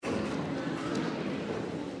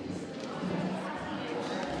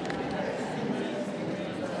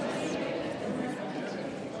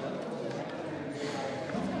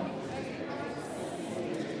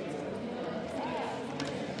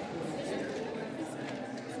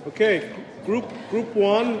Okay, group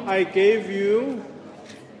 1, I gave you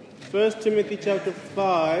 1 Timothy chapter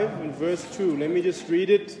 5 and verse 2. Let me just read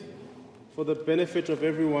it for the benefit of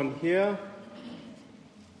everyone here.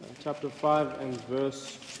 Chapter 5 and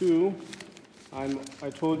verse 2. I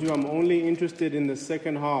told you I'm only interested in the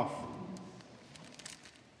second half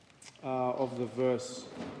of the verse.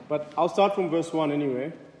 But I'll start from verse 1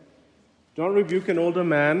 anyway. Don't rebuke an older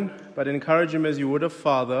man, but encourage him as you would a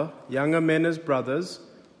father, younger men as brothers,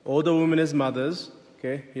 older women as mothers.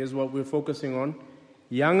 Okay, here's what we're focusing on.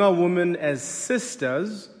 Younger women as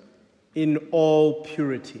sisters in all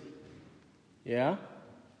purity. Yeah?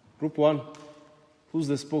 Group 1. Who's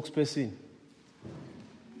the spokesperson?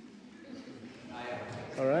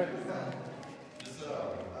 All right.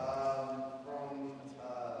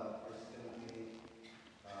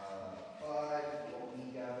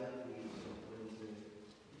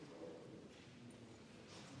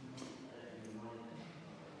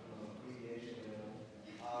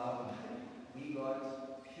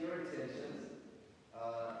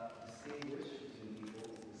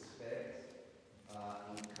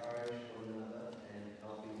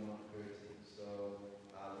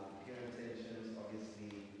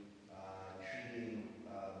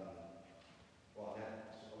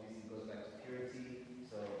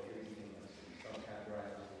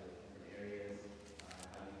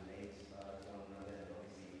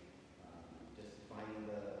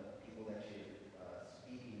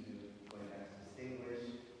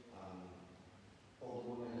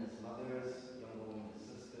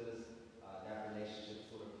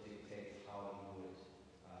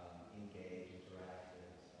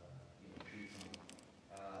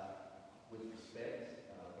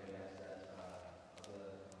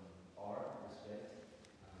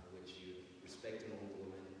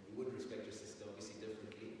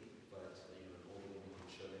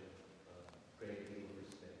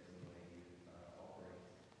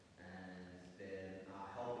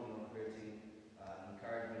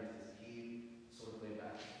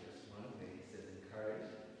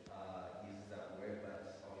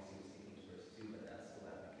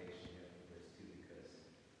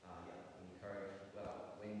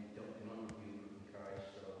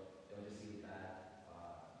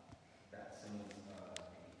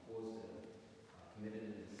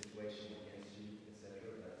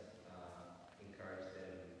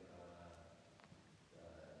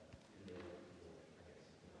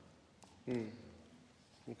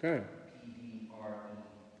 Okay.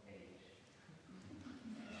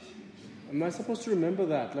 Am I supposed to remember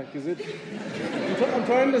that? Like, is it? I'm trying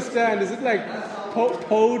to understand. Is it like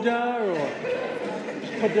Poda or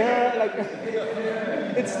Poder? Like,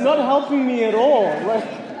 it's not helping me at all. Like,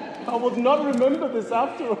 I would not remember this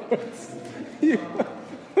afterwards.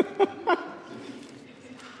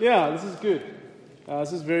 Yeah, this is good.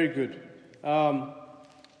 This is very good. How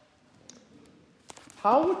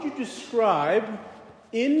would you describe,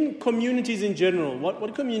 in communities in general,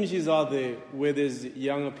 what communities are there where there's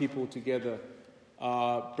younger people together,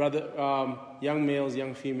 young males,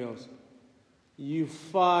 young females? You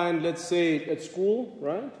find, let's say, at school,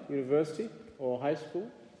 right, university or high school.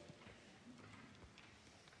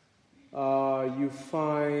 You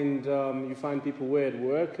find people where at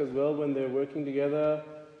work as well when they're working together,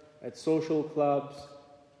 at social clubs.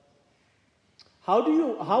 How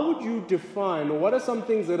would you define, or what are some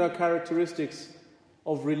things that are characteristics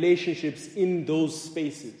of relationships in those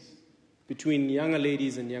spaces between younger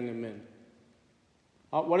ladies and younger men?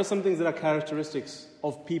 What are some things that are characteristics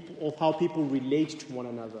of people, of how people relate to one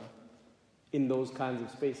another in those kinds of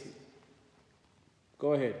spaces?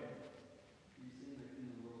 Go ahead.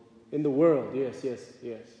 In the world, yes.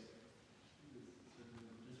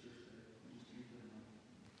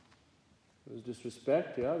 There's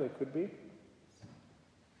disrespect, yeah, there could be.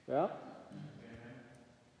 Yeah?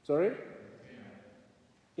 Sorry?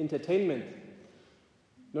 Entertainment.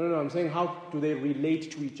 No, I'm saying how do they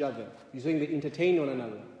relate to each other? You're saying they entertain one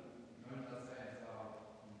another.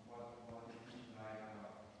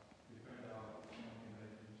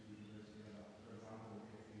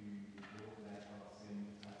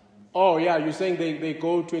 Oh, yeah, you're saying they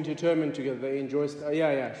go to entertainment together, they enjoy stuff.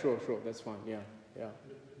 Yeah, sure, that's fine, yeah.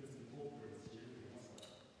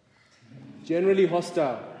 Generally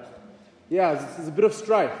hostile. Yeah, there's a bit of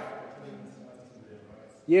strife.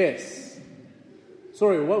 Yes.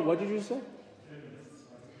 Sorry, what did you say?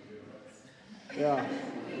 Yeah.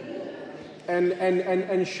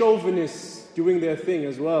 And chauvinists doing their thing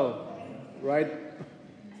as well, right?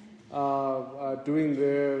 Doing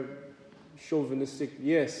their chauvinistic,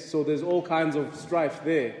 yes. So there's all kinds of strife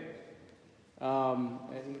there. And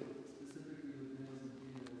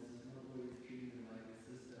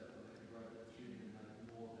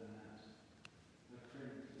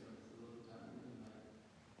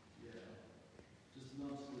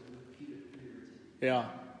Yeah.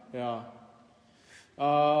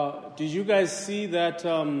 Did you guys see that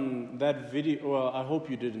video? Well, I hope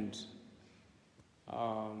you didn't.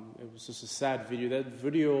 It was just a sad video. That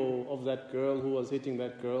video of that girl who was hitting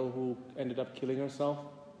that girl who ended up killing herself.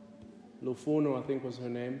 Lufuno, I think was her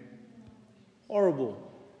name. Horrible.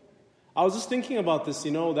 I was just thinking about this,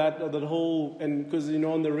 that whole, and because,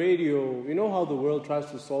 on the radio, how the world tries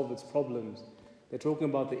to solve its problems. They're talking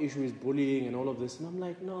about the issue is bullying and all of this. And I'm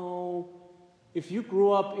like, no. If you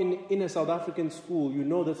grew up in a South African school,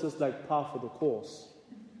 that's just like par for the course.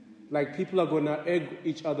 Like, people are going to egg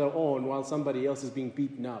each other on while somebody else is being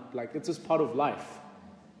beaten up. Like, it's just part of life.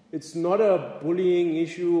 It's not a bullying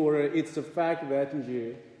issue, or it's the fact that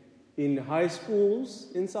in high schools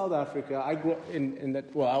in South Africa, I grew up in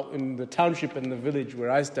the township and the village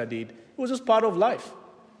where I studied. It was just part of life.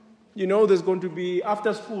 There's going to be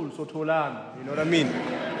after school, so Tolan, you know what I mean?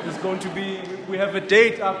 There's going to be, we have a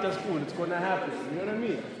date after school, it's going to happen, you know what I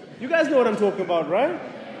mean? You guys know what I'm talking about, right?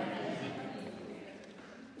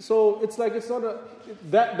 So it's like, it's not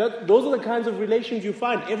those are the kinds of relations you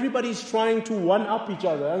find. Everybody's trying to one-up each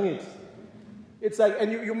other, I mean. It's like,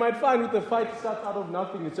 and you might find with the fight starts out of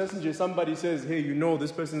nothing. It's just somebody says, hey,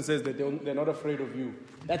 this person says that they're not afraid of you.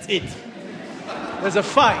 That's it. There's a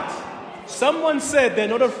fight. Someone said they're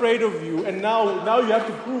not afraid of you, and now you have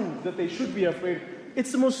to prove that they should be afraid.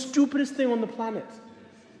 It's the most stupidest thing on the planet.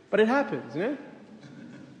 But it happens, yeah?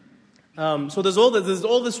 So there's all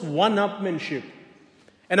this one-upmanship.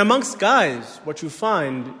 And amongst guys, what you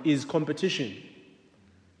find is competition.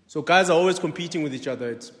 So guys are always competing with each other.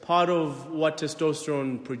 It's part of what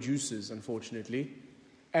testosterone produces, unfortunately.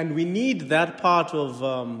 And we need that part of,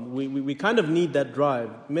 we kind of need that drive.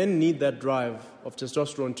 Men need that drive of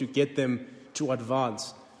testosterone to get them to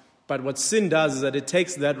advance. But what sin does is that it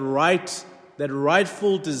takes that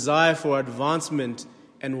rightful desire for advancement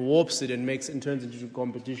and warps it and turns it into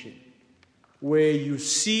competition. Where you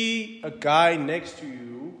see a guy next to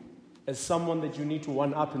you as someone that you need to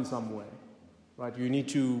one-up in some way. Right? You need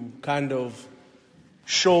to kind of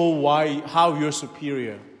show how you're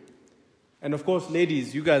superior. And of course,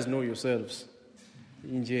 ladies, you guys know yourselves.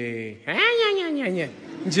 You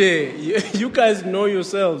guys know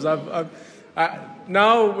yourselves.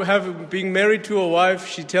 Now, being married to a wife,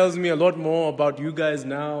 she tells me a lot more about you guys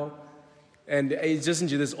now. And it's just,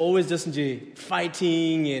 there's always just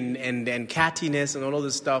fighting and cattiness and all of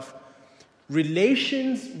this stuff.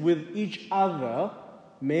 Relations with each other,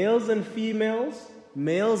 males and females,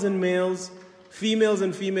 males and males, females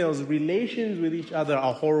and females, relations with each other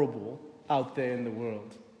are horrible out there in the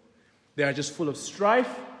world. They are just full of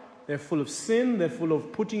strife, they're full of sin, they're full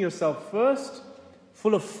of putting yourself first,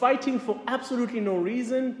 full of fighting for absolutely no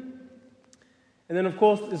reason. And then, of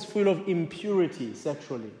course, it's full of impurity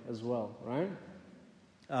sexually as well, right?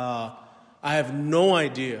 I have no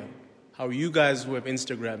idea how you guys who have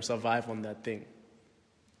Instagram survive on that thing.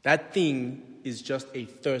 That thing is just a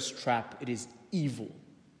thirst trap. It is evil.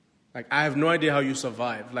 Like, I have no idea how you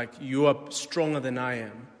survive. Like, you are stronger than I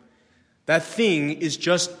am. That thing is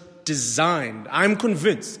just designed. I'm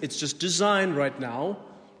convinced it's just designed right now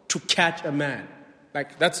to catch a man.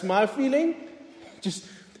 Like, that's my feeling. Just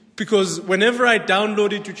because whenever I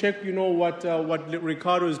download it to check, what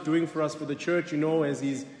Ricardo is doing for us for the church, as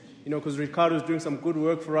he's, because Ricardo is doing some good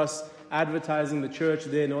work for us, advertising the church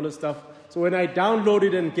there and all this stuff. So when I download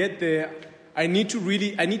it and get there, I need to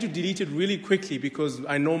delete it really quickly because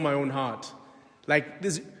I know my own heart. Like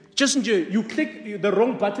this, you click the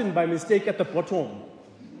wrong button by mistake at the bottom.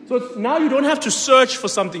 So now you don't have to search for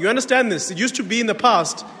something. You understand this? It used to be in the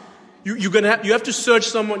past. You have to search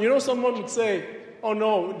someone. Someone would say, "Oh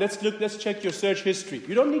no, let's check your search history."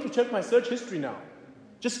 You don't need to check my search history now.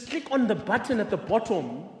 Just click on the button at the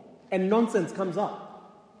bottom, and nonsense comes up.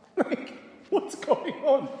 Like, what's going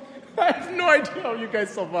on? I have no idea how you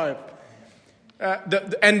guys survive.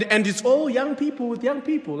 And it's all young people with young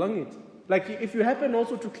people, isn't it? Like, if you happen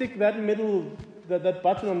also to click that that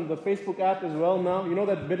button on the Facebook app as well now,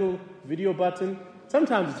 that middle video button,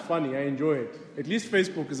 sometimes it's funny, I enjoy it. At least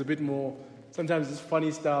Facebook is a bit more, sometimes it's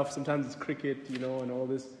funny stuff, sometimes it's cricket, and all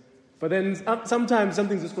this. But then sometimes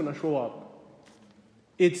something's just going to show up.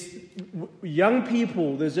 It's young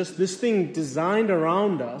people, there's just this thing designed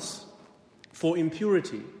around us for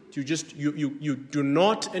impurity. You do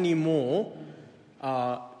not anymore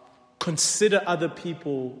consider other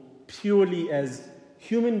people purely as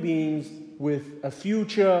human beings with a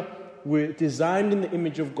future, we're designed in the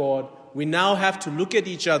image of God. We now have to look at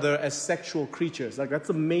each other as sexual creatures. Like, that's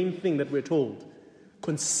the main thing that we're told.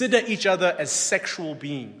 Consider each other as sexual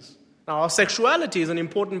beings. Now, our sexuality is an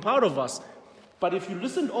important part of us. But if you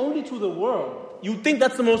listened only to the world, you'd think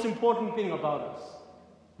that's the most important thing about us.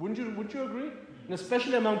 Wouldn't you agree? And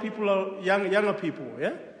especially among people, younger people,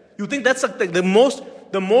 yeah? You think that's like the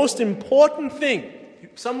most important thing.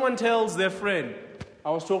 Someone tells their friend, I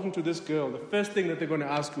was talking to this girl, the first thing that they're going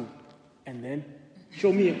to ask you, and then,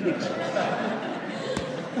 show me a picture.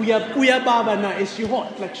 Uya baba na, is she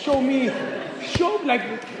hot? Like,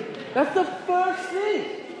 that's the first thing.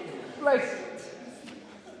 Like,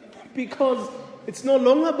 because it's no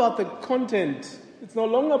longer about the content. It's no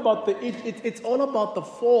longer about it's all about the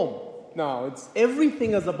form. Now,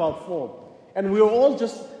 everything is about form. And we're all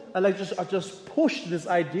just pushed this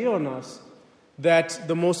idea on us that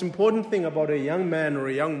the most important thing about a young man or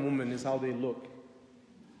a young woman is how they look.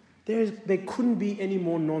 There couldn't be any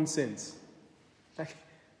more nonsense.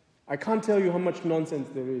 I can't tell you how much nonsense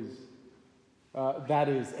there is.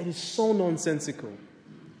 It is so nonsensical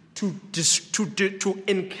to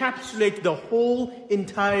encapsulate the whole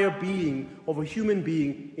entire being of a human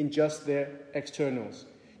being in just their externals.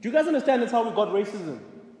 Do you guys understand that's how we got racism?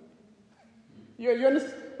 You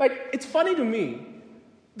understand? Like, it's funny to me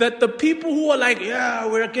that the people who are like, yeah,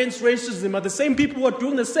 we're against racism, are the same people who are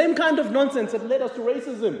doing the same kind of nonsense that led us to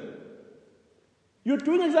racism. You're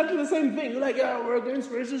doing exactly the same thing. You're like, yeah, we're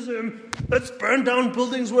against racism. Let's burn down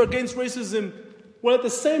buildings. We're against racism. Well, at the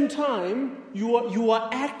same time, you are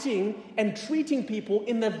acting and treating people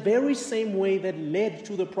in the very same way that led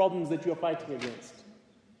to the problems that you're fighting against.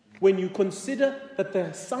 When you consider that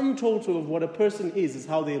the sum total of what a person is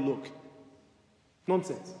how they look.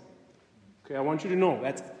 Nonsense. Okay, I want you to know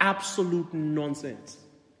that's absolute nonsense.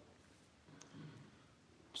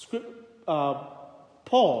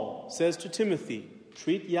 Paul says to Timothy,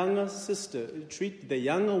 treat the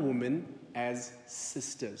younger woman as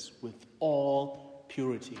sisters with all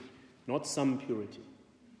purity, not some purity,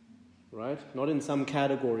 right? Not in some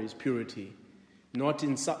categories purity, not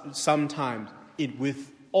in sometimes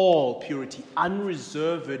with all purity,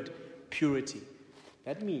 unreserved purity.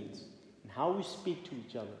 That means in how we speak to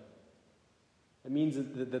each other. That means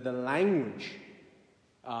that the language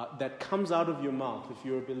that comes out of your mouth, if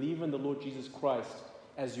you're a believer in the Lord Jesus Christ,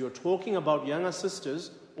 as you're talking about younger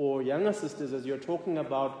sisters, or younger sisters as you're talking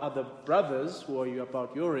about other brothers who are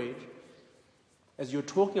about your age, as you're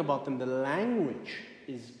talking about them, the language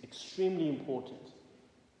is extremely important.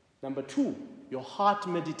 Number 2, your heart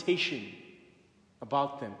meditation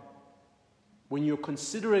about them. When you're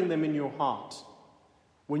considering them in your heart,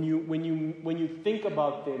 when you think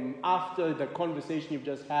about them after the conversation you've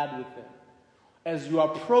just had with them, as you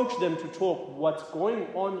approach them to talk, what's going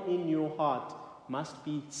on in your heart must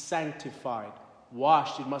be sanctified,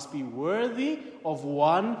 washed. It must be worthy of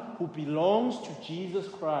one who belongs to Jesus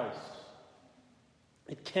Christ.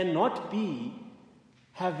 It cannot be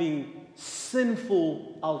having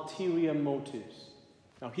sinful ulterior motives.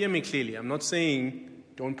 Now, hear me clearly. I'm not saying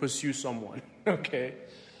don't pursue someone, okay?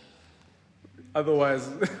 Otherwise,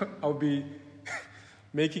 I'll be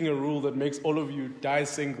making a rule that makes all of you die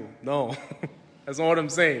single. No, that's not what I'm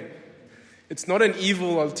saying. It's not an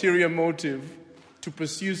evil ulterior motive to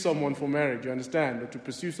pursue someone for marriage, you understand? Or to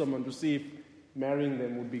pursue someone to see if marrying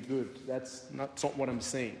them would be good. That's not what I'm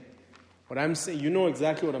saying. What I'm saying, you know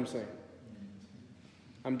exactly what I'm saying.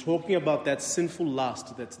 I'm talking about that sinful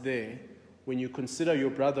lust that's there when you consider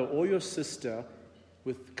your brother or your sister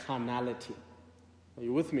with carnality. Are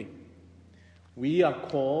you with me? We are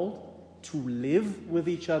called to live with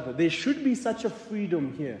each other. There should be such a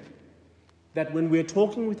freedom here that when we're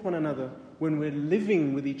talking with one another, when we're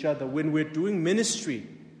living with each other, when we're doing ministry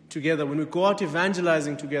together, when we go out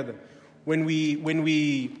evangelizing together, when we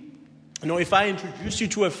if I introduce you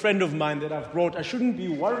to a friend of mine that I've brought, I shouldn't be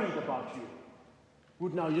worried about you.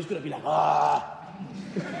 Good, now you're just going to be like,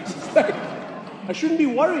 I shouldn't be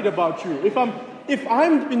worried about you. If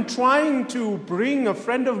I'm been trying to bring a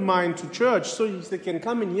friend of mine to church so they can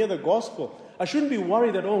come and hear the gospel, I shouldn't be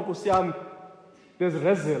worried that, Nkosi, there's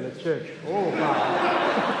Rezel at church. Oh,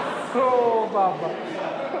 Baba. Oh, Baba.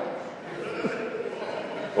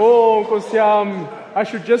 Oh, Nkosi, I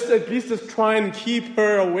should just at least try and keep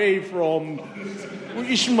her away from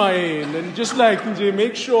Ishmael and just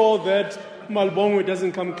make sure that Malbongwe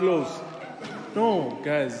doesn't come close. No,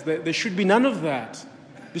 guys, there should be none of that.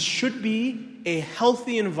 There should be a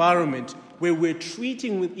healthy environment where we're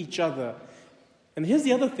treating with each other. And here's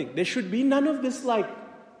the other thing. There should be none of this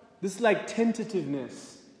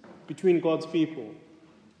tentativeness between God's people.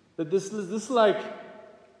 That this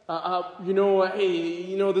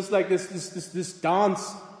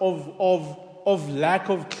dance of lack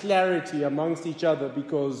of clarity amongst each other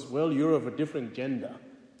because, well, you're of a different gender.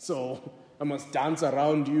 So I must dance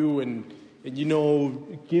around you and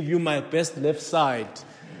and, give you my best left side.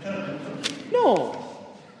 No.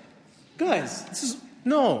 Guys,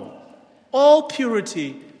 no. All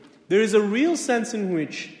purity, there is a real sense in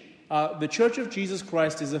which the Church of Jesus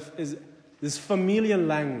Christ is this familiar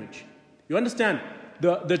language. You understand?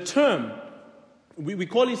 The term, we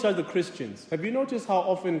call each other Christians. Have you noticed how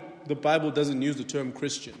often the Bible doesn't use the term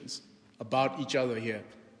Christians about each other here?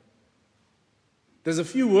 There's a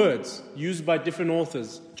few words used by different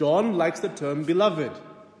authors. John likes the term beloved,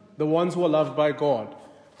 the ones who are loved by God.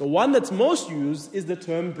 The one that's most used is the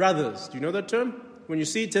term brothers. Do you know that term? When you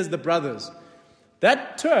see it says the brothers.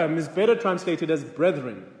 That term is better translated as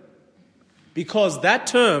brethren. Because that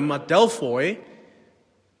term, adelphoi,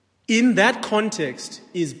 in that context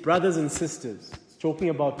is brothers and sisters. It's talking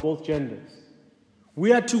about both genders.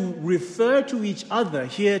 We are to refer to each other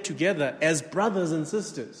here together as brothers and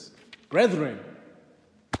sisters, brethren,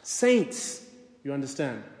 saints. You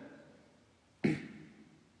understand?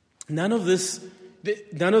 None of this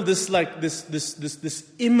like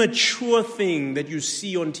this immature thing that you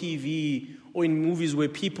see on TV or in movies where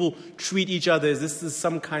people treat each other as this is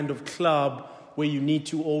some kind of club where you need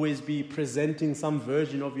to always be presenting some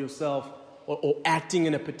version of yourself or acting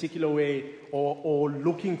in a particular way or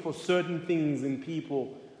looking for certain things in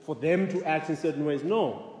people for them to act in certain ways.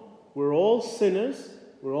 No. We're all sinners.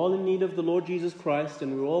 We're all in need of the Lord Jesus Christ,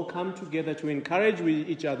 and we all come together to encourage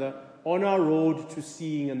each other on our road to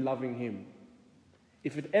seeing and loving Him.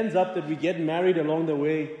 If it ends up that we get married along the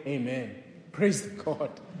way, amen. Praise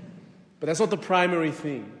God. But that's not the primary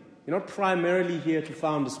thing. You're not primarily here to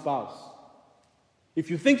find a spouse.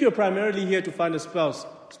 If you think you're primarily here to find a spouse,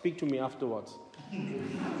 speak to me afterwards.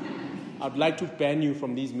 I'd like to ban you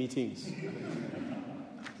from these meetings.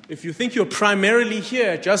 If you think you're primarily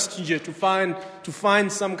here just to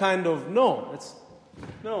find some kind of... No.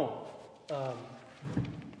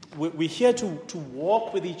 We're here to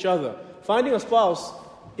walk with each other. Finding a spouse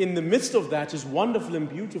in the midst of that is wonderful and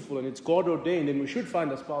beautiful, and it's God ordained, and we should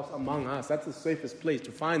find a spouse among us. That's the safest place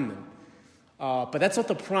to find them. But that's not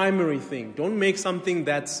the primary thing. Don't make something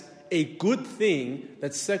that's a good thing,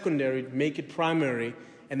 that's secondary, make it primary,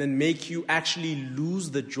 and then make you actually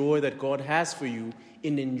lose the joy that God has for you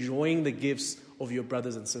in enjoying the gifts of your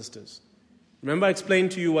brothers and sisters. Remember I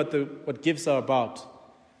explained to you what gifts are about.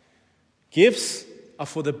 Gifts are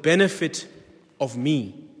for the benefit of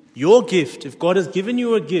me. Your gift, if God has given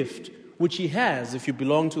you a gift, which He has if you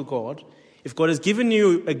belong to God, if God has given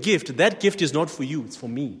you a gift, that gift is not for you, it's for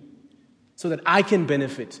me. So that I can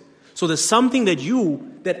benefit. So there's something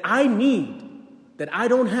that I need, that I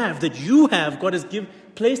don't have, that you have, God has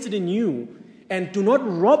placed it in you. And do not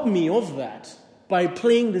rob me of that by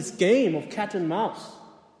playing this game of cat and mouse.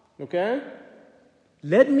 Okay?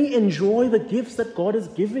 Let me enjoy the gifts that God has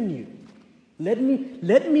given you. Let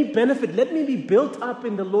me benefit. Let me be built up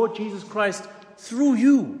in the Lord Jesus Christ through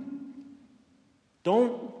you.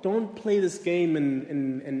 Don't play this game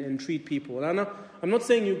and treat people. And I'm not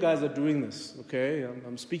saying you guys are doing this, okay?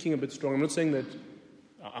 I'm speaking a bit strong. I'm not saying that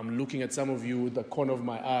I'm looking at some of you with the corner of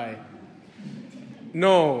my eye.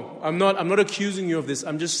 No, I'm not accusing you of this.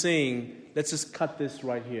 I'm just saying, let's just cut this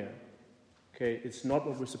right here. Okay? It's not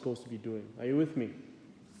what we're supposed to be doing. Are you with me?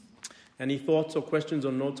 Any thoughts or questions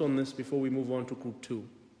or notes on this before we move on to group 2?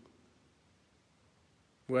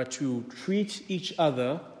 We're to treat each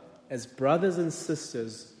other as brothers and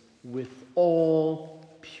sisters with all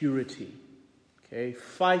purity. Okay?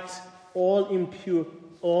 Fight all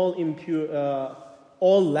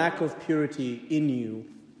lack of purity in you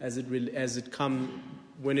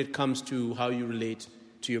when it comes to how you relate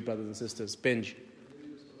to your brothers and sisters. Benj.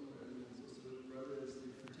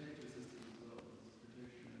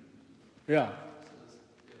 Yeah.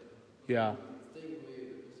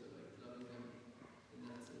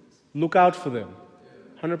 Look out for them.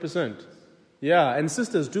 100%. Yeah, and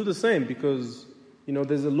sisters do the same because,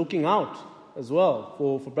 there's a looking out as well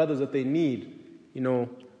for brothers that they need,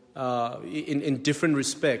 in different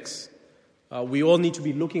respects. We all need to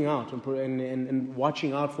be looking out and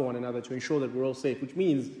watching out for one another to ensure that we're all safe, which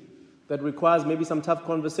means that requires maybe some tough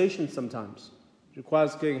conversations sometimes. It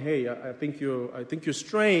requires saying, hey, I think you're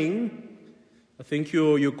straying. I think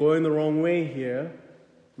you're going the wrong way here.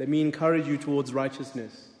 Let me encourage you towards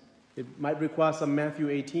righteousness. It might require some Matthew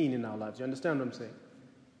 18 in our lives. You understand what I'm saying?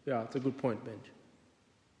 Yeah, it's a good point, Benj.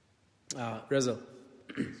 Reza.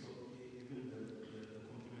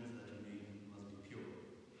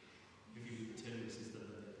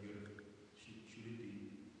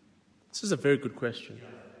 This is a very good question.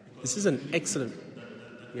 This is an excellent...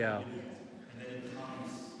 Yeah.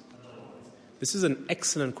 This is an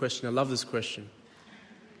excellent question. I love this question.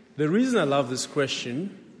 The reason I love this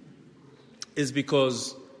question is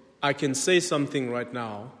because I can say something right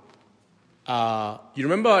now. You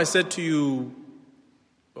remember I said to you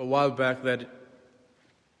a while back that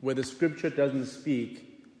where the scripture doesn't speak,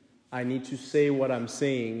 I need to say what I'm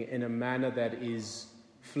saying in a manner that is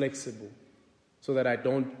flexible, so that I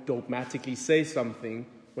don't dogmatically say something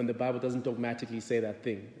when the Bible doesn't dogmatically say that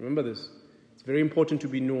thing. Remember this. It's very important to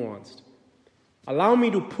be nuanced. Allow me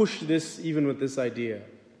to push this even with this idea.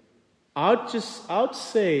 I'd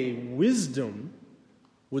say wisdom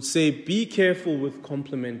would say, be careful with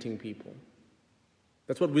complimenting people.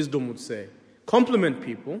 That's what wisdom would say. Compliment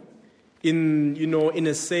people in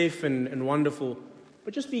a safe and wonderful,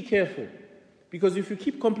 but just be careful. Because if you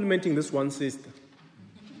keep complimenting this one sister,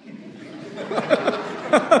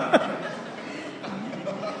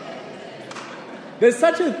 there's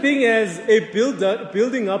such a thing as a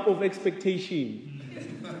building up of expectation.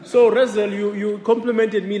 So, Rezel, you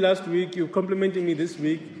complimented me last week, you complimented me this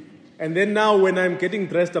week, and then now when I'm getting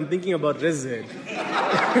dressed, I'm thinking about Rezel.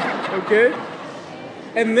 Okay?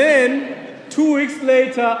 And then 2 weeks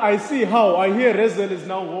later, I hear Rezel is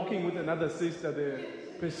now walking with another sister. They're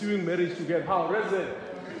pursuing marriage together. How, Rezel?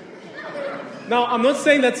 Now, I'm not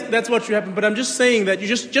saying that's what should happen, but I'm just saying that you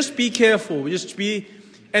just be careful. Just be,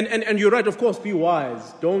 and you're right, of course, be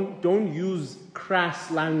wise. Don't use crass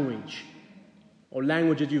language or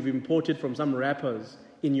language that you've imported from some rappers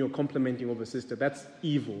in your complimenting of a sister. That's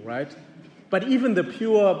evil, right? But even the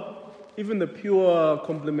pure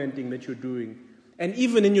complimenting that you're doing, and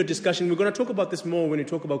even in your discussion, we're going to talk about this more when we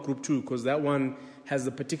talk about group 2, because that one has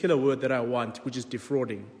the particular word that I want, which is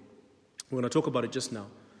defrauding. We're going to talk about it just now.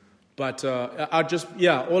 But all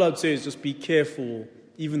I'd say is just be careful,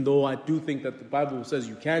 even though I do think that the Bible says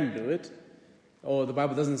you can do it, or the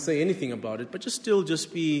Bible doesn't say anything about it, but just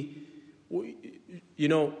be,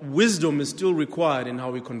 wisdom is still required in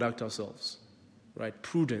how we conduct ourselves, right?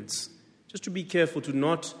 Prudence. Just to be careful to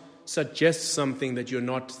not suggest something that you're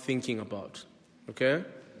not thinking about, okay?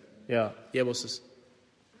 Yeah, bosses.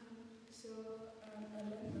 I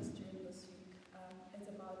learned this during this week. It's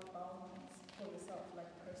about boundaries for yourself, like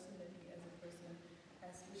personally as a person,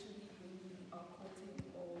 especially when you are quoting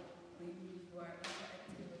or when you are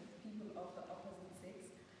interacting with people of the opposite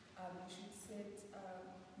sex. You should set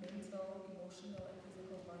mental, emotional, and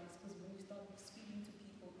physical boundaries, because when you start speaking to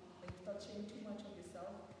people, when you start sharing too much of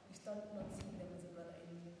yourself, you start not seeing them as a brother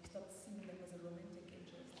anymore. You start seeing them as a romantic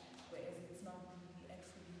interest, whereas it's not really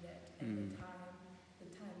actually that. And the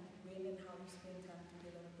time when and how you spend time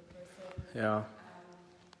together with the person. Yeah.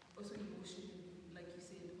 Also emotionally, like you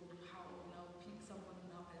said, how now someone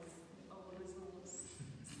now has resource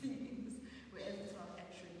things, whereas it's not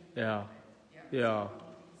actually.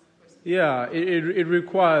 Yeah, it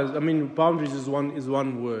requires, boundaries is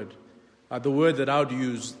one word. The word that I would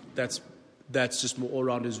use that's just more all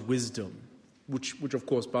around is wisdom, which of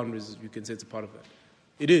course boundaries, you can say it's a part of that.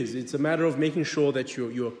 It is. It's a matter of making sure that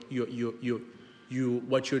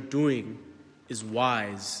what you're doing is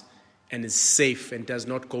wise and is safe and does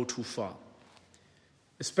not go too far.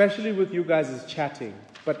 Especially with you guys as chatting.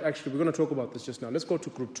 But actually, we're going to talk about this just now. Let's go to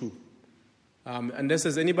group 2. Unless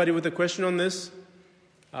there's anybody with a question on this,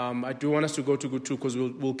 I do want us to go to group 2 because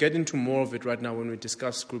we'll get into more of it right now when we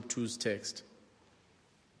discuss group 2's text.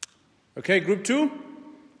 Okay, group 2,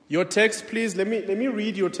 your text, please. Let me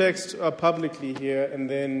read your text publicly here, and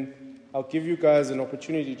then I'll give you guys an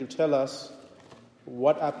opportunity to tell us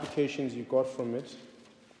what applications you got from it.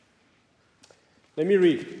 Let me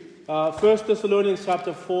read. 1 Thessalonians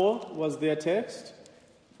chapter 4 was their text,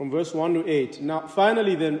 from verse 1 to 8. Now,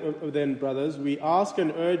 finally then, brothers, we ask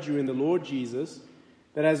and urge you in the Lord Jesus,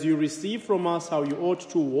 that as you receive from us how you ought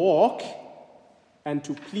to walk and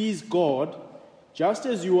to please God, just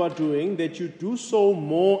as you are doing, that you do so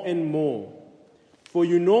more and more. For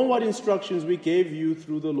you know what instructions we gave you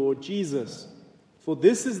through the Lord Jesus. For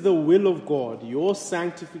this is the will of God, your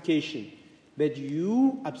sanctification, that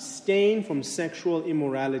you abstain from sexual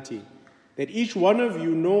immorality, that each one of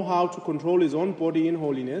you know how to control his own body in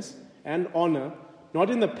holiness and honor, not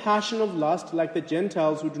in the passion of lust like the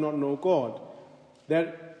Gentiles who do not know God,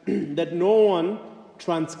 that no one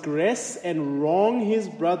transgress and wrong his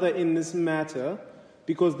brother in this matter,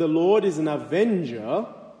 because the Lord is an avenger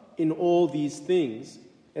in all these things,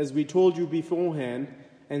 as we told you beforehand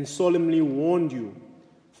and solemnly warned you.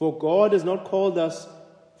 For God has not called us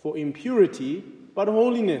for impurity, but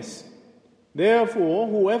holiness. Therefore,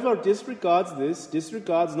 whoever disregards this,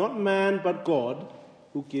 disregards not man, but God,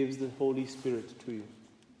 who gives the Holy Spirit to you.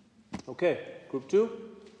 Okay, group 2.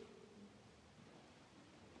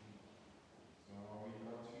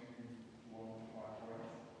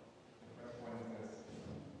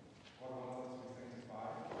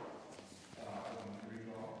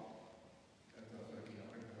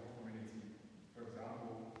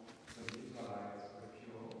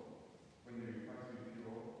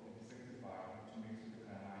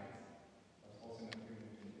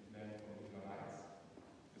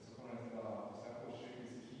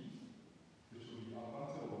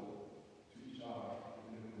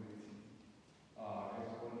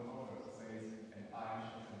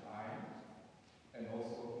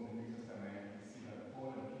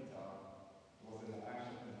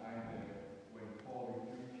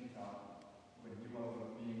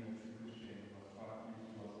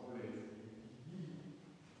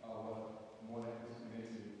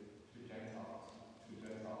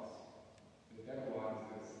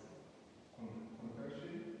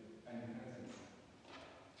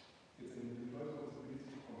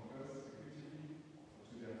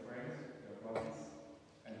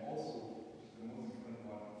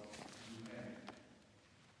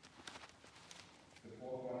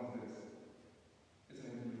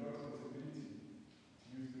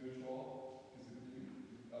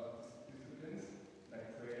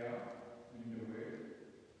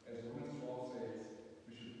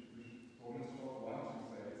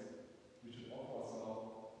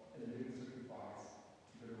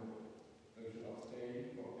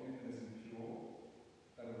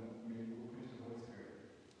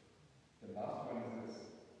 last one is this,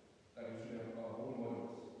 that we should have our role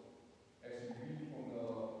models. As we read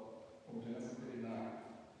from Genesis 39,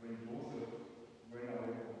 when Joseph went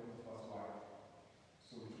away from Potiphar's wife,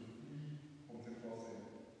 so we should flee from sexual sin.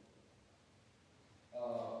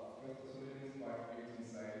 1 Thessalonians 5:18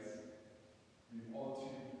 says, we ought to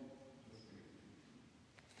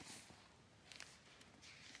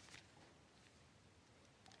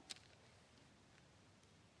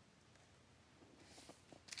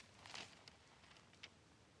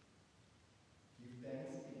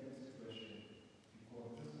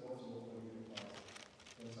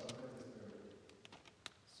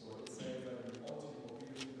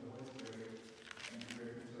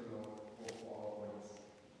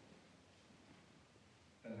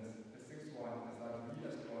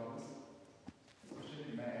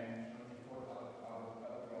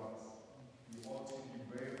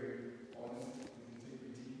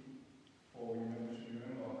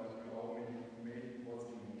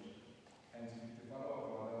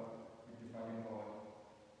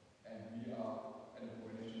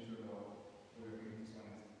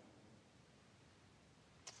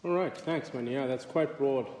All right, thanks, man. Yeah, that's quite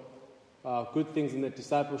broad. Good things in the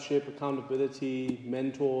discipleship, accountability,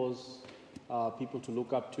 mentors, people to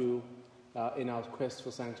look up to in our quest for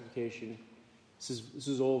sanctification. This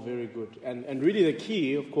is all very good. And really the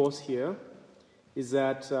key, of course, here is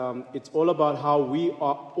that it's all about how we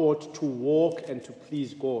ought to walk and to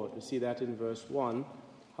please God. You see that in verse 1,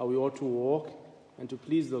 how we ought to walk and to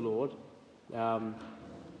please the Lord. And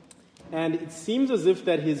it seems as if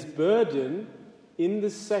that his burden in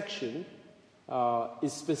this section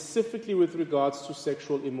is specifically with regards to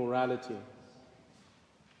sexual immorality.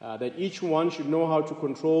 That each one should know how to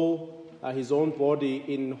control his own body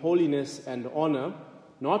in holiness and honor,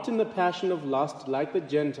 not in the passion of lust like the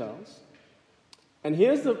Gentiles. And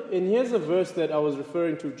here's a verse that I was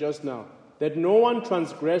referring to just now, that no one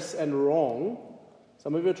transgress and wrong.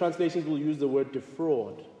 Some of your translations will use the word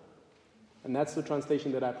defraud. And that's the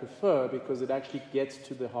translation that I prefer because it actually gets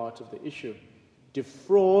to the heart of the issue.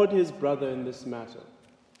 Defraud his brother in this matter.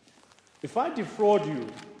 If I defraud you,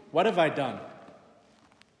 what have I done?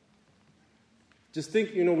 Just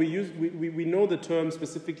think, we know the term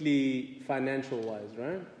specifically financial-wise,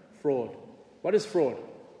 right? Fraud. What is fraud?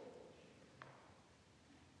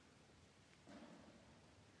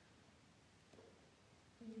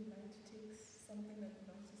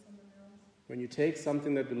 When you take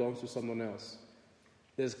something that belongs to someone else.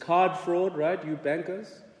 There's card fraud, right? You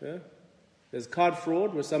bankers, yeah? There's card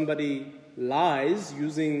fraud where somebody lies,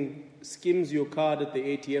 skims your card at the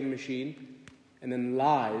ATM machine, and then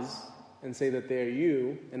lies and say that they're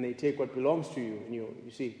you, and they take what belongs to you. And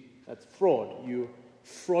you see, that's fraud. You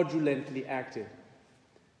fraudulently acted.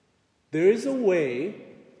 There is a way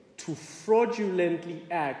to fraudulently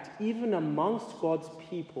act, even amongst God's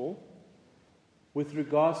people, with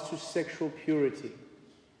regards to sexual purity.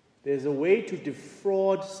 There's a way to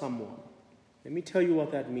defraud someone. Let me tell you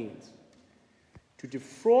what that means. To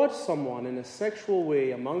defraud someone in a sexual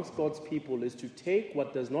way amongst God's people is to take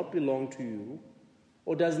what does not belong to you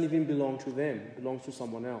or doesn't even belong to them, it belongs to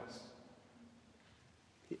someone else.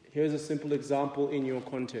 Here's a simple example in your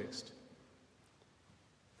context.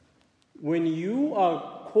 When you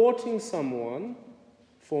are courting someone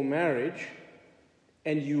for marriage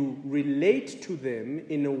and you relate to them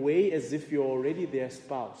in a way as if you're already their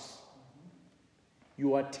spouse,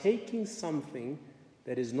 you are taking something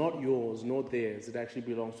that is not yours, nor theirs. It actually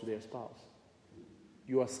belongs to their spouse.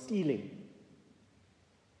 You are stealing.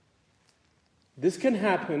 This can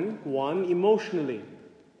happen, one, emotionally.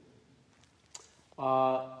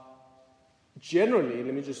 Generally,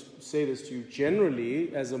 let me just say this to you,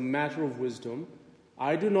 generally, as a matter of wisdom,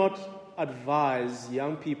 I do not advise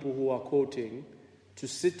young people who are courting to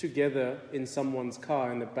sit together in someone's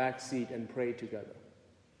car in the back seat and pray together.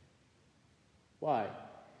 Why?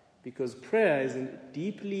 Because prayer is a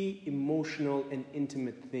deeply emotional and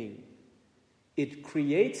intimate thing. It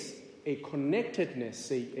creates a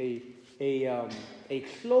connectedness, a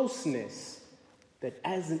closeness that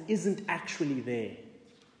isn't actually there.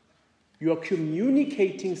 You are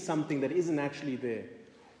communicating something that isn't actually there.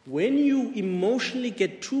 When you emotionally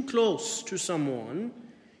get too close to someone,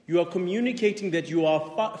 you are communicating that you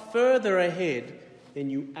are further ahead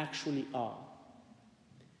than you actually are.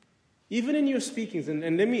 Even in your speakings, and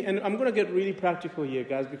I'm going to get really practical here,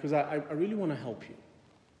 guys, because I really want to help you.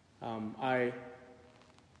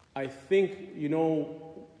 I think,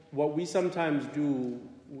 what we sometimes do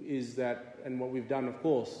is that, and what we've done, of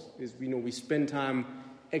course, is, we spend time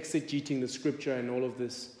exegeting the scripture and all of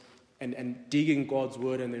this, and digging God's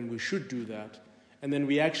word, and then we should do that. And then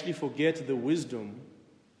we actually forget the wisdom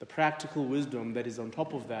the practical wisdom that is on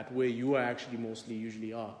top of that, where you are actually mostly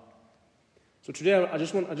usually are. So today I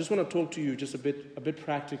just want to talk to you just a bit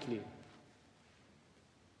practically.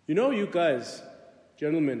 You know, you guys,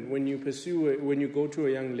 gentlemen, when you go to a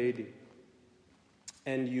young lady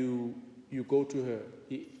and you go to her,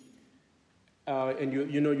 and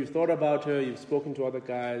you thought about her, you've spoken to other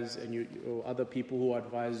guys and or other people who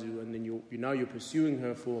advise you, and then you're pursuing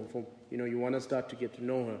her for you want to start to get to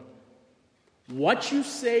know her. What you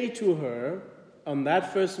say to her on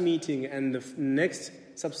that first meeting and the next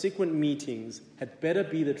subsequent meetings had better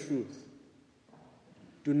be the truth.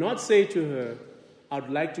 Do not say to her, "I'd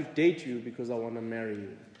like to date you because I want to marry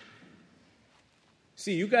you."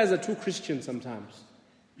 See, you guys are too Christian sometimes.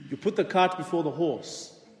 You put the cart before the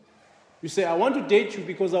horse. You say, "I want to date you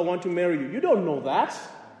because I want to marry you." You don't know that.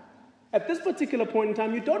 At this particular point in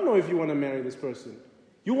time, you don't know if you want to marry this person.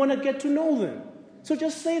 You want to get to know them. So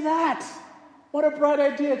just say that. What a bright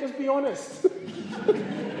idea, just be honest.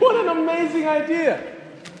 What an amazing idea.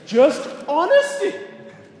 Just honesty.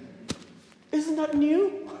 Isn't that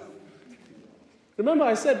new? Remember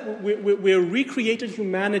I said we're recreated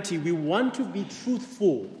humanity. We want to be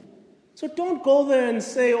truthful. So don't go there and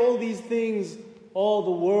say all these things,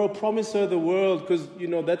 promise her the world, because,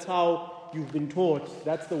 that's how you've been taught.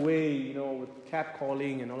 That's the way, with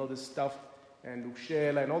catcalling and all of this stuff, and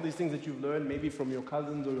ushela and all these things that you've learned maybe from your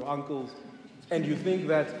cousins or your uncles. And you think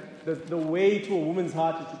that the way to a woman's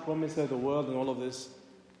heart is to promise her the world and all of this.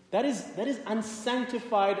 That is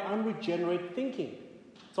unsanctified, unregenerate thinking.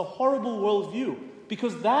 It's a horrible worldview,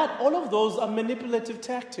 because all of those are manipulative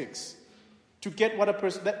tactics to get what a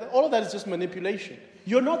person. All of that is just manipulation.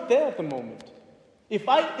 You're not there at the moment. If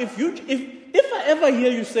I ever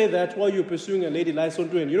hear you say that while you're pursuing a lady like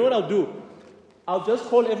Sontuin, you know what I'll do? I'll just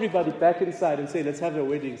call everybody back inside and say, "Let's have a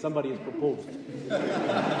wedding. Somebody has proposed."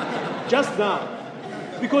 Just now.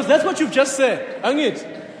 Because that's what you've just said. Angit.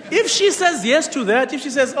 If she says yes to that, if she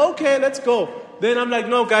says, "Okay, let's go," then I'm like,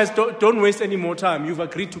 "No, guys, don't waste any more time. You've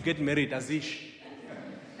agreed to get married, Azish."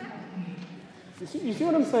 You see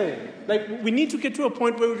what I'm saying? Like, we need to get to a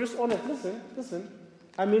point where we're just honest. Listen,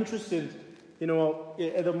 I'm interested, as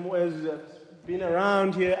being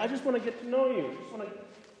around here. I just want to get to know you.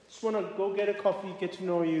 Just want to go get a coffee, get to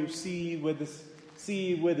know you, see where this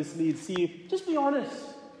leads. Just be honest.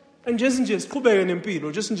 And this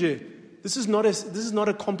is not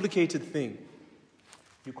a complicated thing.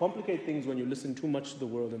 You complicate things when you listen too much to the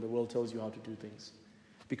world and the world tells you how to do things.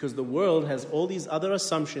 Because the world has all these other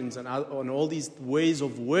assumptions and all these ways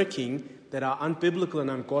of working that are unbiblical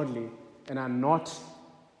and ungodly and are not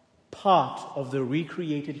part of the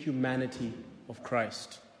recreated humanity of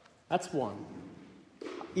Christ. That's one.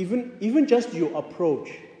 Even just your approach,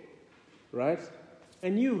 right?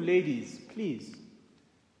 And you ladies, please,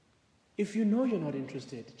 if you know you're not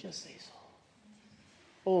interested, just say so.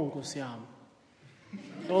 Oh, Nkosi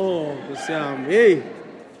yami.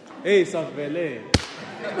 Hey, Savele.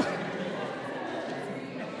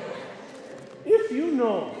 If you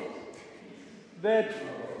know that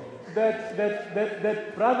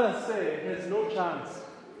brother say has no chance,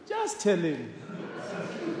 just tell him.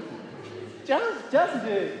 Just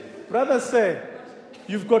brother say,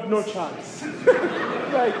 you've got no chance.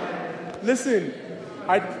 Like, listen,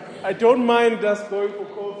 I don't mind us going for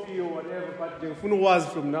coffee or whatever, but the funu was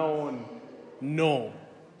from now on, no.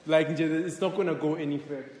 Like, it's not going to go any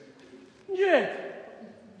further. Yeah,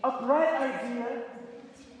 a bright idea,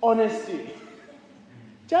 honesty.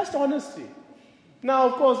 Just honesty. Now,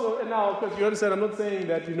 of course, you understand, I'm not saying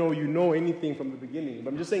that you know anything from the beginning,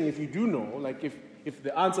 but I'm just saying if you do know, like if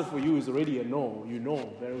the answer for you is already a no,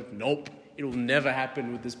 nope, it will never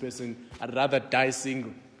happen with this person, I'd rather die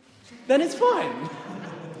single, then it's fine.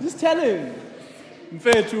 Just tell him. In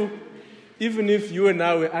fair too, even if you and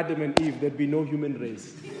I were Adam and Eve, there'd be no human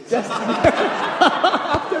race.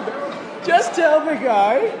 Just tell the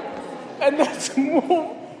guy, and let's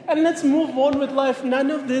move on with life.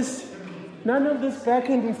 None of this back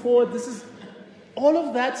and forth. All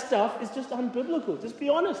of that stuff is just unbiblical. Just be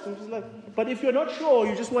honest. But if you're not sure,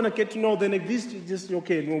 you just want to get to know, then at least you just,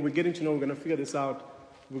 okay, when we're getting to know, we're going to figure this out.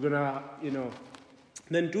 We're going to,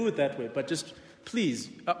 then do it that way. But just, please,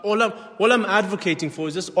 all I'm advocating for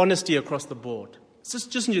is just honesty across the board. This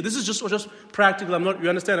is just practical. You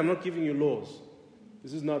understand, I'm not giving you laws.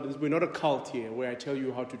 We're not a cult here where I tell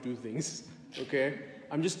you how to do things. Okay?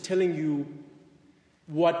 I'm just telling you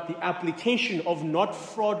what the application of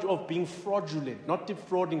being fraudulent, not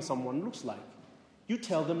defrauding someone looks like. You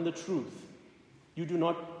tell them the truth. You do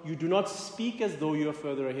not speak as though you are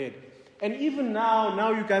further ahead. And even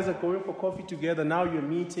now you guys are going for coffee together, now you're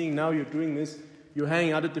meeting, now you're doing this, you're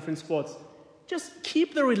hanging out at different spots. just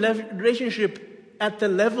keep the relationship at the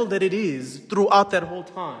level that it is throughout that whole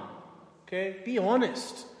time. Okay? Be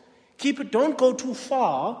honest. Keep it. Don't go too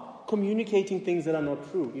far communicating things that are not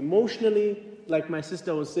true. Emotionally, like my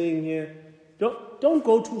sister was saying here, don't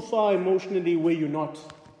go too far emotionally where you're not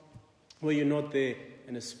there,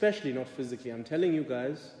 and especially not physically. I'm telling you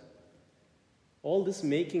guys, all this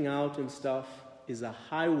making out and stuff is a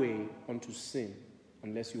highway onto sin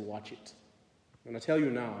unless you watch it. I'm going to tell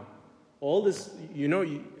you now, all this,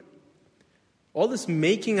 all this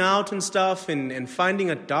making out and stuff and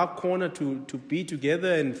finding a dark corner to be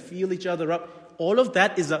together and feel each other up, all of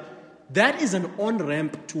that is an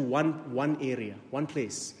on-ramp to one area, one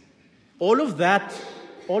place. All of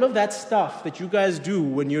that stuff that you guys do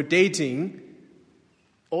when you're dating,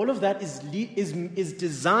 all of that is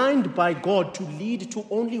designed by God to lead to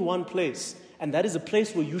only one place. And that is a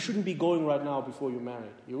place where you shouldn't be going right now before you're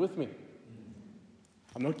married. You with me?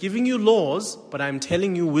 I'm not giving you laws, but I'm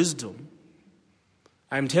telling you wisdom.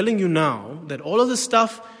 I'm telling you now that all of this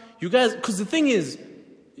stuff, you guys, because the thing is,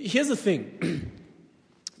 here's the thing.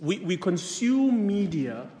 We consume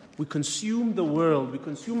media, we consume the world, we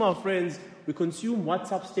consume our friends, we consume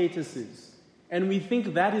WhatsApp statuses, and we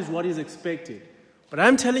think that is what is expected. But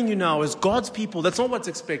I'm telling you now, as God's people, that's not what's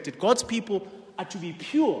expected. God's people are to be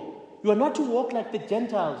pure. You are not to walk like the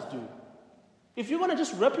Gentiles do. If you're going to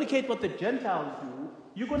just replicate what the Gentiles do,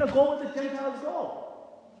 you're going to go where the Gentiles go.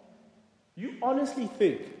 You honestly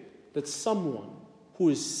think that someone who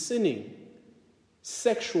is sinning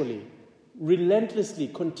sexually, relentlessly,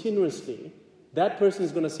 continuously, that person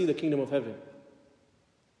is going to see the kingdom of heaven?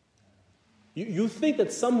 You think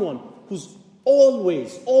that someone who's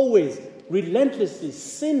always, relentlessly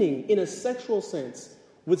sinning in a sexual sense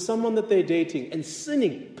with someone that they're dating and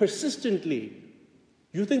sinning persistently,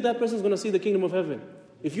 you think that person is going to see the kingdom of heaven?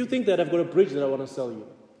 If you think that, I've got a bridge that I want to sell you.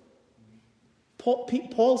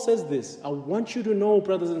 Paul says this. I want you to know,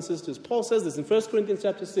 brothers and sisters. Paul says this in 1 Corinthians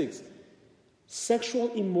chapter 6.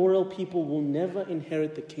 Sexual immoral people will never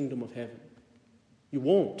inherit the kingdom of heaven. You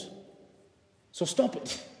won't. So stop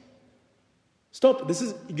it. Stop.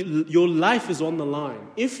 Your life is on the line.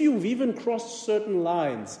 If you've even crossed certain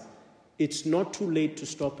lines, it's not too late to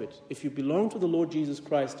stop it. If you belong to the Lord Jesus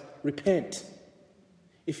Christ, repent.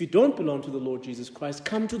 If you don't belong to the Lord Jesus Christ,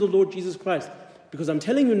 come to the Lord Jesus Christ. Because I'm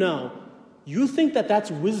telling you now, you think that that's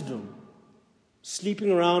wisdom. Sleeping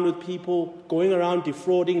around with people, going around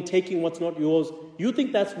defrauding, taking what's not yours. You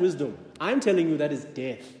think that's wisdom. I'm telling you that is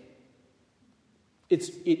death.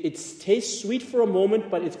 It tastes sweet for a moment,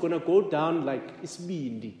 but it's going to go down like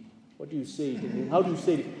isbindi. What do you say? How do you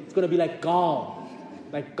say it? It's going to be like gall.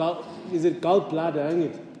 Like gall. Is it gallbladder? Isn't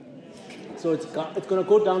it? So it's going to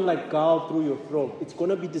go down like gall through your throat. It's going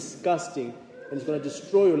to be disgusting, and it's going to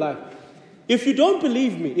destroy your life. If you don't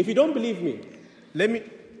believe me, let me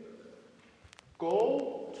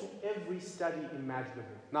go to every study imaginable.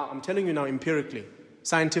 Now, I'm telling you now empirically,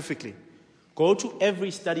 scientifically. Go to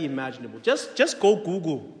every study imaginable. Just go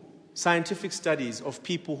Google scientific studies of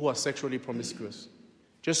people who are sexually promiscuous.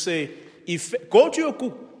 Just say, go to your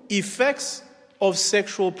Google, effects of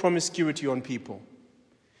sexual promiscuity on people.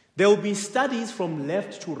 There will be studies from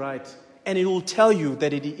left to right, and it will tell you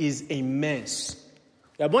that it is a mess.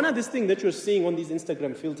 One of these things that you're seeing on these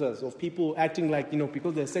Instagram filters of people acting like,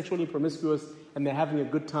 because they're sexually promiscuous and they're having a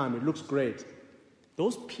good time, it looks great.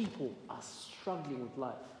 Those people are struggling with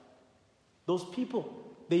life. Those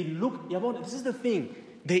people, they look, this is the thing,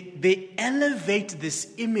 they elevate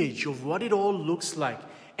this image of what it all looks like,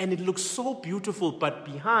 and it looks so beautiful, but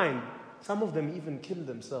behind, some of them even kill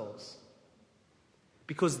themselves.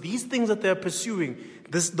 Because these things that they're pursuing,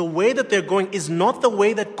 the way that they're going is not the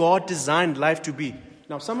way that God designed life to be.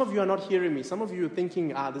 Now, some of you are not hearing me. Some of you are thinking,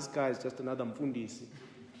 this guy is just another mfundisi,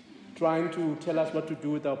 trying to tell us what to do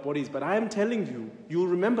with our bodies. But I am telling you, you'll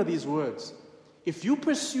remember these words. If you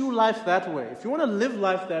pursue life that way, if you want to live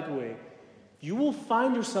life that way, you will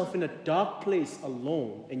find yourself in a dark place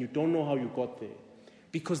alone, and you don't know how you got there.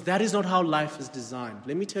 Because that is not how life is designed.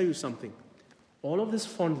 Let me tell you something. All of this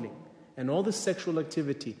fondling and all this sexual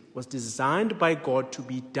activity was designed by God to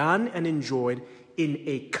be done and enjoyed in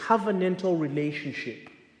a covenantal relationship.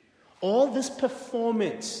 All this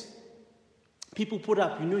performance people put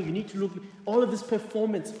up, you need to look, all of this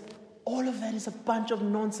performance, all of that is a bunch of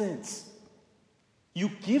nonsense. You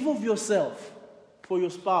give of yourself for your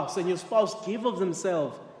spouse, and your spouse give of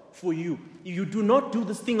themselves for you. You do not do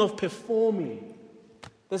this thing of performing.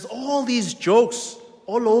 There's all these jokes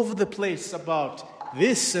all over the place about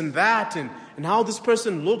this and that and how this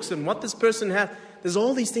person looks and what this person has. There's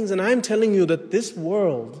all these things, and I'm telling you that this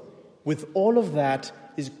world, with all of that,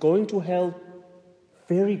 is going to hell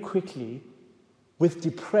very quickly with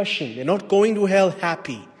depression. They're not going to hell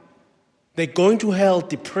happy. They're going to hell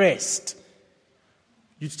depressed.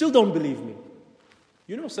 You still don't believe me.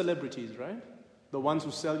 You know celebrities, right? The ones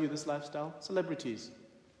who sell you this lifestyle? Celebrities.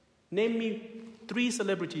 Name me 3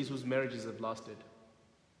 celebrities whose marriages have lasted.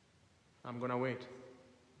 I'm going to wait.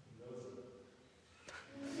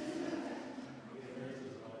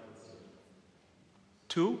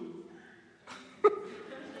 2?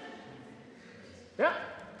 Yeah.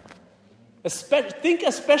 Think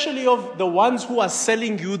especially of the ones who are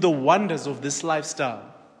selling you the wonders of this lifestyle,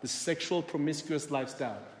 the sexual promiscuous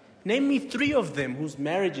lifestyle. Name me 3 of them whose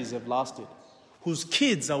marriages have lasted, whose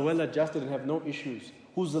kids are well adjusted and have no issues,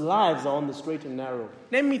 whose lives are on the straight and narrow.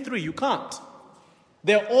 Name me 3. You can't.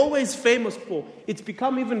 They're always famous for. It's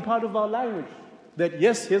become even part of our language that,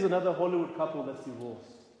 yes, here's another Hollywood couple that's divorced.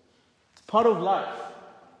 It's part of life.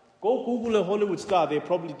 Go Google a Hollywood star, they're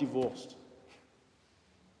probably divorced.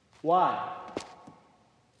 Why?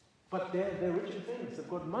 But they're rich and famous. They've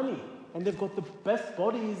got money. And they've got the best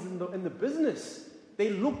bodies in the business.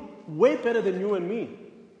 They look way better than you and me.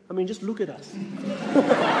 I mean, just look at us.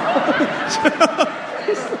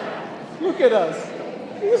 Just look at us.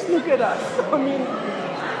 Just look at us. I mean...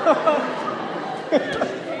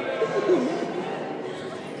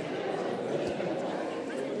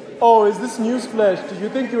 Oh, is this newsflash? Did you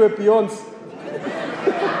think you were Beyonce?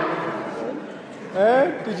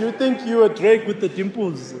 Did you think you were Drake with the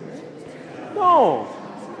dimples? No.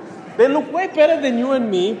 They look way better than you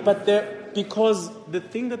and me, but because the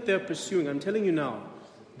thing that they're pursuing, I'm telling you now,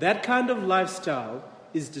 that kind of lifestyle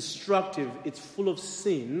is destructive, it's full of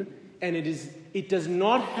sin, and it does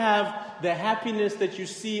not have the happiness that you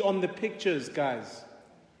see on the pictures, guys.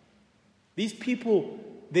 These people,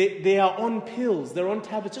 they are on pills, they're on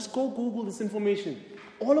tablets. Just go Google this information.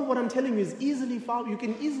 All of what I'm telling you is easily found. You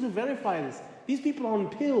can easily verify this. These people are on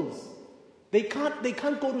pills. They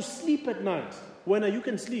can't go to sleep at night. When you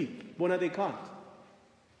can sleep, when they can't.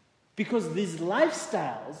 Because these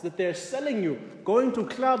lifestyles that they're selling you, going to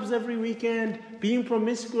clubs every weekend, being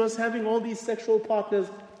promiscuous, having all these sexual partners,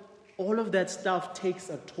 all of that stuff takes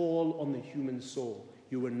a toll on the human soul.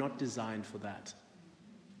 You were not designed for that.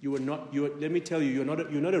 Let me tell you, you're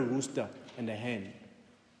not a rooster and a hen.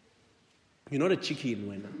 You're not a chicken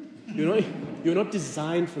winner. You're not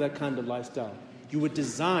designed for that kind of lifestyle. You were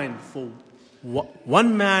designed for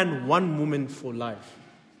one man, one woman for life.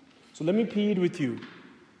 So let me plead with you,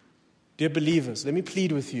 dear believers, let me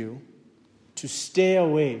plead with you to stay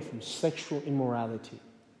away from sexual immorality.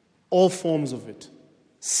 All forms of it.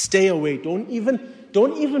 Stay away. Don't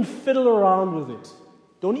even fiddle around with it.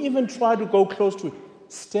 Don't even try to go close to it.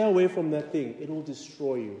 Stay away from that thing. It will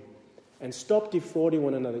destroy you. And stop defrauding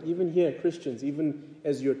one another. Even here, Christians, even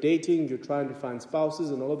as you're dating, you're trying to find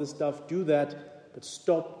spouses and all of this stuff, do that. But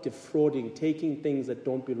stop defrauding, taking things that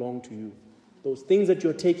don't belong to you. Those things that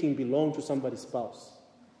you're taking belong to somebody's spouse,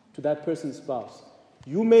 to that person's spouse.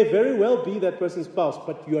 You may very well be that person's spouse,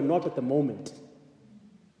 but you are not at the moment.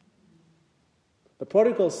 The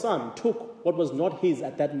prodigal son took what was not his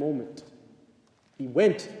at that moment. He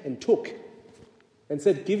went and took and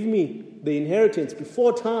said, give me the inheritance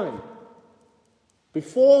before time.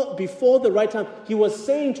 Before the right time. He was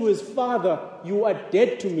saying to his father, you are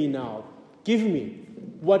dead to me now. Give me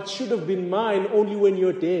what should have been mine only when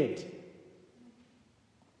you're dead.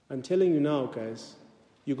 I'm telling you now, guys,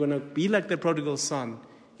 you're going to be like the prodigal son.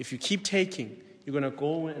 If you keep taking, you're going to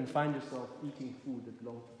go and find yourself eating food that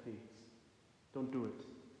belongs to pigs. Don't do it.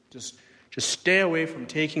 Just stay away from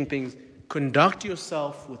taking things. Conduct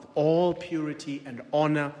yourself with all purity and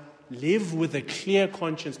honor. Live with a clear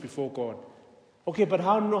conscience before God. Okay, but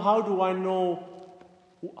how do I know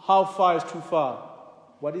how far is too far?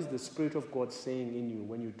 What is the Spirit of God saying in you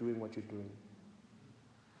when you're doing what you're doing?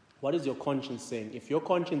 What is your conscience saying? If your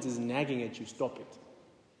conscience is nagging at you, stop it.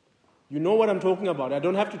 You know what I'm talking about. I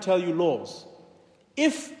don't have to tell you laws.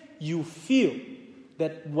 If you feel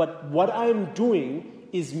that what I'm doing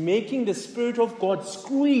is making the Spirit of God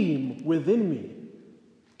scream within me,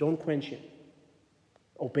 don't quench Him.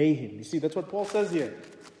 Obey Him. You see, that's what Paul says here.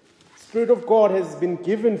 Spirit of God has been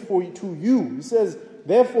given to you. He says,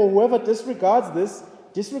 therefore, whoever disregards this,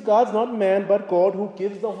 disregards not man, but God who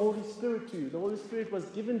gives the Holy Spirit to you. The Holy Spirit was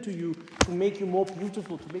given to you to make you more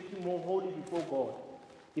beautiful, to make you more holy before God.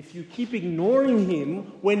 If you keep ignoring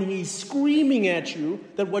Him when He's screaming at you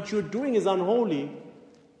that what you're doing is unholy,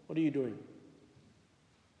 what are you doing?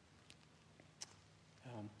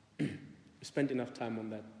 We spent enough time on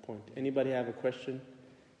that point. Anybody have a question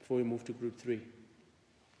before we move to group 3?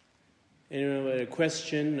 Anyone have a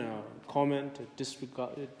question, a comment, a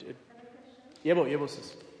disregard? Yebo,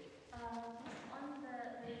 sis. On the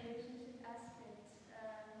relationship aspect,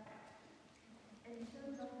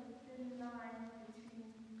 bit of a thin line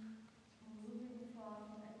between moving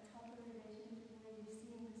from a type of relationship where you're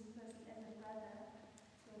seeing this person as a brother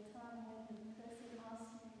to a time when the person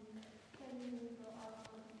asks you, can you go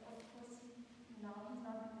out? Of course, now he's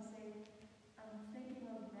not going to say, I'm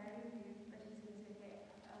thinking of marrying you, but he's going to say,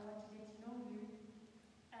 okay, I want to get to know you.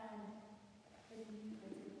 And in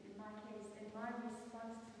my case, in my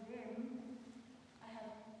response to them,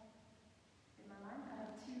 in my mind, I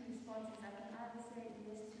have two responses. I can either say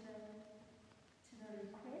yes to the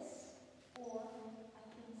request, or I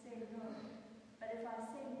can say no. But if I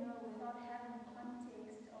say no without having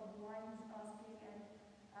context of why he's asking and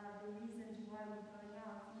the reasons why we're going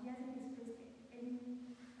out, he hasn't expressed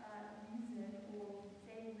any reason or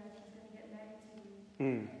saying that he's going to get married to me.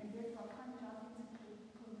 And therefore I can't jump into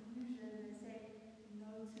conclusion and say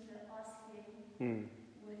no to the asking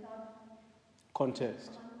without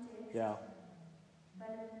Context. Yeah.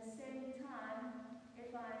 But at the same time,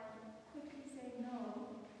 if I quickly say no,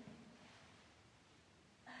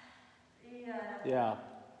 Yeah.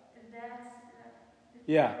 that's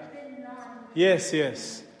Yeah. thin line. Yes.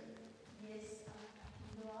 Yes, I can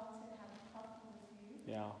go out and have coffee with you,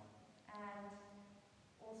 Yeah. and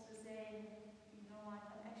also saying,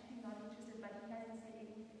 I'm actually not interested, but he hasn't said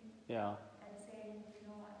anything, Yeah. and saying,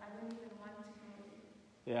 I don't even want to go.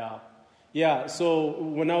 Yeah. Yeah, so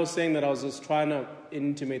when I was saying that, I was just trying to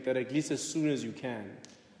intimate that at least as soon as you can.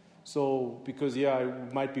 So, because,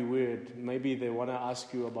 it might be weird. Maybe they want to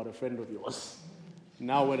ask you about a friend of yours.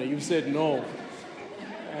 Now, when you've said no,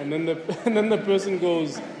 and then the person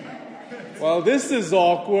goes, well, this is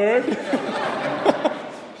awkward.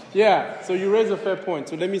 Yeah, so you raise a fair point.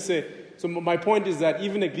 So let me say, so my point is that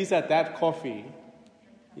even at least at that coffee,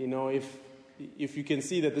 if you can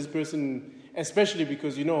see that this person, especially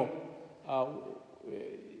because, he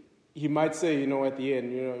might say, at the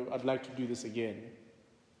end, I'd like to do this again.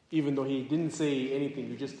 Even though he didn't say anything,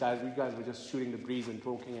 you guys were just shooting the breeze and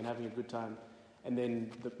talking and having a good time. And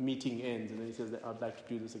then the meeting ends, and then he says, I'd like to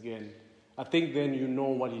do this again. I think then you know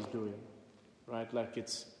what he's doing, right? Like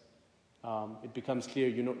it becomes clear,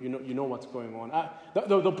 you know what's going on.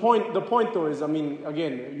 The point though is,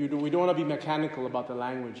 again, we don't want to be mechanical about the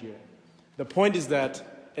language here. The point is that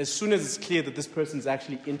as soon as it's clear that this person is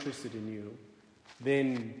actually interested in you,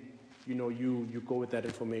 then, you go with that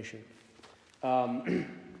information. I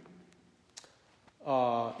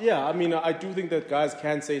do think that guys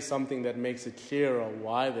can say something that makes it clearer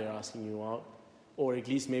why they're asking you out, or at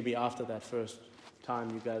least maybe after that first time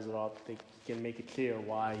you guys are out, they can make it clear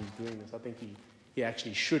why he's doing this. I think he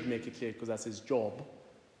actually should make it clear because that's his job.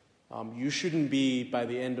 You shouldn't be, by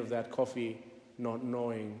the end of that coffee, not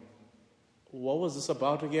knowing, what was this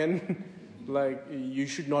about again? Like, you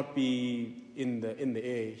should not be in the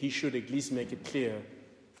air. He should at least make it clear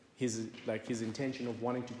his intention of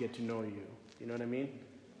wanting to get to know you. You know what I mean?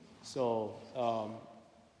 So,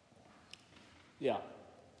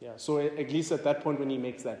 So at least at that point when he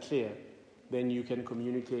makes that clear, then you can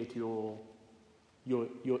communicate your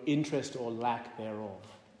interest or lack thereof.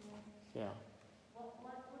 Yeah. What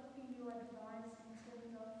would be your advice in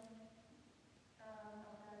terms of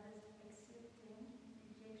others accepting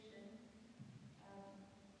rejection,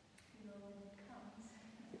 when it comes?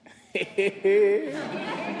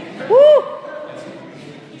 Woo!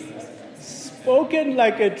 Spoken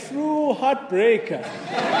like a true heartbreaker.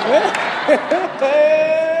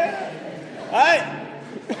 Hi.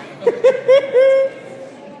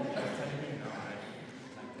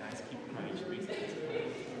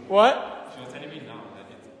 What? She was telling me now that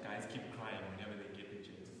guys keep crying whenever they get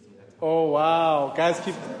rejected. So that's Oh wow, guys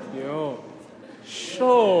keep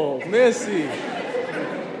show mercy.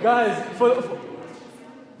 Guys,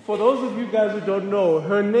 for those of you guys who don't know,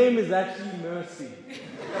 her name is actually Mercy.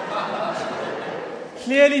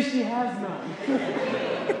 Clearly she has none.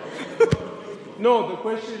 No, the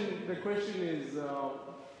question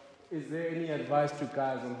is there any advice to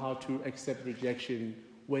guys on how to accept rejection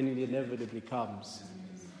when it inevitably comes?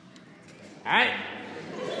 Alright.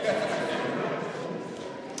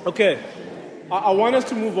 Okay. I want us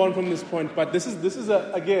to move on from this point, but this is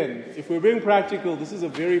again, if we're being practical, this is a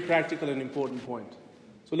very practical and important point.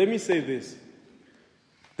 So let me say this.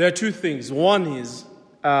 There are two things. One is,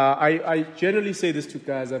 I generally say this to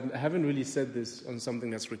guys. I haven't really said this on something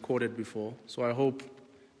that's recorded before, so I hope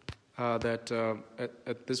that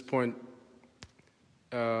at this point,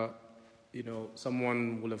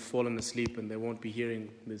 someone will have fallen asleep and they won't be hearing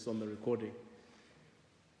this on the recording.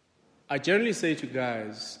 I generally say to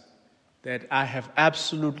guys that I have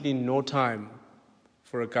absolutely no time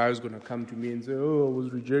for a guy who's going to come to me and say, oh, I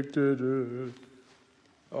was rejected.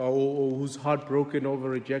 or who's heartbroken over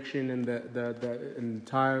rejection and and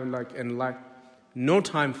time, no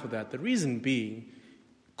time for that. The reason being,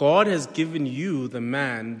 God has given you, the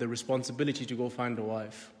man, the responsibility to go find a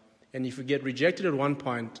wife. And if you get rejected at one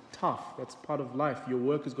point, tough. That's part of life. Your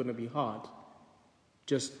work is going to be hard.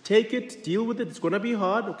 Just take it, deal with it. It's going to be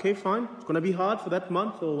hard. Okay, fine. It's going to be hard for that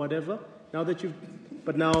month or whatever.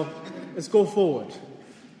 But now, let's go forward.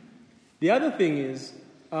 The other thing is,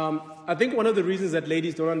 I think one of the reasons that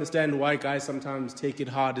ladies don't understand why guys sometimes take it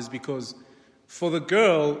hard is because for the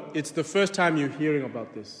girl, it's the first time you're hearing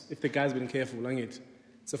about this. If the guy's been careful, it's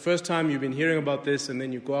the first time you've been hearing about this, and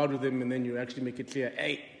then you go out with him, and then you actually make it clear,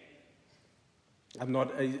 hey, I'm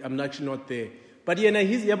actually not there. But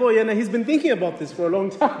he's been thinking about this for a long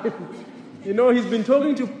time. He's been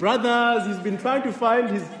talking to brothers, he's been trying to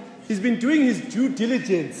find he's been doing his due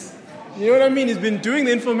diligence. You know what I mean? He's been doing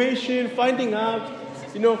the information, finding out.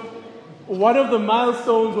 One of the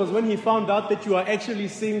milestones was when he found out that you are actually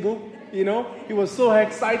single. He was so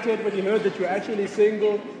excited when he heard that you're actually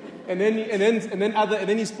single. And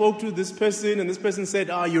then he spoke to this person, and this person said,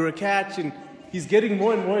 you're a catch, and he's getting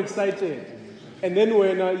more and more excited. And then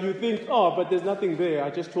when you think, but there's nothing there, I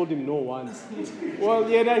just told him no once. Well,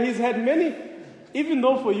 he's had many, even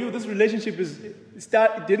though for you this relationship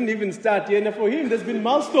didn't even start, for him there's been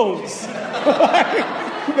milestones.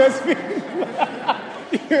 There's been,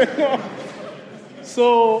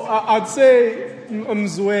 So I'd say,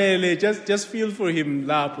 Mzwele, just feel for him,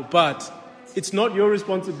 Lapo, but it's not your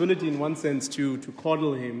responsibility in one sense to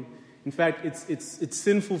coddle him. In fact, it's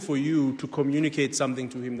sinful for you to communicate something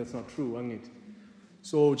to him that's not true, isn't it?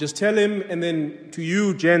 So just tell him, and then to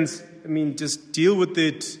you, gents, just deal with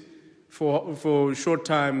it for a short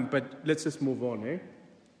time, but let's just move on, eh?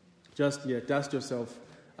 Just, dust yourself.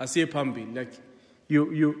 Asiye phambili.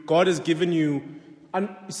 God has given you. And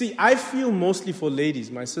you see, I feel mostly for ladies,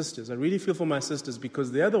 my sisters. I really feel for my sisters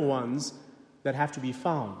because they're the ones that have to be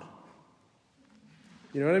found.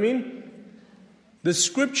 You know what I mean? The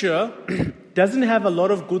scripture doesn't have a lot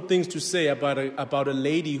of good things to say about a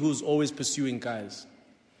lady who's always pursuing guys.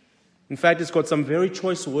 In fact, it's got some very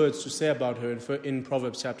choice words to say about her in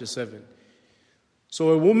Proverbs chapter 7. So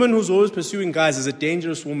a woman who's always pursuing guys is a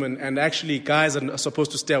dangerous woman, and actually guys are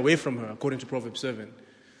supposed to stay away from her, according to Proverbs 7.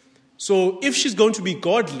 So if she's going to be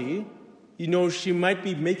godly, she might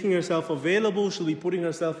be making herself available, she'll be putting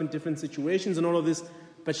herself in different situations and all of this,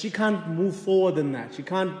 but she can't move forward than that. She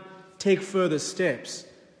can't take further steps.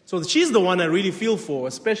 So she's the one I really feel for,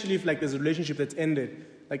 especially if there's a relationship that's ended.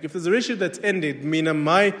 If there's a relationship that's ended,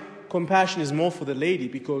 my compassion is more for the lady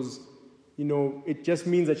because, it just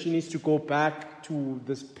means that she needs to go back to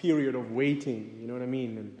this period of waiting. You know what I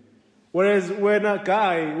mean? And whereas when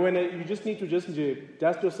you just need to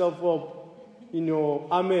dust yourself up,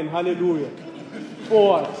 amen, hallelujah,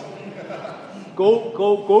 forward.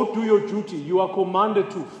 Go do your duty. You are commanded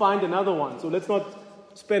to find another one. So let's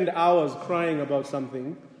not spend hours crying about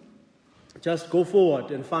something. Just go forward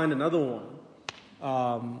and find another one.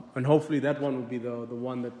 And hopefully that one will be the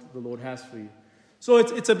one that the Lord has for you. So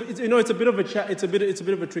it's a bit of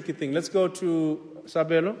a tricky thing. Let's go to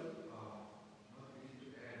Sabelo.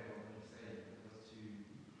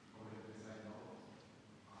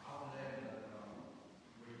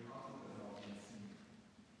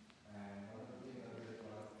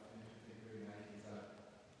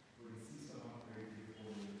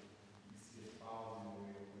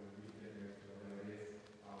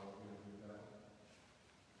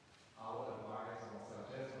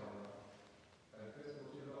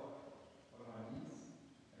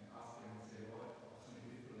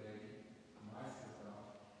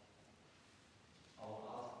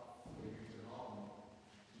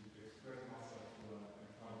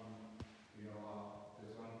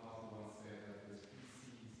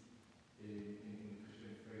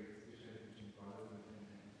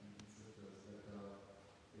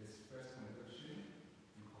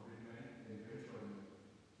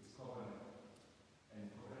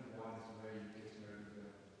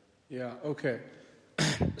 Yeah, okay.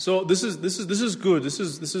 So this is good. This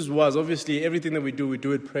is wise. Obviously, everything that we do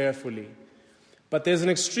it prayerfully. But there's an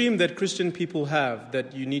extreme that Christian people have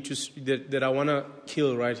that you need that I want to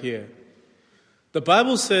kill right here. The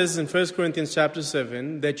Bible says in 1 Corinthians chapter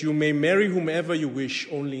 7 that you may marry whomever you wish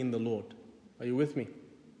only in the Lord. Are you with me?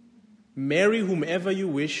 Marry whomever you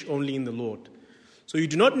wish only in the Lord. So you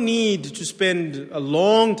do not need to spend a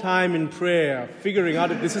long time in prayer figuring out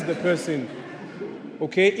if this is the person.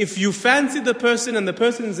 Okay, if you fancy the person and the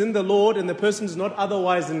person is in the Lord and the person is not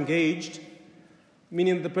otherwise engaged,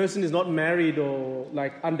 meaning the person is not married or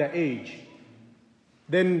underage,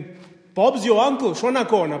 then Bob's your uncle, Shona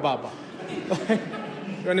Kona Baba.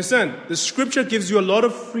 You understand? The scripture gives you a lot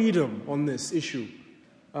of freedom on this issue.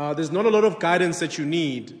 There's not a lot of guidance that you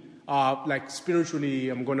need. Like spiritually,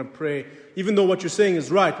 I'm going to pray. Even though what you're saying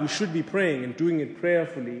is right, we should be praying and doing it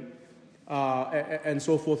prayerfully and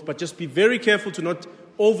so forth. But just be very careful to not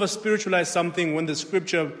over-spiritualize something when the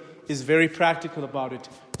scripture is very practical about it.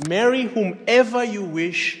 Marry whomever you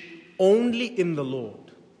wish, only in the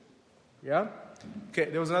Lord. Yeah? Okay,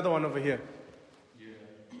 there was another one over here.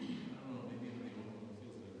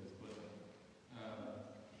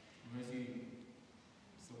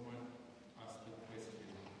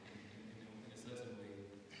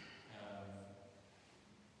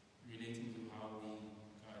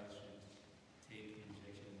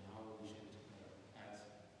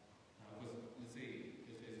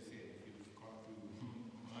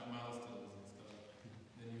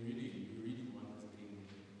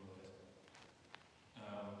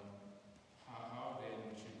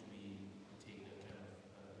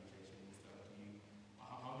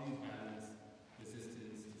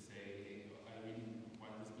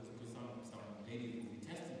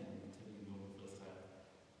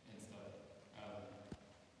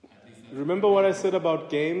 Remember what I said about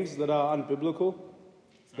games that are unbiblical?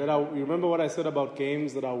 You remember what I said about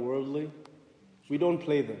games that are worldly? We don't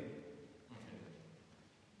play them.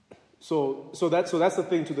 So that's the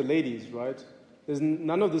thing to the ladies, right? There's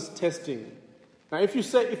none of this testing. Now, if you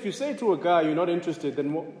say to a guy you're not interested,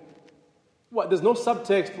 then what? There's no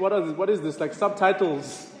subtext. What is this? Like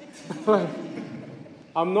subtitles?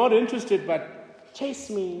 I'm not interested, but chase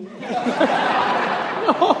me.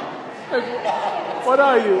 No. What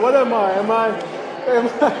are you? What am I?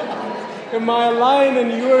 Am I a lion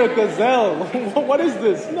and you're a gazelle? What is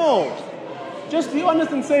this? No. Just be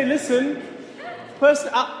honest and say, listen,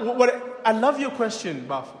 I love your question,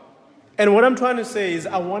 Baf. And what I'm trying to say is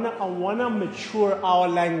I wanna mature our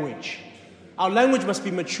language. Our language must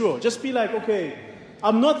be mature. Just be like, okay,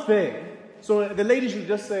 I'm not there. So the lady should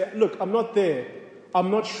just say, look, I'm not there.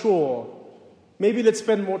 I'm not sure. Maybe let's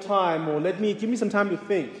spend more time, or give me some time to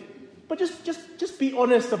think. But just be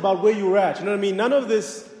honest about where you're at. You know what I mean? None of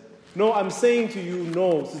this, no, I'm saying to you,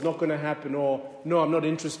 no, this is not going to happen, or no, I'm not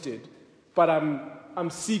interested. But I'm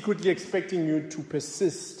secretly expecting you to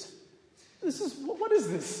persist. What is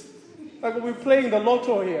this? Like, are we playing the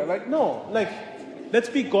lotto here? Like, no. Like, let's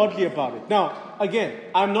be godly about it. Now, again,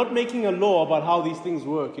 I'm not making a law about how these things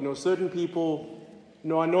work. You know, certain people,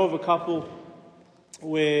 I know of a couple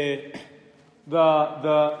where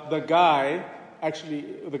the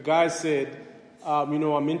guy said,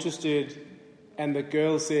 I'm interested, and the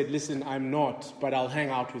girl said, listen, I'm not, but I'll hang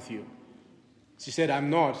out with you. She said, I'm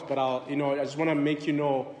not, but I just want to let you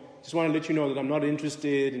know that I'm not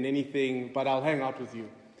interested in anything, but I'll hang out with you.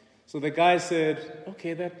 So the guy said,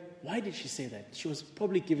 okay, why did she say that? She was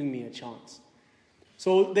probably giving me a chance.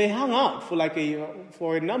 So they hung out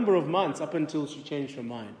for a number of months up until she changed her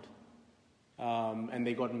mind. And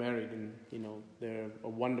they got married, and they're a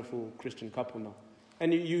wonderful Christian couple now.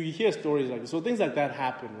 And you hear stories like this. So things like that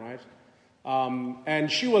happen, right? And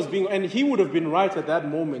he would have been right at that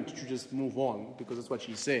moment to just move on, because that's what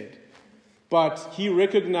she said. But he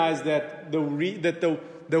recognized that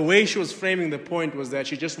the way she was framing the point was that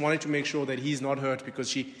she just wanted to make sure that he's not hurt, because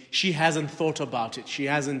she hasn't thought about it.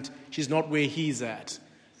 She's not where he's at.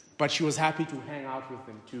 But she was happy to hang out with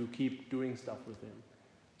him, to keep doing stuff with him.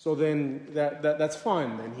 So then that's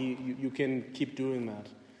fine. Then you can keep doing that.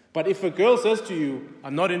 But if a girl says to you,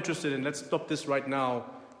 I'm not interested, and let's stop this right now,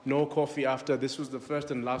 no coffee after, this was the first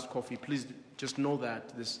and last coffee, please just know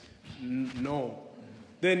that, no.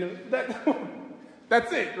 Then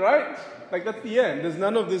that's it, right? Like, that's the end. There's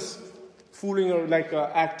none of this fooling or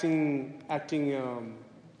acting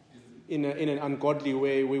in an ungodly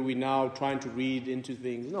way where we're now trying to read into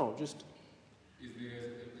things. No, just... Is there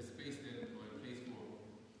a space then, or a place for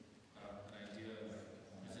an idea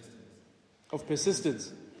of persistence? Of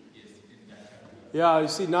persistence? Yes, in that category. Yeah, you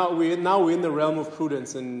see, now we're in the realm of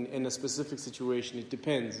prudence in a specific situation. It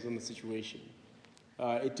depends on the situation.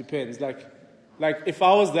 It depends. Like if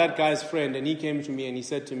I was that guy's friend and he came to me and he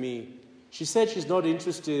said to me, she said she's not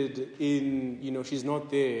interested in, she's not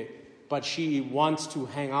there, but she wants to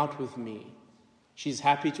hang out with me. She's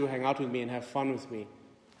happy to hang out with me and have fun with me.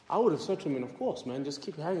 I would have said to him, of course, man, just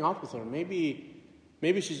keep hanging out with her. Maybe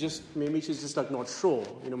she's just like not sure.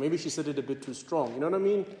 Maybe she said it a bit too strong. You know what I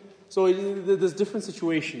mean? So there's different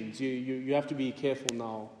situations. You have to be careful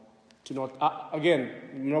now to not. Again,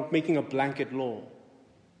 I'm not making a blanket law,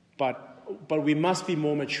 but we must be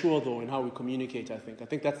more mature though in how we communicate. I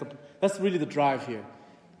think that's really the drive here,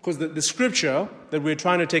 because the scripture that we're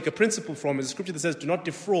trying to take a principle from is a scripture that says, "Do not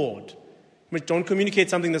defraud." Don't communicate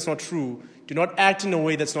something that's not true. Do not act in a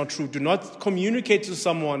way that's not true. Do not communicate to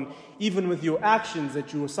someone, even with your actions,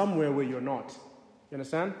 that you are somewhere where you're not. You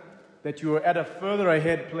understand? That you are at a further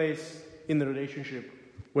ahead place in the relationship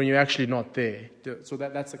when you're actually not there. So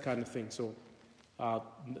that's the kind of thing. So,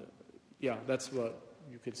 that's what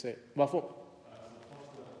you could say. Wafo?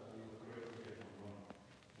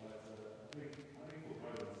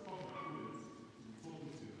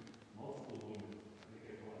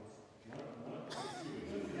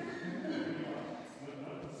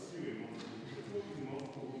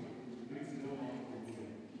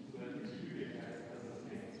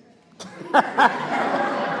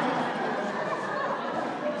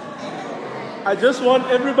 I just want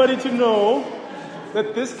everybody to know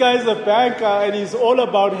that this guy's a banker and he's all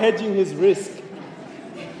about hedging his risk.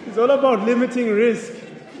 He's all about limiting risk.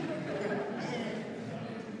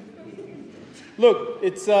 Look,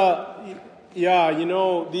 it's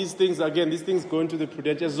these things go into the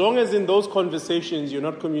prudential. As long as in those conversations you're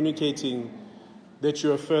not communicating that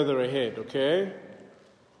you're further ahead, okay?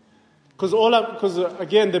 Because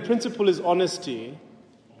again, the principle is honesty.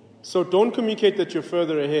 So don't communicate that you're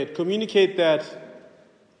further ahead. Communicate that,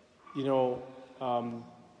 I'm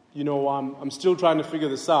still trying to figure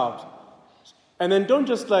this out. And then don't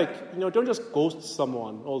just ghost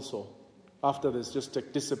someone also after this, just to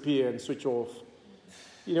disappear and switch off.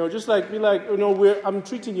 Just be like, I'm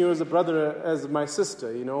treating you as a brother, as my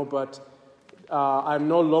sister, but I'm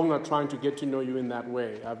no longer trying to get to know you in that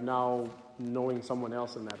way. I'm now knowing someone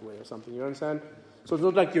else in that way or something. You understand? So it's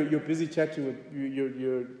not like you're busy chatting with,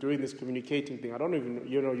 you're doing this communicating thing. I don't even,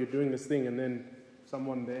 you're doing this thing and then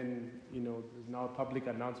someone then, there's now a public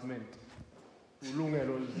announcement.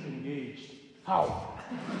 Ulungelo is engaged. How?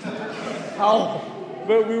 How?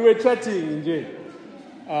 But we were chatting, Nje.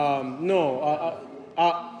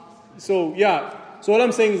 So what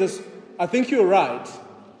I'm saying is this, I think you're right,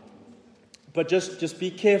 but just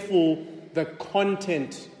be careful the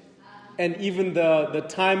content and even the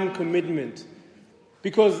time commitment.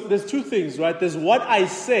 Because there's two things, right? There's what I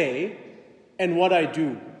say and what I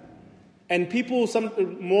do. And people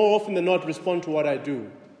more often than not respond to what I do,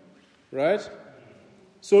 right?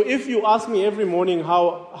 So if you ask me every morning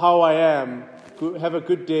how I am, have a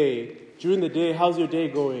good day, during the day, how's your day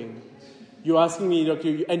going? You're asking me,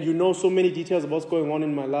 and you know so many details of what's going on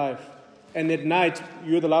in my life. And at night,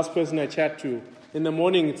 you're the last person I chat to. In the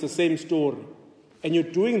morning, it's the same story. And you're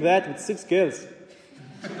doing that with 6 girls.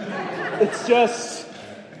 It's just,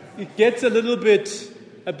 it gets a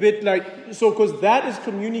bit like, so because that is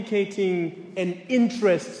communicating an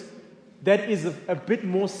interest that is a bit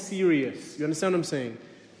more serious. You understand what I'm saying?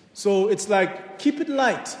 So it's like, keep it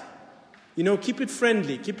light. Keep it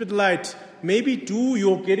friendly, keep it light. Maybe do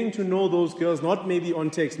your getting to know those girls, not maybe on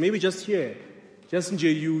text, maybe just here. Just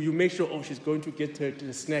you make sure, she's going to get her to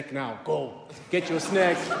the snack now. Go, get your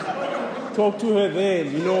snack. Talk to her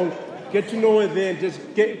then, get to know her then. Just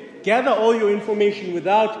gather all your information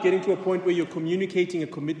without getting to a point where you're communicating a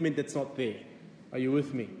commitment that's not there. Are you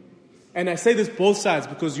with me? And I say this both sides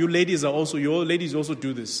because you ladies also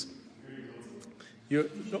do this.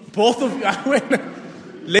 Both of you.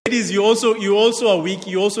 Ladies, you also are weak.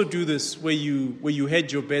 You also do this where you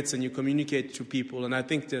hedge your bets and you communicate to people. And I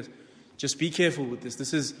think that just be careful with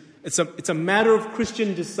this. It's a matter of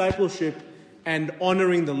Christian discipleship and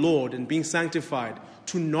honoring the Lord and being sanctified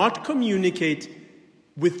to not communicate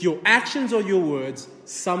with your actions or your words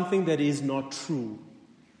something that is not true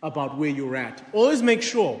about where you're at. Always make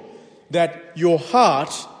sure that your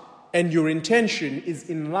heart and your intention is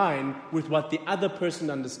in line with what the other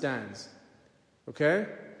person understands. Okay?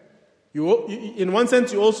 In one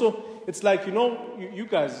sense, you also, it's like, you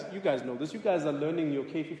guys know this. You guys are learning your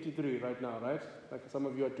K53 right now, right? Like some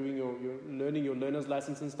of you are doing you're learning your learner's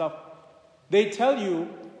license and stuff. They tell you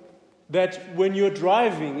that when you're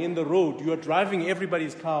driving in the road, you're driving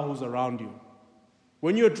everybody's car who's around you.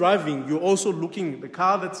 When you're driving, you're also looking, the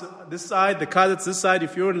car that's this side, the car that's this side,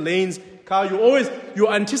 if you're in lanes,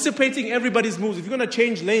 you're anticipating everybody's moves. If you're going to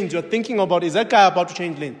change lanes, you're thinking about, is that guy about to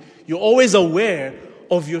change lanes? You're always aware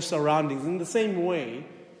of your surroundings. In the same way,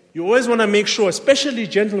 you always want to make sure, especially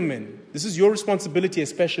gentlemen, this is your responsibility,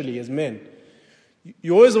 especially as men.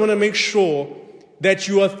 You always want to make sure that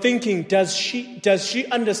you are thinking, does she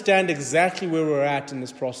understand exactly where we're at in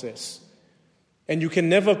this process? And you can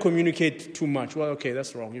never communicate too much. Well, okay,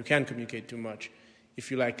 that's wrong. You can communicate too much.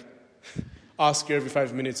 If you ask her every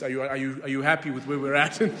 5 minutes, are you happy with where we're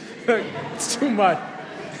at? It's too much.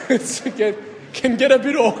 It can get a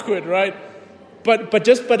bit awkward, right?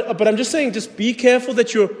 But I'm just saying, just be careful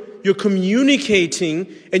that you're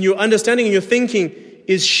communicating and you're understanding and you're thinking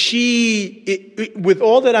is she, with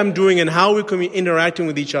all that I'm doing and how we're interacting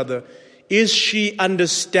with each other, is she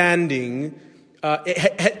understanding,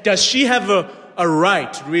 does she have a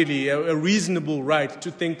right, really, a reasonable right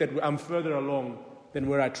to think that I'm further along than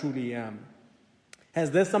where I truly am?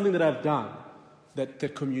 Has there something that I've done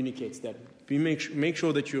that communicates that? Make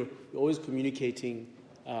sure that you're always communicating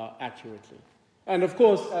accurately. And of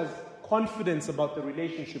course, as confidence about the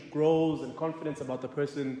relationship grows and confidence about the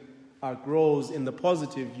person grows in the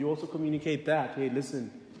positive, you also communicate that. Hey,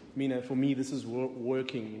 listen, for me, this is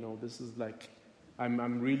working. This is like,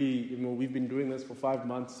 I'm really, we've been doing this for 5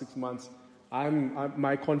 months, 6 months.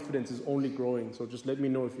 My confidence is only growing. So just let me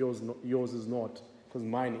know if yours is not, because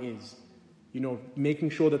mine is. Making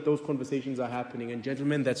sure that those conversations are happening. And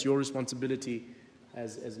gentlemen, that's your responsibility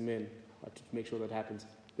as men to make sure that happens.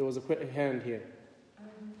 There was a hand here.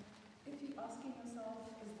 If you're asking yourself,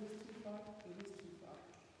 is this too far? It is too far.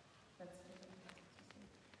 That's the thing.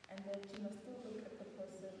 And then you must still look at the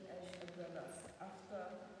person as a brother.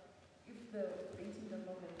 If the dating does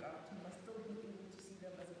not work out, you must still be able to see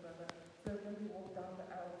them as a brother. So when you walk down the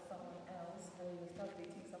aisle with someone else, or you start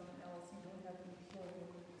dating someone else, you don't have to be sure of the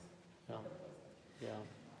person.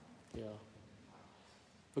 Yeah.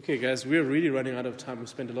 Okay, guys, we're really running out of time. We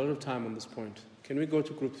spent a lot of time on this point. Can we go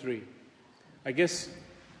to group 3? I guess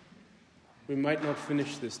we might not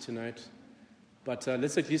finish this tonight, but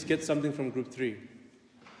let's at least get something from group 3.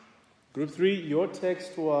 Group 3, your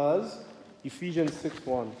text was Ephesians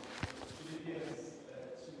 6:1.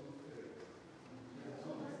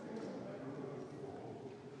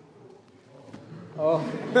 Oh.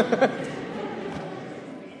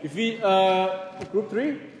 Group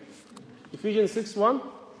 3, Ephesians 6:1.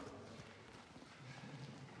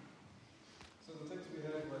 So the text we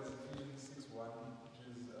had was Ephesians 6:1, which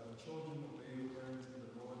is children obey your parents in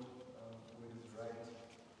the Lord, for it is right.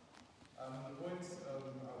 The points our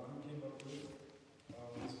group came up with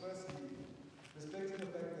was firstly, respecting the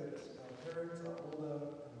fact that parents are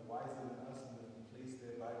older and wiser than us and have been placed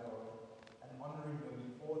there by God, and honoring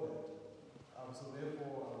them for that. So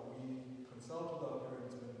therefore, we consult with our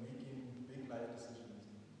parents when making big life decisions.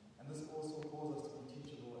 And this also calls us to be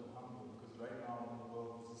teachable and humble, because right now in the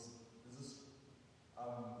world, there's this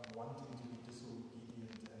wanting to be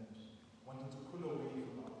disobedient and wanting to pull away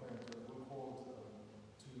from our parents, but we're called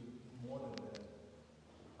to be more than that.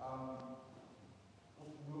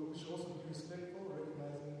 We should also be respectful,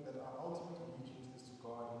 recognizing that our ultimate allegiance is to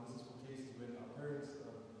God, and this is for cases when our parents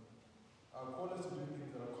call us to do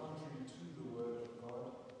things that are contrary to the Word of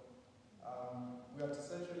God. We have to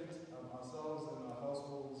saturate ourselves and our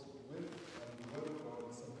households with the Word of God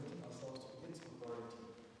and submitting ourselves to its authority,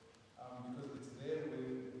 because it's there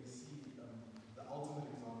where we see the ultimate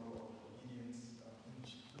example of obedience in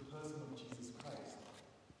the person of Jesus Christ.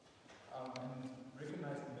 And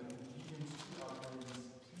recognizing that obedience to our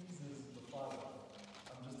parents pleases the Father,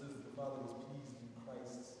 just as the Father was pleased in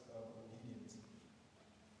Christ's obedience.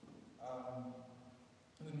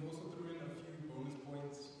 And then we also threw in a few bonus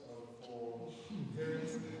points for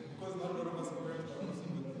parents, because not a lot of us are parents, but also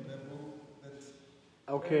within that book.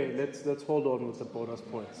 Okay, let's hold on with the bonus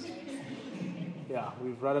points. Yeah,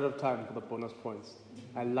 we've run out of time for the bonus points.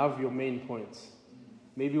 I love your main points.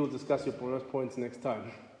 Maybe we'll discuss your bonus points next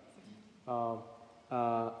time.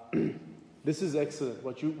 This is excellent.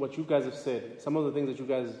 What you guys have said. Some of the things that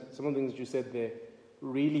you said there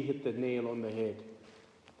really hit the nail on the head.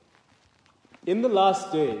 In the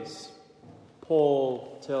last days,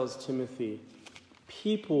 Paul tells Timothy,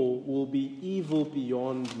 people will be evil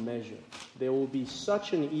beyond measure. There will be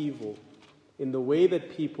such an evil in the way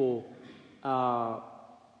that people are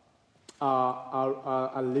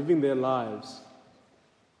living their lives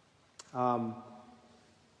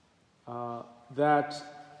that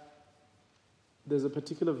there's a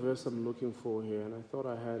particular verse I'm looking for here, and I thought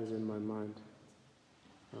I had it in my mind.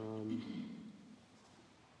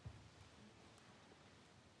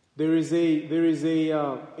 There is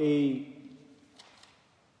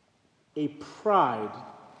a pride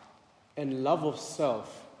and love of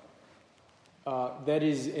self that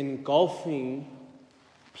is engulfing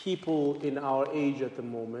people in our age at the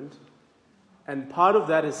moment, and part of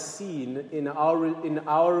that is seen in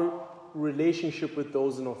our relationship with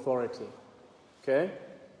those in authority. Okay?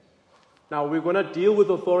 Now we're going to deal with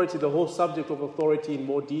authority, the whole subject of authority, in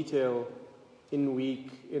more detail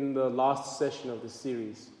in the last session of this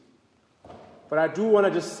series. But I do want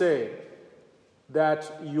to just say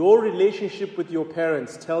that your relationship with your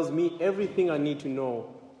parents tells me everything I need to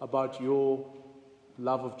know about your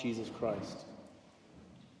love of Jesus Christ.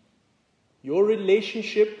 Your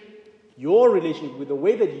relationship with the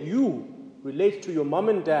way that you relate to your mom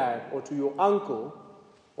and dad or to your uncle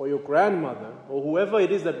or your grandmother, or whoever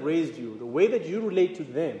it is that raised you, the way that you relate to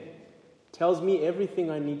them tells me everything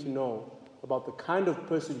I need to know about the kind of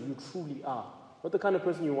person you truly are. Not the kind of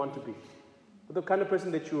person you want to be, but the kind of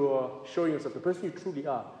person that you are showing yourself, the person you truly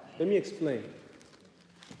are. Let me explain.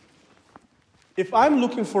 If I'm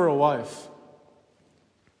looking for a wife,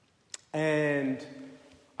 and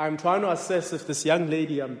I'm trying to assess if this young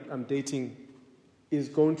lady I'm dating is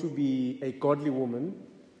going to be a godly woman,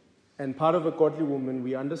 and part of a godly woman,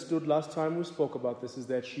 we understood last time we spoke about this, is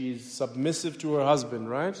that she's submissive to her husband,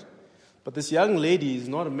 right? But this young lady is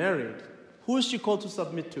not married. Who is she called to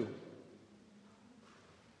submit to?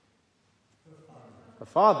 Her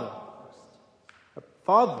father. Her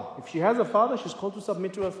father. If she has a father, she's called to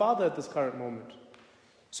submit to her father at this current moment.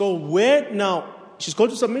 So where now, she's called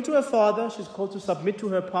to submit to her father, she's called to submit to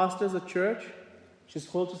her pastors at church, she's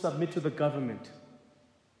called to submit to the government.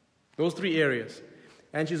 Those three areas.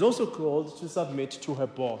 And she's also called to submit to her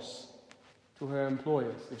boss, to her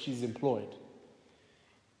employers, if she's employed.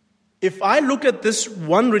 If I look at this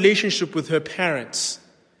one relationship with her parents,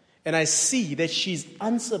 and I see that she's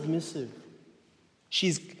unsubmissive,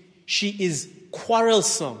 she is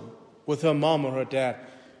quarrelsome with her mom or her dad,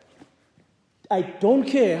 I don't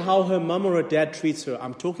care how her mom or her dad treats her.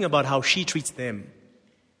 I'm talking about how she treats them.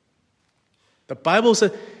 The Bible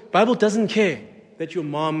doesn't care that your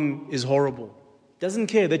mom is horrible. It doesn't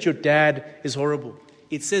care that your dad is horrible.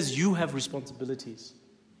 It says you have responsibilities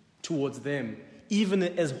towards them, even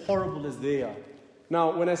as horrible as they are.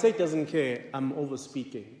 Now, when I say it doesn't care, I'm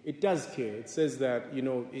overspeaking. It does care. It says that,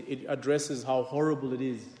 it addresses how horrible it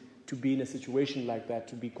is to be in a situation like that,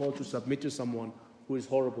 to be called to submit to someone who is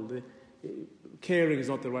horrible. Caring is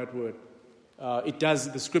not the right word.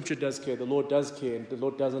 The scripture does care, the Lord does care, and the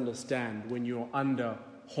Lord does understand when you're under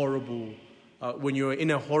horrible, when you're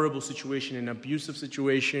in a horrible situation, an abusive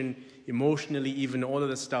situation, emotionally, even all of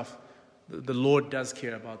that stuff, the Lord does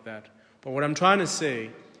care about that. But what I'm trying to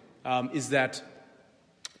say is that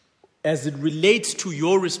as it relates to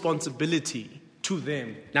your responsibility to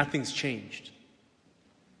them, nothing's changed.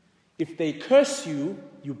 If they curse you,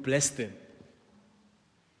 you bless them.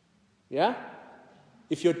 Yeah?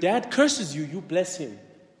 If your dad curses you, you bless him.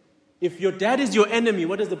 If your dad is your enemy,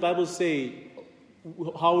 what does the Bible say?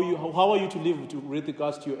 How are you to live with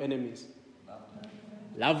regards to your enemies?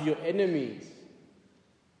 Love your enemies.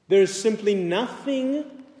 There is simply nothing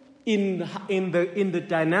in the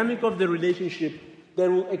dynamic of the relationship that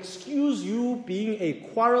will excuse you being a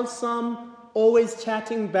quarrelsome, always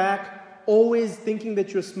chatting back, always thinking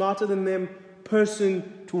that you're smarter than them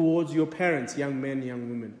person towards your parents, young men, young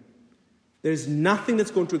women. There's nothing that's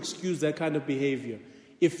going to excuse that kind of behavior.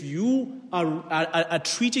 If you are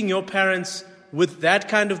treating your parents with that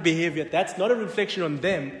kind of behavior, that's not a reflection on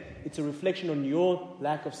them, it's a reflection on your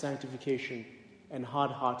lack of sanctification and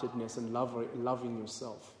hard-heartedness and loving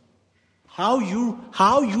yourself. How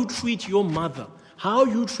you treat your mother, how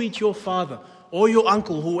you treat your father or your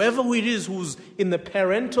uncle, whoever it is who's in the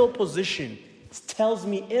parental position, tells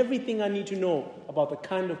me everything I need to know about the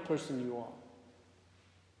kind of person you are.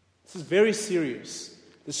 This is very serious.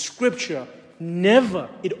 The scripture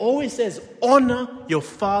it always says, honor your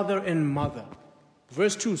father and mother.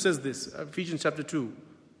 Verse 2 says this, Ephesians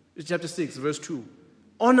chapter 6, verse 2.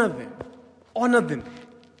 Honor them.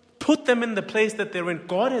 Put them in the place that they're in.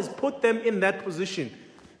 God has put them in that position.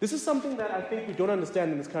 This is something that I think we don't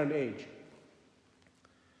understand in this current age.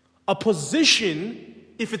 A position,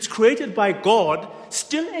 if it's created by God,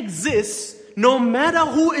 still exists no matter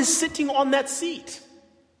who is sitting on that seat.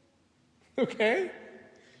 Okay?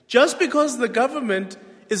 Just because the government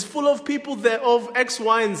is full of people of X,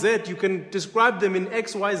 Y, and Z, you can describe them in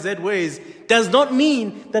X, Y, Z ways, does not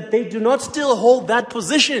mean that they do not still hold that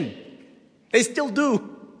position. They still do.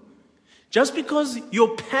 Just because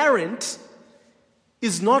your parent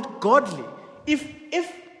is not godly.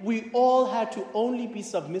 If we all had to only be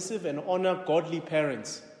submissive and honor godly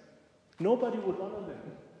parents, nobody would honor them.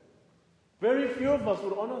 Very few of us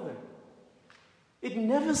would honor them. It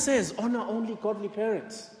never says honor only godly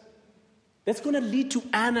parents. That's going to lead to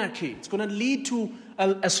anarchy. It's going to lead to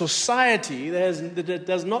a society that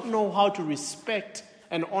does not know how to respect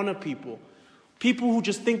and honor people. People who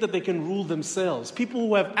just think that they can rule themselves. People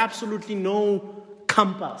who have absolutely no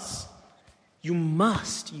compass. You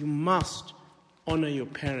must honor your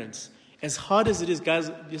parents. As hard as it is, guys,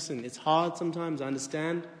 listen, it's hard sometimes, I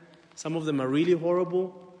understand. Some of them are really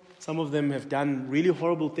horrible. Some of them have done really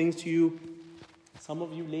horrible things to you. Some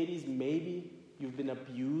of you ladies, maybe you've been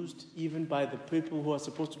abused even by the people who are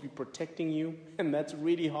supposed to be protecting you, and that's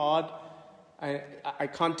really hard. I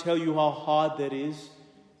can't tell you how hard that is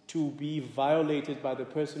to be violated by the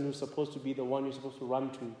person who's supposed to be the one you're supposed to run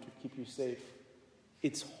to keep you safe.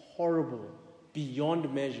 It's horrible,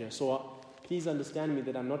 beyond measure. So please understand me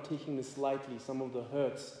that I'm not taking this lightly, some of the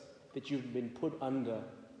hurts that you've been put under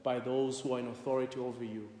by those who are in authority over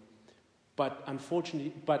you. But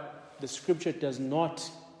unfortunately, the scripture does not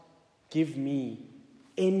give me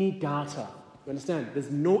any data. You understand?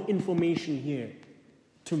 There's no information here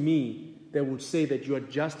to me that would say that you are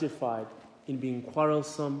justified in being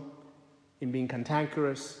quarrelsome, in being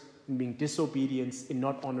cantankerous, in being disobedient, in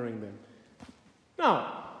not honoring them.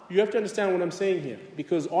 Now, you have to understand what I'm saying here,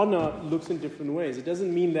 because honor looks in different ways. It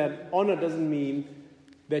doesn't mean that honor doesn't mean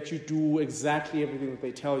that you do exactly everything that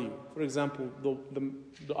they tell you. For example,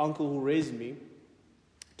 the uncle who raised me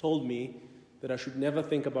told me that I should never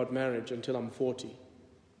think about marriage until I'm 40.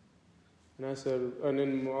 And I said, and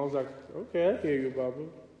then I was like, okay, I hear you, Baba,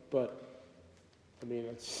 but I mean,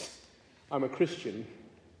 I'm a Christian.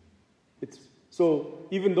 So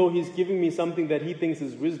even though he's giving me something that he thinks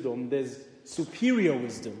is wisdom, there's superior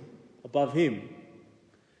wisdom above him.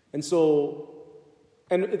 And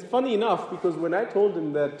it's funny enough, because when I told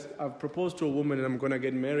him that I've proposed to a woman and I'm going to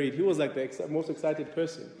get married, he was like the most excited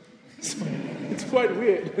person. So it's quite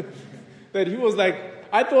weird that he was like,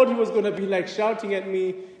 I thought he was going to be like shouting at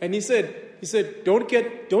me, and he said, don't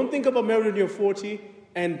think about marriage when you're 40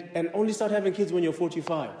 and only start having kids when you're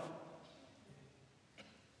 45.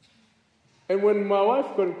 And when my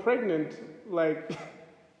wife got pregnant, like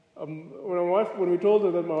when we told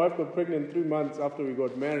her that my wife got pregnant 3 months after we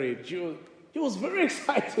got married, he was very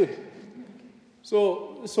excited.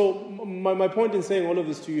 So my point in saying all of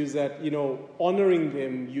this to you is that, honoring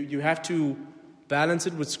them, you have to balance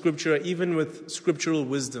it with scripture, even with scriptural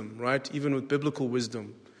wisdom, right? Even with biblical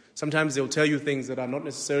wisdom. Sometimes they'll tell you things that are not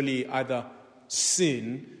necessarily either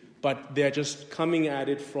sin, but they're just coming at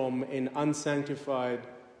it from an unsanctified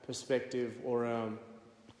perspective, or a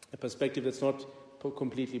perspective that's not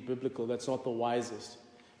completely biblical, that's not the wisest.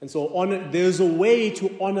 And so there's a way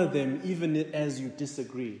to honor them even as you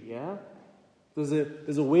disagree, yeah?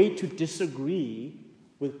 There's a way to disagree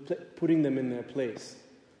with putting them in their place.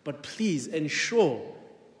 But please ensure,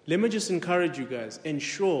 let me just encourage you guys,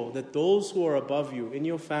 ensure that those who are above you in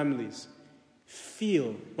your families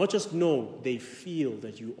feel, not just know, they feel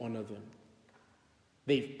that you honor them.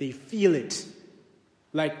 They feel it.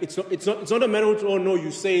 Like it's not a matter of, oh no,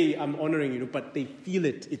 you say I'm honoring you, but they feel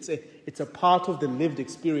it. It's a part of the lived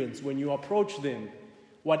experience. When you approach them,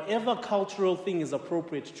 whatever cultural thing is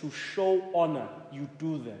appropriate to show honor, you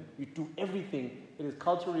do them. You do everything that is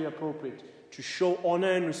culturally appropriate to show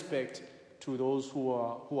honor and respect to those who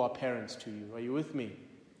are parents to you. Are you with me?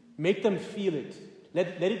 Make them feel it.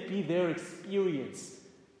 Let it be their experience.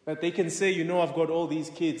 That they can say, I've got all these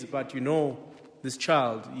kids, but this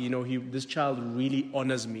child, this child really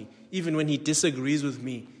honors me. Even when he disagrees with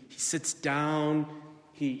me, he sits down,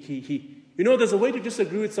 there's a way to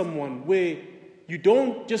disagree with someone where you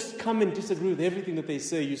don't just come and disagree with everything that they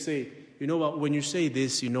say. You say, what, when you say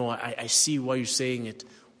this, I see why you're saying it.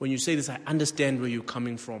 When you say this, I understand where you're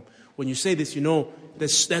coming from. When you say this,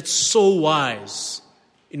 that's so wise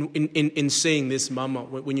in saying this, Mama.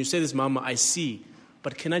 When you say this, Mama, I see.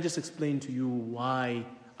 But can I just explain to you why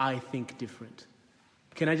I think different?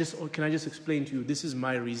 Can I just explain to you, this is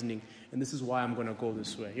my reasoning, and this is why I'm going to go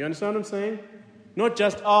this way. You understand what I'm saying? Not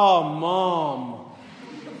just, oh, Mom.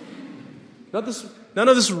 None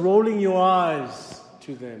of this rolling your eyes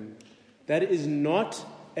to them. That is not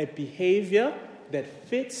a behavior that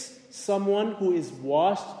fits someone who is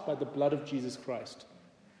washed by the blood of Jesus Christ.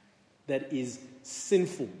 That is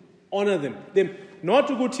sinful. Honor them. Not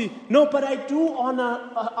to go to, no, but I do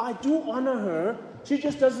honor her. She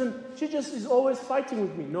just is always fighting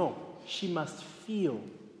with me. No, she must feel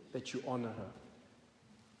that you honor her.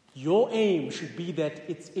 Your aim should be that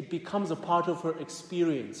it becomes a part of her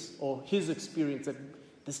experience, or his experience, that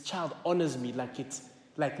this child honors me, like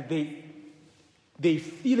they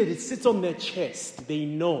feel it. It sits on their chest. They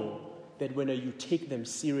know that when you take them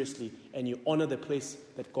seriously and you honor the place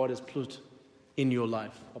that God has put in your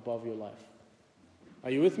life, above your life.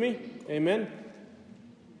 Are you with me? Amen?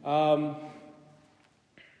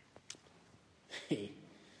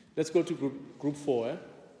 Let's go to group 4,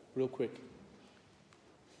 real quick.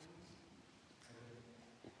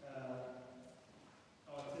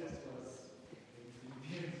 Our test was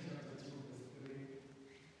Philippians chapter 2, verse 3,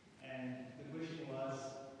 and the question was,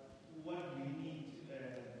 what do we need to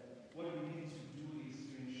do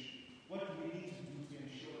to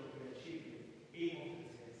ensure that we achieve the aim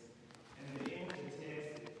of the test? And the aim of the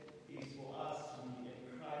test is for us to be a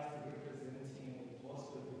Christ representing the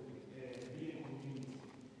gospel, being community.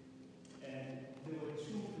 And there were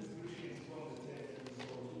two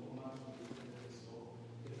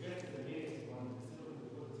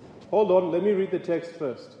Hold on, let me read the text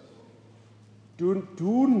first.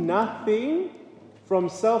 Do nothing from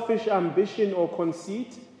selfish ambition or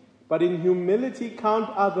conceit, but in humility count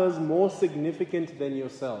others more significant than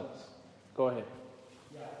yourselves. Go ahead.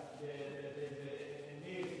 Yeah, there's a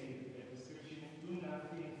negative description. Do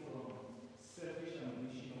nothing from selfish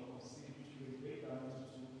ambition or conceit, which we break down into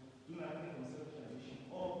two. Do nothing from selfish ambition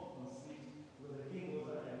or conceit, where the thing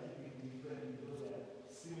goes are typically different because they are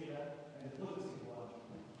similar, and the positive one.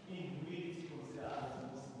 In humility, consider others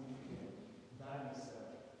more significant than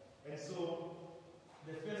yourself. And so,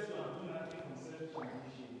 the first one, do nothing from selfish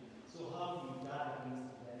ambition. So how do we guard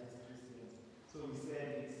against that as Christians? So we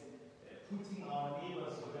said it's putting our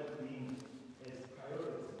neighbor's well-being as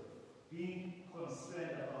priority, being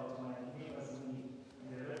concerned about my neighbor's need.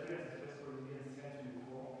 And the reference is 1 Corinthians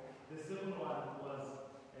 10:24. The second one was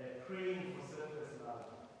praying for selfless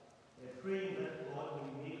love, praying that God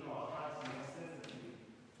will make our hearts more sensitive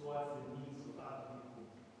towards the needs of other people.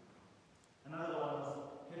 Another one was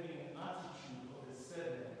having an attitude of a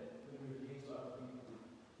servant when we relate to other people.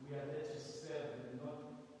 We are there to serve, and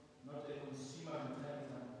not a consumer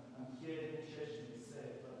mentality. I'm here in church to be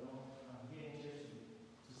served, but no, I'm here in church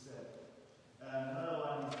to serve. Another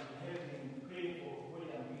one is praying for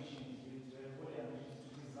holy ambitions, to have holy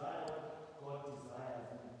ambitions, to desire what God desires,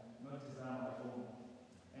 and not desire my own.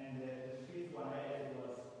 And the fifth one I added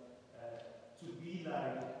was to be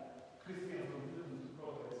like Christians from Pilgrim to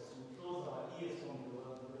Progress, to close our ears from the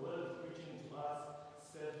world. The world is preaching to us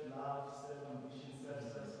self-love, self-ambition,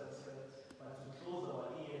 but to close our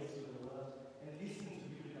ears to the world and listen to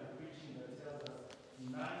biblical preaching that tells us,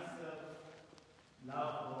 deny self,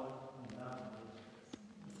 love God, and love neighbor.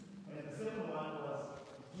 And the second one was,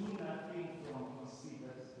 do nothing from conceit.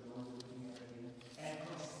 That is the one we're looking at again. And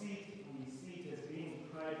conceit, we see it as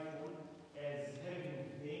being prideful, as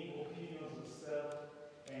having vain opinions of self,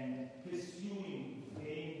 and pursuing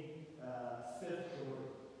vain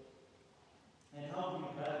self-glory. And how do we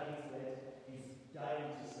guard against that? Is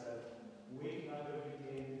dying to self, waking up every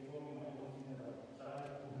day, forming my own funeral,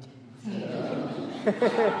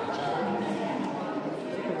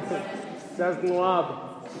 Just no up.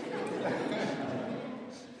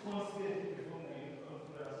 constantly performing my own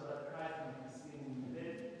funeral so that Christ may be seen in me.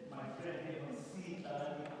 Let my friend never see me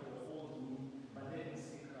for old me, but let him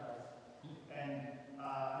see Christ. And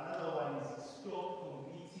another one is stop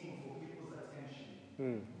competing for people's attention.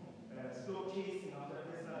 Stop chasing after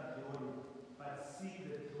personal glory, but seek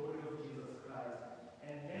the glory of Jesus Christ,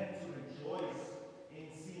 and learn to rejoice in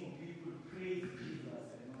seeing people praise Jesus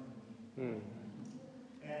and not me.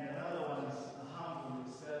 And another one is humble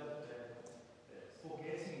yourself,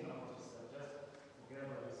 forgetting about yourself, just forget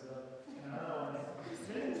about yourself. And another one is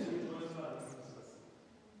learn to rejoice when other people succeed.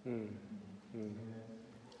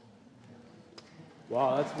 Wow,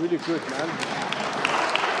 that's really good, man.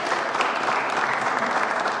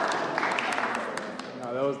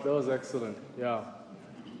 That was excellent. Yeah.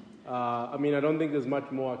 I mean, I don't think there's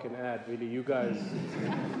much more I can add. Really, you guys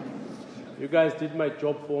did my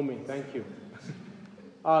job for me. Thank you.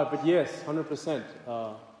 But yes, 100%.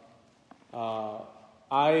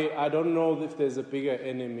 I don't know if there's a bigger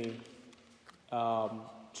enemy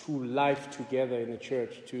to life together in the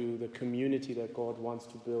church, to the community that God wants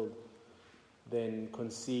to build, than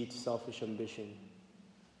conceit, selfish ambition.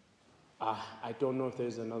 I don't know if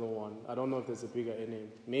there's another one. I don't know if there's a bigger enemy.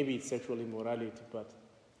 Maybe it's sexual immorality, but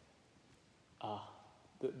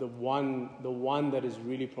the one that is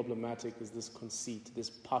really problematic is this conceit,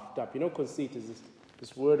 this puffed up. You know, conceit is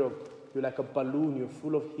this word of, you're like a balloon, you're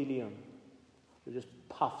full of helium. You're just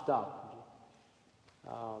puffed up.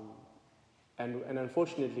 And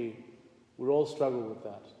unfortunately, we all struggle with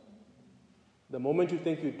that. The moment you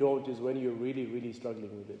think you don't is when you're really, really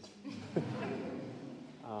struggling with it.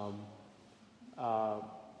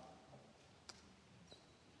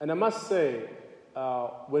 And I must say,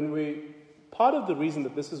 part of the reason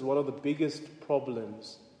that this is one of the biggest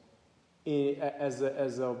problems,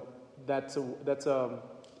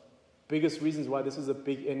 biggest reasons why this is a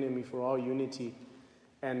big enemy for our unity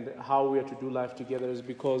and how we are to do life together, is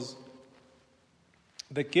because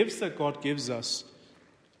the gifts that God gives us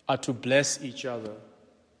are to bless each other.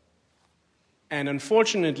 And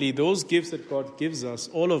unfortunately, those gifts that God gives us,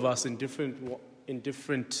 all of us in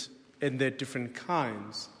their different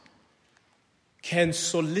kinds, can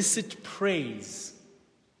solicit praise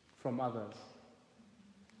from others.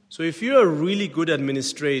 So if you're a really good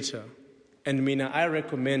administrator, and Mina, I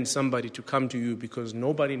recommend somebody to come to you because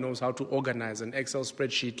nobody knows how to organize an Excel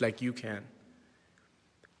spreadsheet like you can.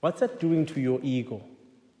 What's that doing to your ego?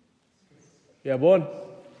 Yeah, bon.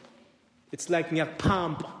 It's like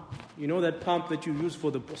ngiyakpampa. You know that pump that you use for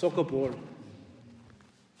the soccer ball?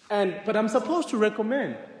 But I'm supposed to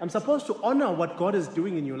recommend. I'm supposed to honor what God is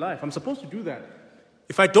doing in your life. I'm supposed to do that.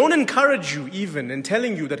 If I don't encourage you even and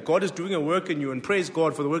telling you that God is doing a work in you and praise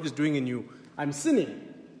God for the work He's doing in you, I'm sinning.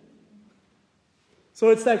 So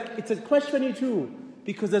it's a catch-22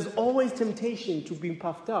 because there's always temptation to be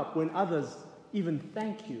puffed up when others even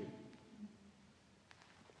thank you.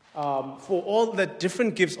 For all the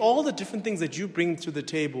different gifts, all the different things that you bring to the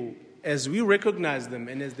table, as we recognize them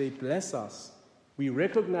and as they bless us, we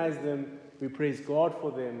recognize them, we praise God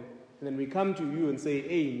for them, and then we come to you and say,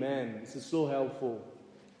 amen, this is so helpful.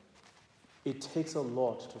 It takes a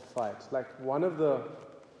lot to fight. Like one of the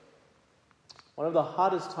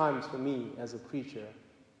hardest times for me as a preacher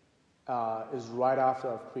is right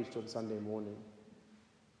after I've preached on Sunday morning.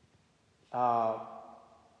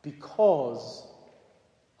 Because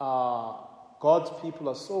God's people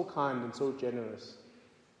are so kind and so generous.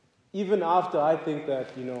 Even after I think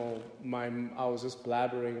that, I was just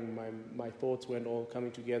blabbering, my thoughts weren't all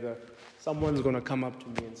coming together, someone's going to come up to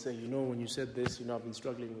me and say, when you said this, I've been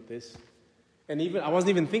struggling with this. And even I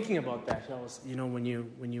wasn't even thinking about that. I was, when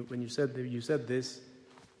you said this,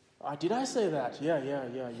 did I say that? Yeah,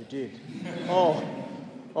 you did. Oh,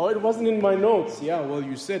 it wasn't in my notes. Yeah, well,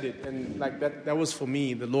 you said it. And like that was for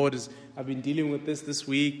me. The Lord I've been dealing with this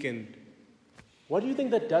week. And what do you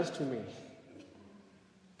think that does to me?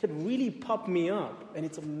 It could really pop me up. And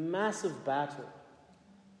it's a massive battle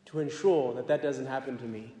to ensure that doesn't happen to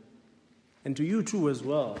me. And to you too as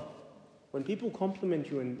well. When people compliment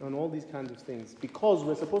you on all these kinds of things, because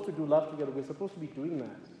we're supposed to do love together, we're supposed to be doing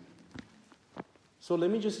that. So let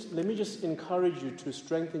me just encourage you to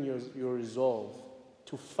strengthen your resolve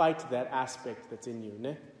to fight that aspect that's in you.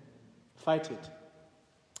 Ne? Fight it.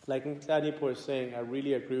 Like Nkladipo is saying, I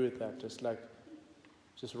really agree with that. Just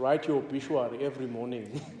write your obituary every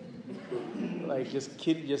morning.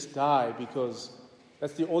 Just die, because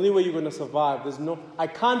that's the only way you're going to survive. I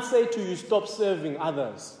can't say to you, stop serving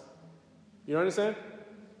others. You understand?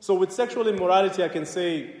 So with sexual immorality, I can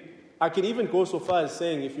even go so far as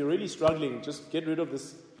saying, if you're really struggling, just get rid of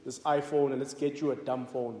this iPhone and let's get you a dumb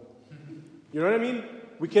phone. You know what I mean?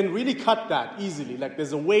 We can really cut that easily. Like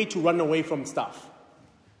there's a way to run away from stuff.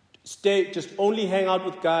 Just only hang out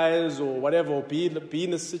with guys or whatever, or be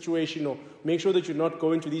in a situation, or make sure that you're not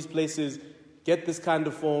going to these places. Get this kind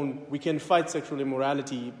of phone. We can fight sexual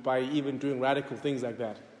immorality by even doing radical things like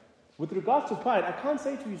that. With regards to pride, I can't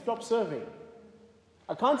say to you, stop serving.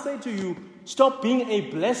 I can't say to you, stop being a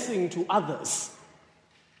blessing to others.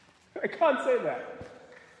 I can't say that.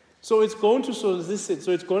 So it's going to solicit.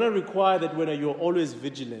 So it's going to require that when you're always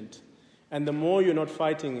vigilant. And the more you're not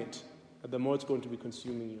fighting it, the more it's going to be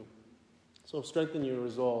consuming you. So strengthen your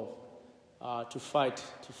resolve to fight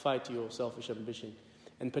your selfish ambition.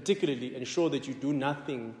 And particularly ensure that you do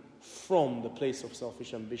nothing from the place of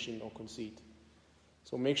selfish ambition or conceit.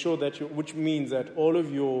 So make sure that which means that all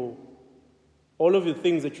of your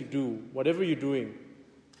things that you do, whatever you're doing,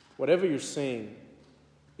 whatever you're saying,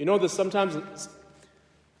 there's sometimes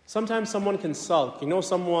someone can sulk.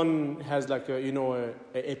 Someone has like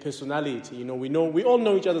a personality. We all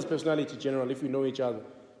know each other's personality generally if we know each other.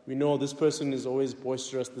 We know this person is always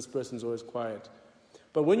boisterous, this person is always quiet.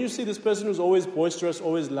 But when you see this person who's always boisterous,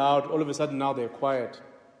 always loud, all of a sudden now they're quiet.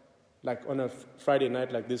 Like on a Friday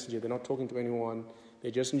night like this, they're not talking to anyone. They're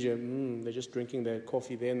just drinking their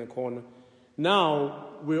coffee there in the corner. Now,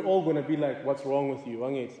 we're all going to be like, what's wrong with you?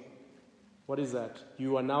 Angit? What is that?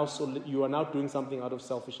 You are now doing something out of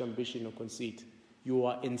selfish ambition or conceit. You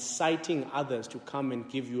are inciting others to come and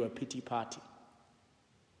give you a pity party.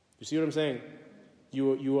 You see what I'm saying?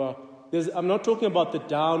 I'm not talking about the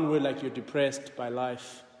down where like you're depressed by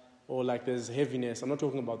life or like there's heaviness. I'm not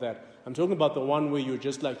talking about that. I'm talking about the one where you're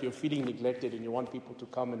just like you're feeling neglected and you want people to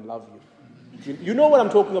come and love you. You know what I'm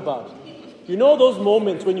talking about. You know those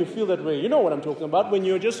moments when you feel that way. You know what I'm talking about. When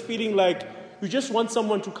you're just feeling like you just want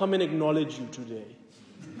someone to come and acknowledge you today.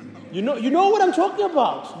 You know what I'm talking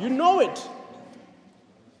about. You know it.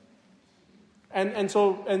 And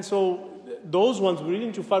so those ones we really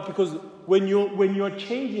need to fight, because when you're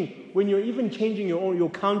even changing your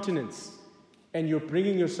countenance, and you're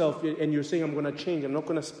bringing yourself and you're saying, I'm going to change, I'm not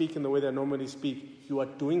going to speak in the way that I normally speak, you are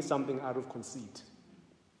doing something out of conceit.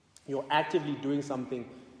 You're actively doing something,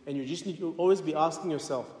 and you just need to always be asking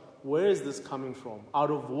yourself, where is this coming from?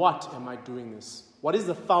 Out of what am I doing this? What is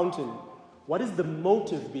the fountain? What is the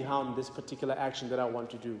motive behind this particular action that I want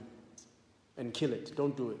to do? And kill it.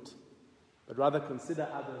 Don't do it. But rather consider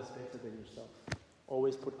others better than yourself.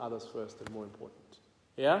 Always put others first and more important.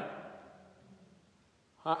 Yeah?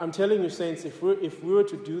 I'm telling you, saints, if we were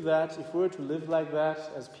to do that, if we were to live like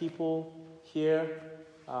that as people here,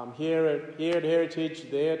 here at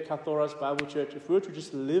Heritage, there at Kathoras Bible Church, if we were to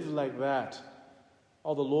just live like that,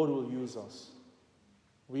 the Lord will use us.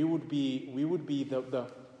 We would be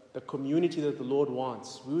the community that the Lord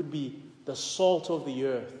wants. We would be the salt of the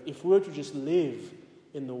earth if we were to just live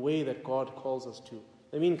in the way that God calls us to.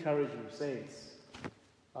 Let me encourage you, saints,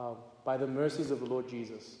 by the mercies of the Lord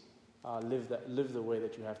Jesus, live the way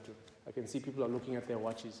that you have to. I can see people are looking at their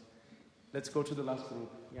watches. Let's go to the last group.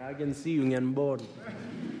 Yeah, I can see you getting bored.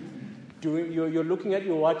 You're looking at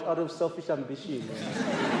your watch out of selfish ambition.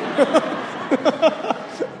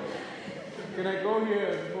 Can I go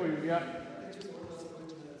here before you? Yeah.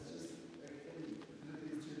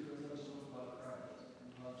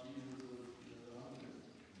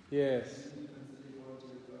 Yes.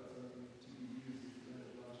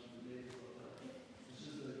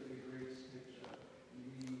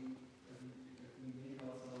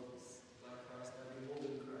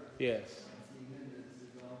 Yes.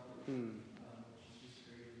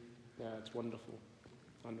 Yeah, it's wonderful.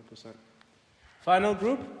 100%. Final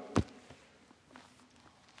group?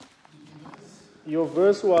 Your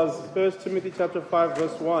verse was 1 Timothy chapter 5,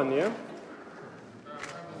 verse 1, yeah?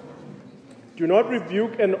 Do not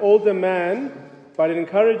rebuke an older man, but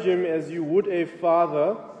encourage him as you would a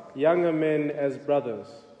father, younger men as brothers.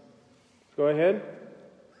 Go ahead.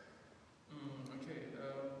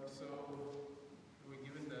 So we're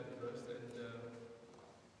given that verse and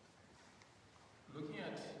looking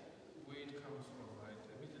at where it comes from, right?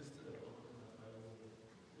 Let me just open the Bible.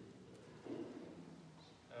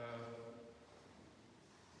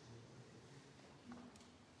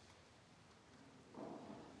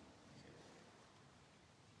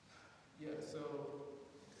 Yeah, so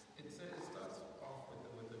it starts off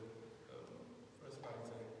with the first line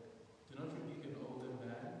saying, "Do not rebuke an older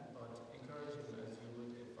man, but encourage him as you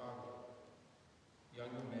would a father.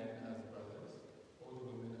 Younger men as brothers,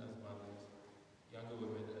 older women as mothers, younger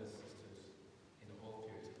women as sisters, in all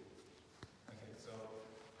purity." Okay, so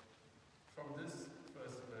from this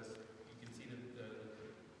first verse, you can see that the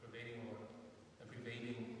prevailing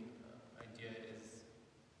idea is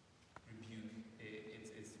rebuke.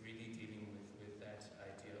 It's really dealing with that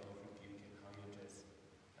idea of rebuke and how you address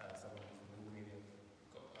someone who maybe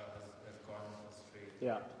has gone astray.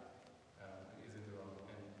 Yeah. Is in the wrong.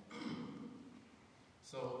 And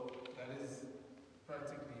so that is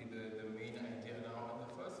practically the main idea. Now, on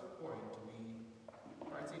the first point,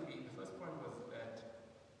 the first point was that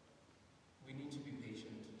we need to be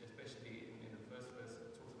patient, especially in the first verse.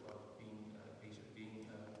 It talks about being patient, being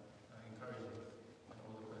encouraging an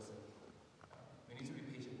older person. We need to be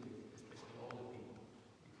patient with especially older people,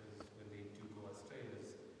 because when they do go astray,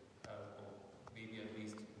 or maybe at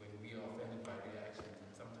least when we are offended by their actions,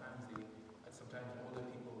 and sometimes older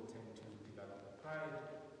people tend to develop pride.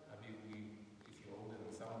 If you're older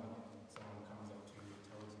than someone comes up to you and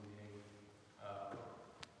tells you, hey,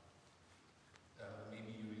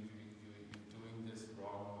 maybe you're doing this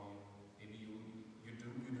wrong, or maybe you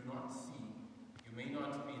do not see, you may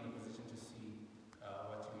not be in a position to see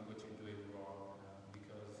what you're doing wrong,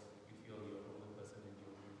 because you feel you're an older person and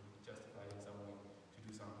you're justified in some way to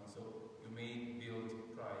do something. So you may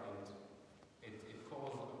build pride, and it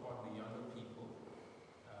calls upon the younger people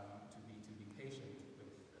to be patient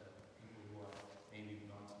with people who are maybe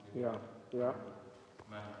not living Yeah.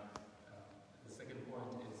 manner. The second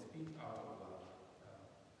point is speak out of love.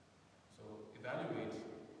 So evaluate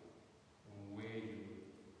where your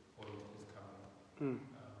point is coming.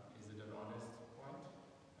 Is it an honest point?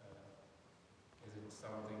 Is it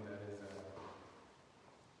something that is?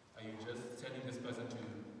 Are you just telling this person to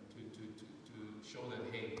show that,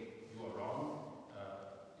 hey, you are wrong?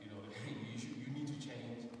 You need to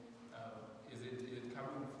change. Is it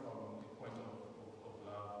coming from a point of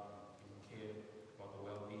love and care about the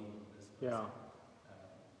well-being of this person? Yeah.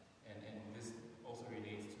 And this also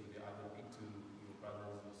relates to your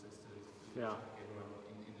brothers, your sisters, Yeah. everyone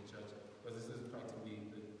in the church. But this is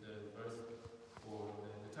practically the verse, or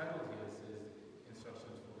the title here says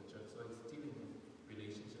instructions for the church. So it's dealing with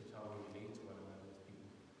relationships, how we relate to one another as people.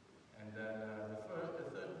 And then the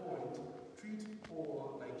third point, treat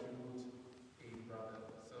Paul like you would a brother.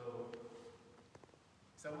 So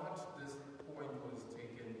somewhat this point was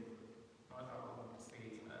taken, not out of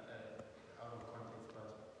state, out of context, but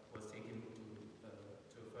was taken to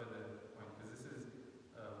a further point. Because this is,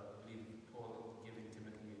 I believe, Paul giving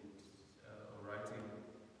Timothy writing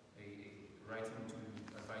to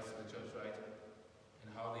advise the church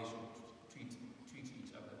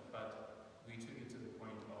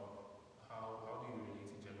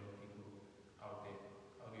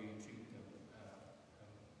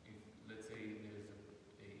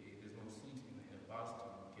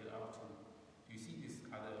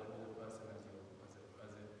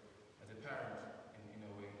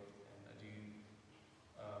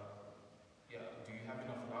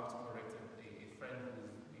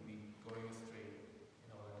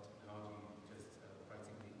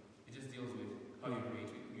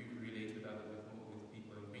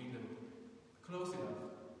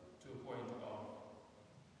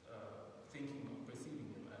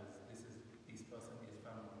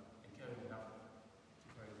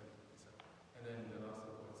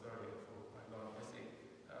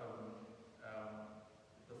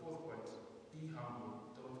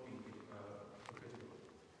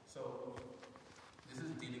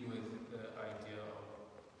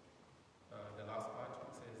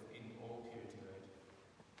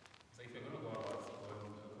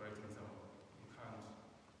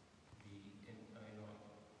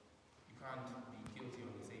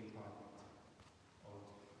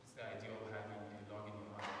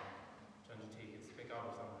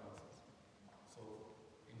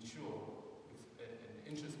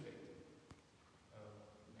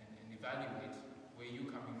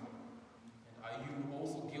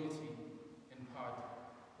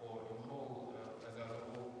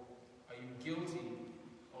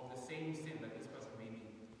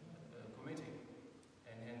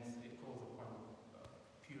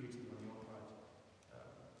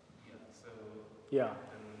Yeah.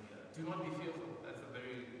 Do not be fearful. That's a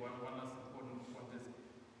very one last important point. Is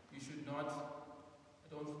you should not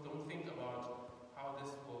don't think about how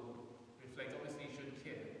this will reflect. Obviously, you should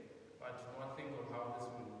care, but do not think of how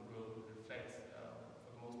this will reflect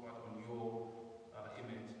for the most part on your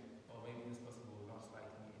image, or maybe this person will not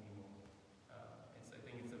like me anymore. I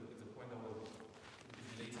think it's a point that was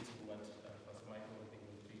related to what Pastor Michael I think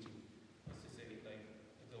was preaching. Is to say like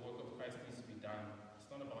the work of Christ needs to be done.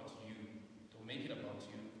 It's not about you. Don't make it about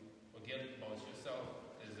you. Forget about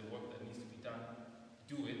yourself. There's a work that needs to be done.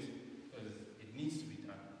 Do it because it needs to be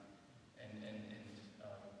done. And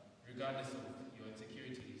regardless of your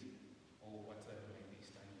insecurities or whatever may be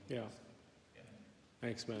standing. Yeah. Yeah.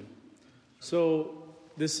 Thanks, man. So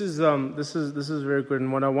this is very good.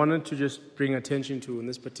 And what I wanted to just bring attention to in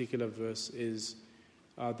this particular verse is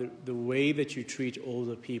the way that you treat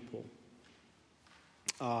older people.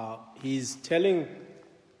 He's telling,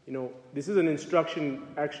 this is an instruction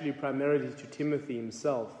actually primarily to Timothy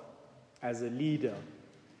himself as a leader.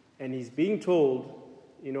 And he's being told,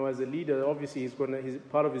 as a leader, obviously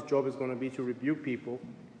part of his job is going to be to rebuke people.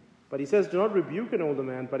 But he says, do not rebuke an older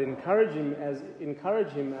man, but encourage him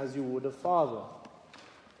as you would a father.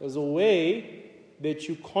 There's a way that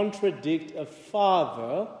you contradict a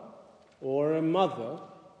father or a mother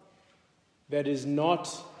that is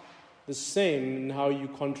not the same in how you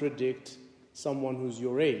contradict someone who's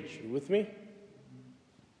your age. You with me?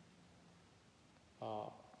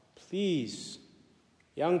 Please,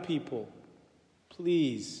 young people,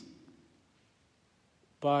 please,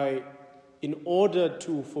 in order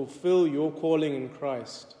to fulfill your calling in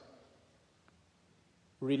Christ,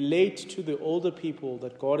 relate to the older people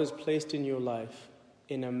that God has placed in your life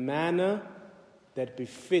in a manner that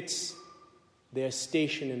befits their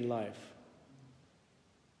station in life.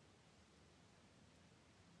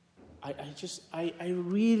 I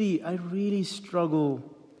really struggle.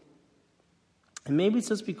 And maybe it's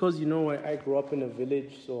just because, I grew up in a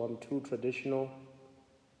village, so I'm too traditional.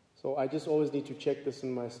 So I just always need to check this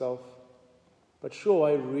in myself. But sure,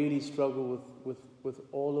 I really struggle with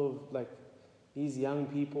all of, these young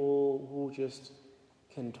people who just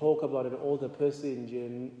can talk about an older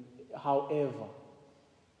person, however.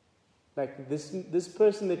 This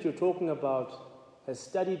person that you're talking about has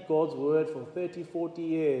studied God's word for 30, 40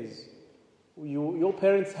 years. Your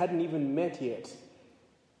parents hadn't even met yet.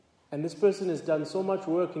 And this person has done so much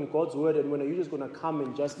work in God's word, and when are you just going to come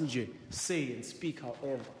and just say and speak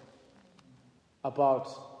however about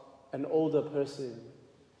an older person?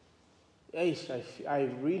 I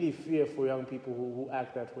really fear for young people who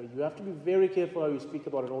act that way. You have to be very careful how you speak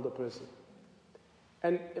about an older person.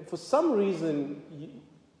 And for some reason,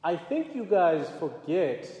 I think you guys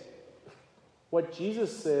forget what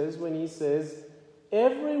Jesus says when he says,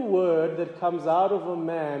 every word that comes out of a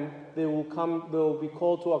man, they will be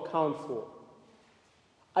called to account for.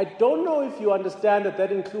 I don't know if you understand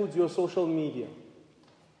that includes your social media.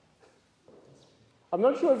 I'm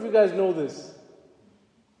not sure if you guys know this.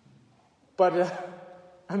 But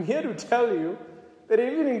I'm here to tell you that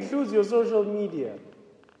it even includes your social media.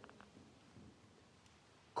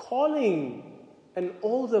 Calling an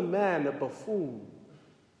older man a buffoon.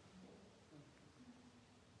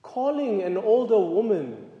 Calling an older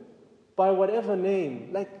woman by whatever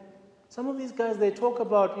name. Some of these guys, they talk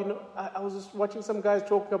about, I was just watching some guys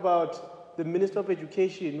talk about the Minister of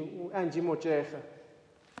Education, Angie Mochecha.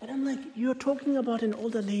 And I'm like, you're talking about an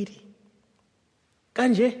older lady.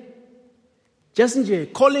 Kanje? Just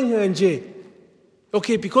nje, calling her nje.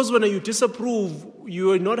 Okay, because when you disapprove,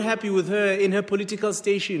 you are not happy with her in her political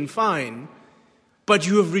station, fine. But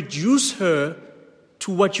you have reduced her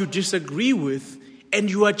to what you disagree with, and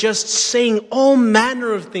you are just saying all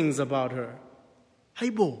manner of things about her.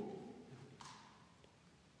 Haibo.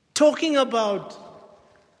 Talking about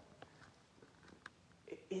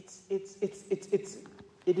it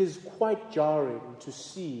is quite jarring to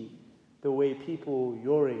see the way people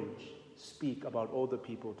your age speak about older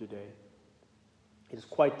people today. It is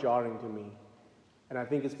quite jarring to me. And I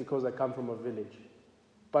think it's because I come from a village.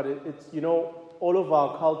 But it's all of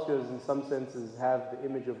our cultures in some senses have the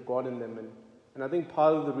image of God in them. And I think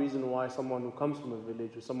part of the reason why someone who comes from a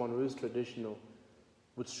village or someone who is traditional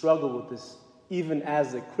would struggle with this, even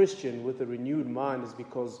as a Christian with a renewed mind, is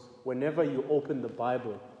because whenever you open the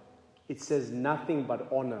Bible, it says nothing but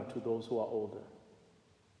honor to those who are older.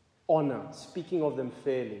 Honor, speaking of them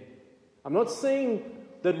fairly. I'm not saying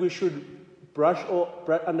that we should brush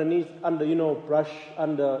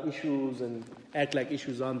under issues and act like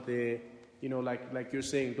issues aren't there. Like you're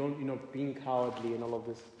saying, don't, being cowardly and all of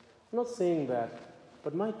this. I'm not saying that.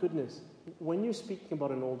 But my goodness, when you're speaking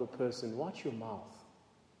about an older person, watch your mouth.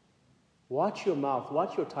 Watch your mouth,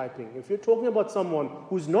 watch your typing. If you're talking about someone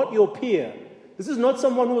who's not your peer, this is not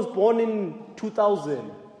someone who was born in 2000.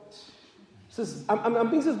 I'm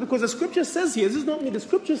being serious because the scripture says here, this is not me, the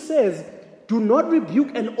scripture says, do not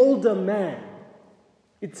rebuke an older man.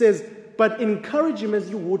 It says, but encourage him as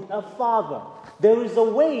you would a father. There is a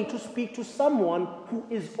way to speak to someone who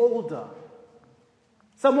is older.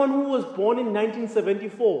 Someone who was born in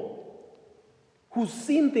 1974. Who's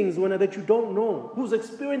seen things that you don't know. Who's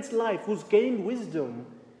experienced life. Who's gained wisdom.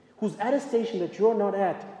 Who's at a station that you're not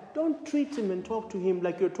at. Don't treat him and talk to him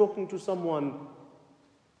like you're talking to someone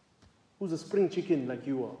who's a spring chicken like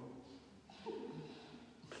you are.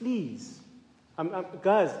 Please.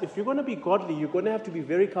 Guys, if you're going to be godly, you're going to have to be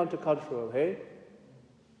very countercultural, hey?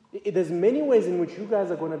 There's many ways in which you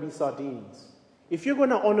guys are going to be sardines. If you're going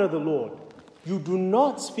to honor the Lord, you do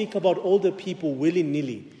not speak about older people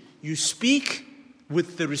willy-nilly. You speak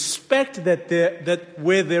with the respect that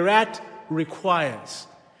where they're at requires.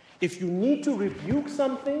 If you need to rebuke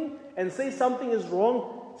something and say something is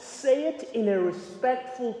wrong, say it in a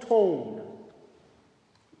respectful tone.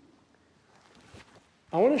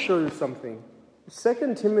 I want to show you something.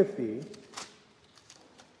 2 Timothy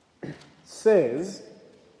says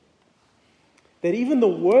that even the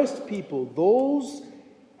worst people, those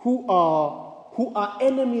who are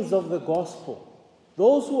enemies of the gospel,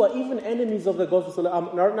 those who are even enemies of the gospel, so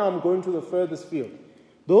right now I'm going to the furthest field.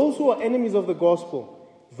 Those who are enemies of the gospel,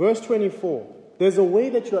 verse 24, there's a way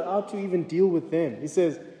that you're out to even deal with them. He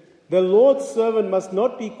says, the Lord's servant must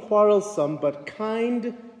not be quarrelsome, but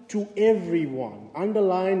kind to everyone.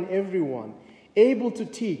 Underline everyone. Able to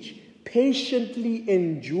teach, patiently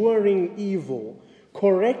enduring evil,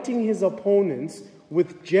 correcting his opponents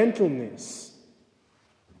with gentleness.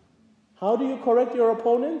 How do you correct your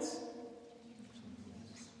opponents?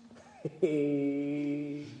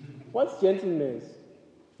 What's gentleness?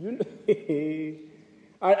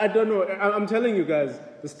 I don't know. I'm telling you guys,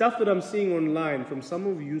 the stuff that I'm seeing online from some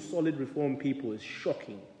of you solid reformed people is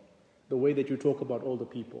shocking. The way that you talk about older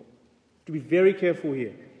people. To be very careful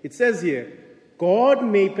here. It says here, God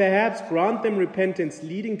may perhaps grant them repentance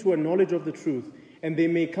leading to a knowledge of the truth, and they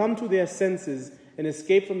may come to their senses and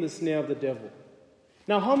escape from the snare of the devil.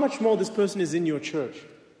 Now, how much more this person is in your church?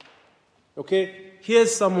 Okay,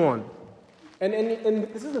 here's someone. And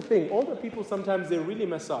this is the thing. Older people, sometimes they really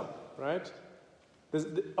mess up, right?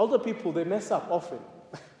 Older people, they mess up often.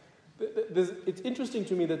 It's interesting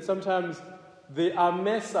to me that sometimes there are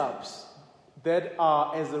mess-ups that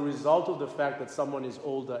are as a result of the fact that someone is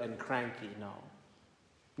older and cranky now.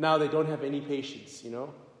 Now they don't have any patience,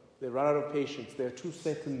 They run out of patience. They're too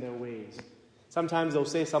set in their ways. Sometimes they'll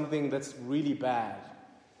say something that's really bad.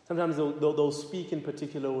 Sometimes they'll speak in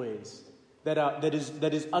particular ways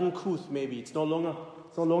that is uncouth. Maybe it's no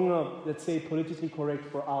longer let's say politically correct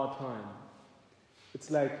for our time. It's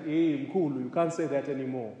like, hey, cool, you can't say that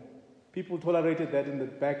anymore. People tolerated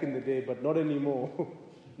that back in the day, but not anymore.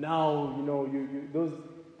 Now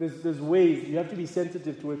there's ways you have to be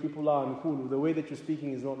sensitive to where people are and cool. The way that you're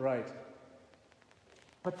speaking is not right.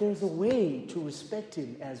 But there's a way to respect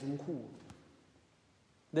him as Mkhulu.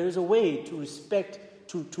 There is a way to respect,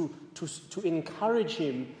 to encourage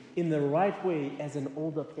him in the right way as an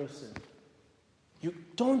older person. You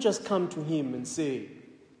don't just come to him and say,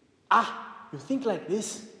 you think like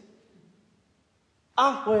this?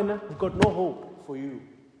 We've got no hope for you.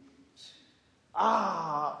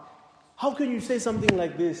 How can you say something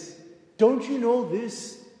like this? Don't you know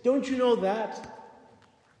this? Don't you know that?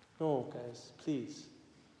 No, guys, please.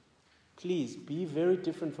 Please, be very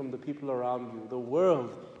different from the people around you. The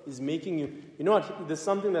world is making you... You know what? There's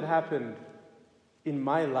something that happened in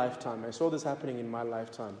my lifetime. I saw this happening in my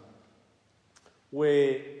lifetime.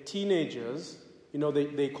 Where teenagers,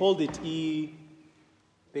 they called it e-ado.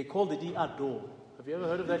 Have you ever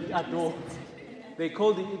heard of that? E-ado. They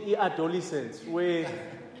called it e-adolescence, where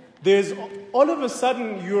there's all of a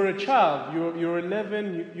sudden you're a child, you're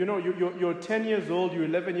 11, you're 10 years old, you're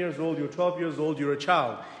 11 years old, you're 12 years old, you're a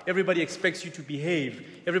child. Everybody expects you to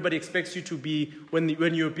behave. Everybody expects you to be,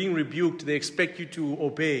 when you're being rebuked, they expect you to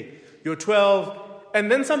obey. You're 12,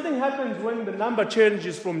 and then something happens when the number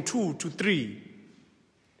changes from 2 to 3.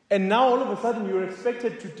 And now all of a sudden you're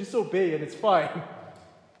expected to disobey, and it's fine.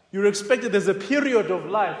 You're expected, there's a period of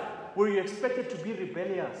life where you're expected to be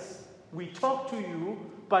rebellious. We talk to you,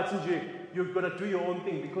 but you're going to do your own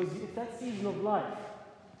thing because it's that season of life.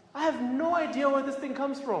 I have no idea where this thing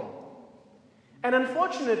comes from. And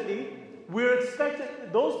unfortunately, we're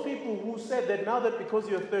expected, those people who said that now that because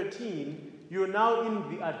you're 13, you're now in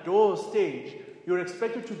the adore stage, you're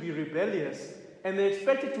expected to be rebellious, and they're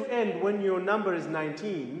expected to end when your number is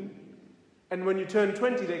 19. And when you turn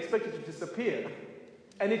 20, they expect it to disappear.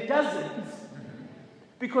 And it doesn't.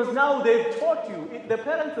 Because now they've taught you, the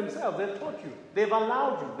parents themselves, they've taught you. They've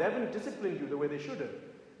allowed you. They haven't disciplined you the way they should have.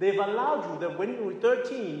 They've allowed you that when you were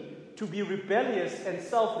 13 to be rebellious and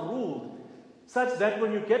self-ruled, such that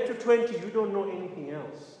when you get to 20, you don't know anything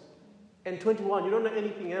else. And 21, you don't know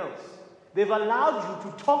anything else. They've allowed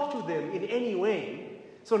you to talk to them in any way.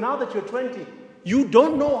 So now that you're 20, you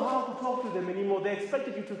don't know how to talk to them anymore. They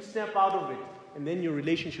expected you to snap out of it. And then your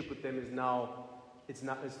relationship with them is now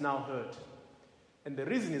hurt. And the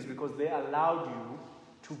reason is because they allowed you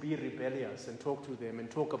to be rebellious and talk to them and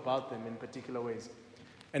talk about them in particular ways.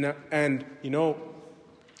 And you know,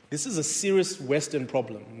 this is a serious Western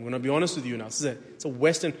problem. I'm going to be honest with you now. It's a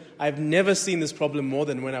Western. I've never seen this problem more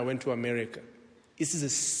than when I went to America. This is a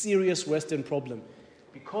serious Western problem.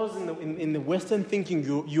 Because in the Western thinking,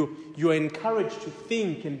 you're encouraged to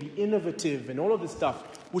think and be innovative and all of this stuff,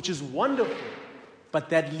 which is wonderful. But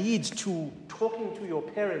that leads to talking to your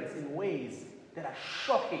parents in ways that are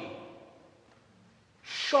shocking.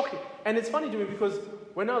 Shocking. And it's funny to me because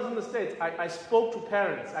when I was in the States, I spoke to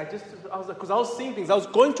parents. Because I was seeing things. I was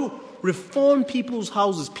going to reform people's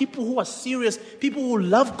houses, people who are serious, people who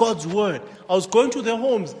love God's word. I was going to their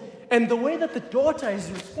homes. And the way that the daughter is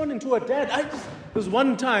responding to her dad, there was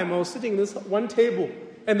one time I was sitting at this one table,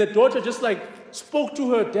 and the daughter just like spoke to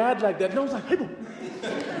her dad like that. And I was like, hey,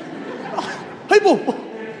 Bo.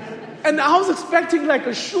 And I was expecting like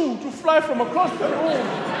a shoe to fly from across the room.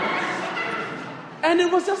 And it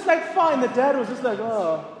was just like fine. The dad was just like,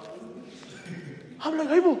 oh. I'm like,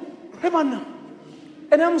 hey man.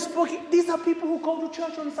 And I'm speaking. These are people who go to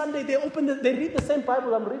church on Sunday. They read the same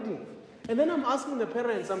Bible I'm reading. And then I'm asking the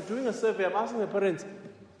parents, I'm doing a survey, I'm asking the parents,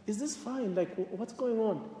 is this fine? Like, what's going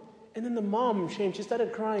on? And then the mom, Shane, she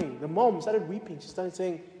started crying. The mom started weeping. She started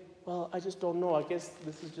saying, well, I just don't know. I guess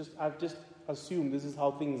I've just assumed this is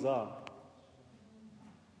how things are.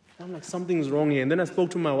 And I'm like, something's wrong here. And then I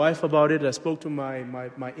spoke to my wife about it. I spoke to my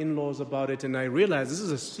in-laws about it. And I realized this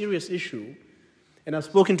is a serious issue. And I've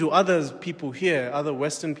spoken to other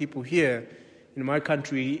Western people here in my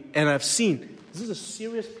country. And I've seen, this is a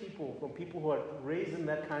serious people, from people who are raised in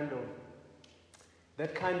that kind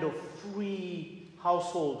of free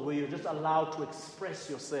household where you're just allowed to express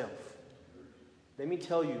yourself. Let me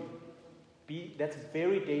tell you, that's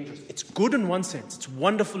very dangerous. It's good in one sense. It's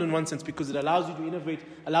wonderful in one sense because it allows you to innovate,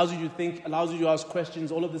 allows you to think, allows you to ask questions,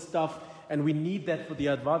 all of this stuff. And we need that for the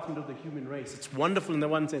advancement of the human race. It's wonderful in the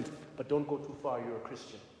one sense, but don't go too far. You're a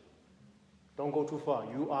Christian. Don't go too far.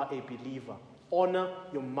 You are a believer. Honor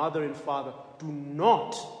your mother and father. Do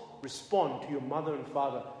not respond to your mother and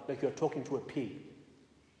father like you're talking to a pig.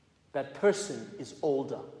 That person is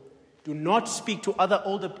older. Do not speak to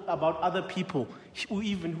about other people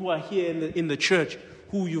who are here in the church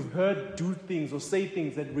who you've heard do things or say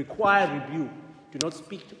things that require rebuke. Do not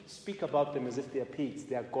speak about them as if they are pigs.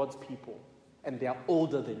 They are God's people and they are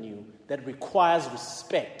older than you. That requires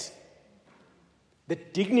respect. The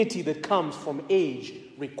dignity that comes from age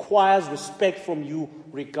requires respect from you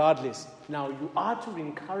regardless. Now, you are to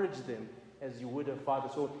encourage them as you would a father.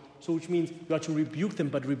 So which means you are to rebuke them,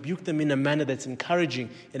 but rebuke them in a manner that's encouraging,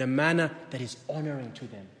 in a manner that is honoring to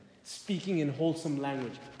them, speaking in wholesome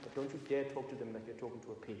language. But don't you dare talk to them like you're talking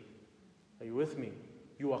to a pig. Are you with me?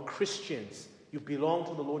 You are Christians. You belong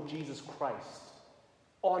to the Lord Jesus Christ.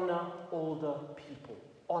 Honor older people.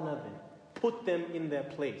 Honor them. Put them in their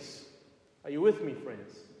place. Are you with me,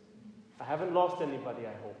 friends? I haven't lost anybody,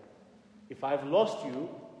 I hope. If I've lost you,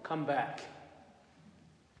 come back.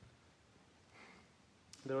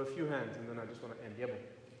 There are a few hands, and then I just want to end. Yeah,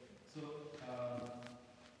 So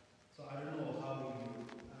I don't know how you.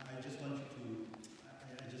 I just want you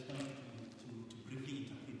to briefly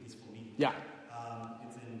interpret this for me. Yeah.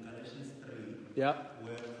 It's in Galatians 3. Yeah.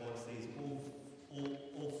 Where Paul says,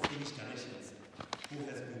 "All foolish Galatians, who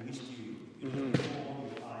has bewitched you? You know, all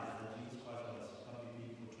your eyes that Jesus Christ was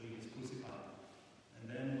publicly portrayed as crucified." And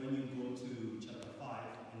then when you go to chapter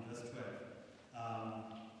 5 and verse 12.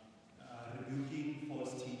 Rebuking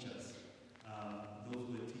false teachers, those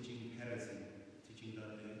who are teaching heresy, teaching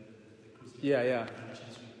that the Christian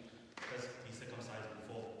Galatians should first be circumcised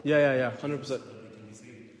before. 100%. So that they can be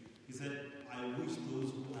saved. He said, "I wish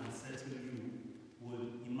those who unsettle you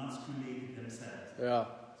would emasculate themselves." Yeah.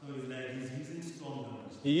 So it's like he's using strong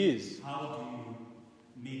language. He is. How do you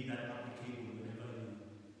make that applicable whenever you,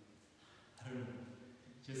 I don't know,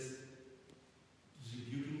 just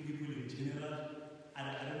rebuking people in general? I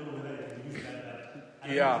don't know whether I can use that, but I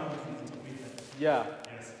don't know how to interpret that. Yeah.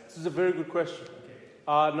 Yes. This is a very good question.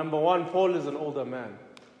 Okay. Number one, Paul is an older man.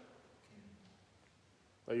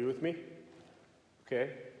 Are you with me?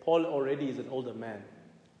 Okay? Paul already is an older man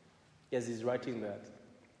as he's writing that.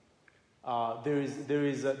 There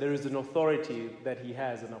is an authority that he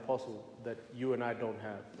has, an apostle, that you and I don't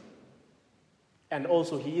have. And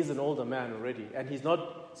also, he is an older man already, and he's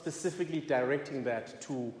not specifically directing that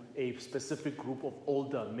to a specific group of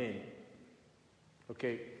older men.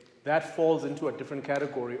 Okay? That falls into a different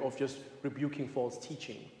category of just rebuking false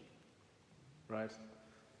teaching. Right?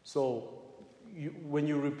 So, when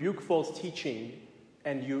you rebuke false teaching,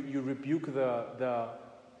 and you rebuke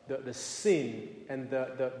the sin and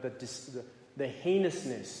the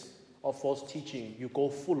heinousness of false teaching, you go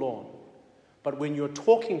full on. But when you're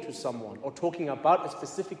talking to someone or talking about a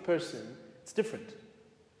specific person, it's different.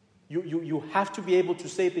 You have to be able to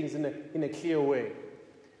say things in a clear way.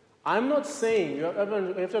 I'm not saying, you have to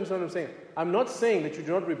understand what I'm saying. I'm not saying that you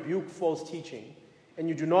do not rebuke false teaching, and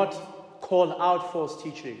you do not call out false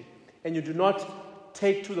teaching, and you do not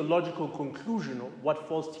take to the logical conclusion of what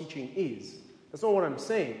false teaching is. That's not what I'm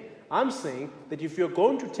saying. I'm saying that if you're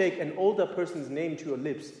going to take an older person's name to your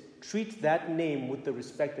lips, treat that name with the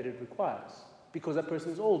respect that it requires, because that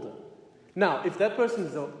person is older. Now, if that person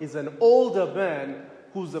is an older man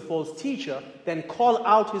who's a false teacher, then call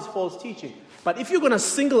out his false teaching. But if you're going to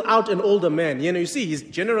single out an older man, you see, he's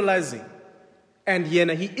generalizing. And he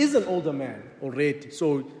is an older man already.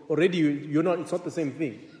 So already it's not the same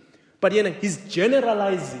thing. But he's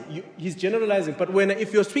generalizing. But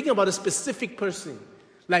if you're speaking about a specific person,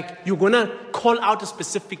 like you're going to call out a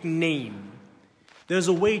specific name, there's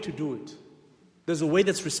a way to do it. There's a way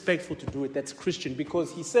that's respectful to do it, that's Christian,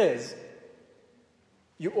 because he says,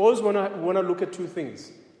 you always want to look at two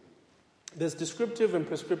things. There's descriptive and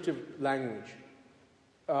prescriptive language,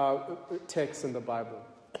 texts in the Bible.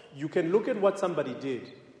 You can look at what somebody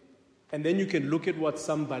did, and then you can look at what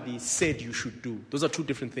somebody said you should do. Those are two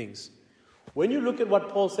different things. When you look at what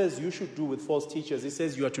Paul says you should do with false teachers, he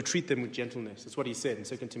says you are to treat them with gentleness. That's what he said in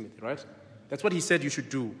 2 Timothy, right? That's what he said you should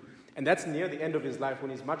do. And that's near the end of his life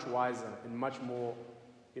when he's much wiser and much more,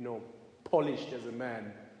 polished as a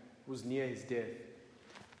man who's near his death.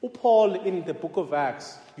 Paul, in the book of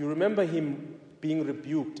Acts, you remember him being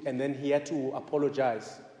rebuked, and then he had to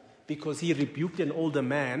apologize because he rebuked an older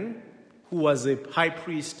man who was a high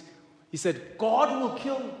priest. He said, God will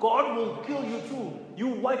kill you too. You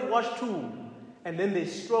whitewashed tomb. And then they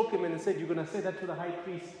stroked him and said, you're going to say that to the high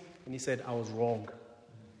priest? And he said, I was wrong.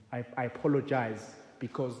 I apologize,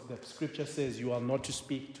 because the scripture says you are not to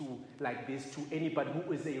speak like this to anybody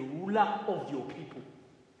who is a ruler of your people.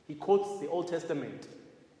 He quotes the Old Testament.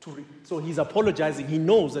 So he's apologizing. He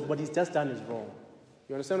knows that what he's just done is wrong.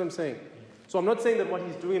 You understand what I'm saying? So I'm not saying that what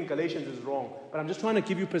he's doing in Galatians is wrong, but I'm just trying to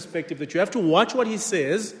give you perspective that you have to watch what he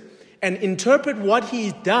says and interpret what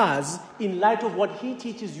he does in light of what he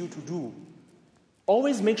teaches you to do.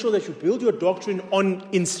 Always make sure that you build your doctrine on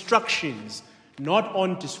instructions, not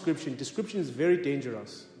on description. Description is very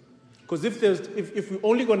dangerous. Because if we're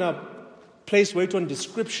only going to place weight on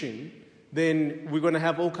description, then we're going to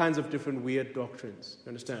have all kinds of different weird doctrines. You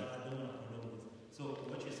understand? I don't want to know this. So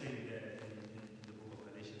what you're saying there in the book of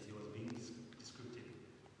Galatians, he was being descriptive.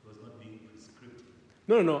 He was not being prescriptive.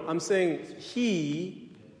 No. I'm saying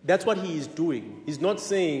that's what he is doing. He's not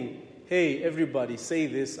saying, hey, everybody, say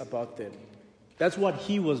this about them. That's what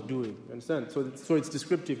he was doing. You understand? So it's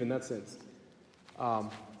descriptive in that sense.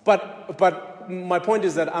 But my point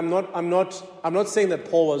is that I'm not saying that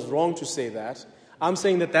Paul was wrong to say that. I'm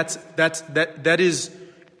saying that is,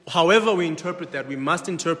 however we interpret that, we must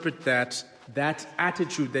interpret that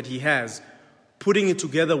attitude that he has, putting it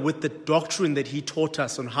together with the doctrine that he taught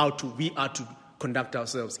us on how we are to conduct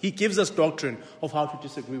ourselves. He gives us doctrine of how to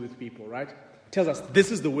disagree with people, right? Tells us this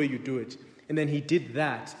is the way you do it. And then he did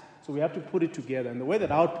that. So we have to put it together. And the way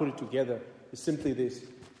that I would put it together is simply this,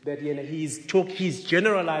 that he's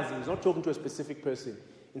generalizing. He's not talking to a specific person.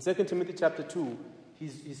 In 2 Timothy chapter 2,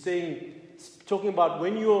 he's talking about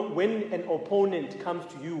when an opponent comes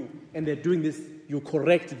to you and they're doing this, you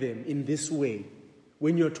correct them in this way.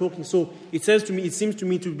 When you're talking, so it seems to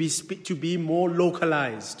me to be more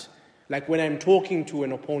localized. Like when I'm talking to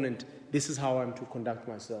an opponent, this is how I'm to conduct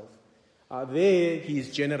myself. There,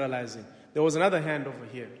 he's generalizing. There was another hand over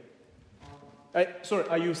here. Sorry,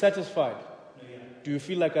 are you satisfied? Yeah. Do you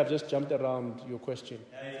feel like I've just jumped around your question?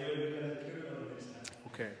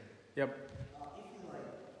 Okay. Yep. If you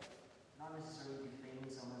not necessarily defaming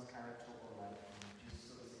someone's character or just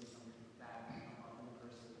sort of saying something bad about one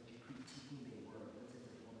person, but you're critiquing their work, let's say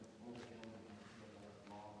there's one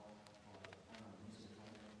law or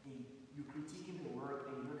you're critiquing their work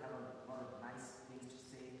and you don't have a lot of nice things to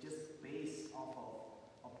say just based off of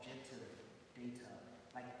objective data.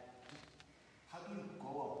 Like, how do you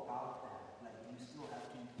go about that? Like, do you still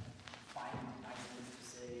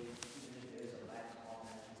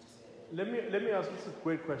let me ask this a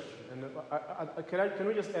great question. And can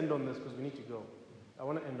we just end on this because we need to go? I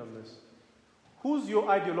want to end on this. Who's your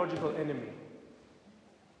ideological enemy?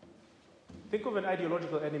 Think of an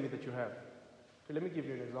ideological enemy that you have. Okay, let me give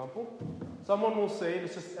you an example. Someone will say,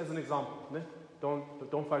 let's just as an example. Ne?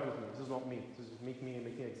 Don't fight with me. This is not me. This is me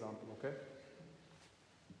making an example. Okay.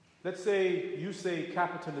 Let's say you say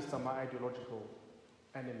capitalists are my ideological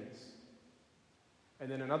enemies. And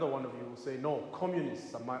then another one of you will say, no,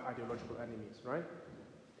 communists are my ideological enemies, right?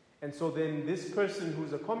 And so then this person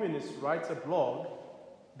who's a communist writes a blog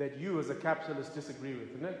that you as a capitalist disagree with,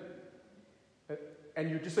 isn't it? And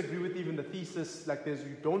you disagree with even the thesis, like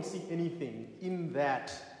you don't see anything in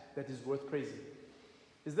that is worth praising.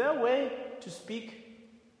 Is there a way to speak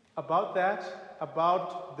about that,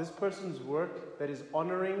 about this person's work that is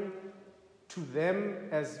honoring to them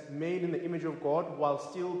as made in the image of God while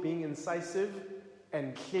still being incisive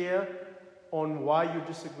and clear on why you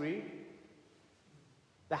disagree?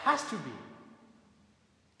 There has to be.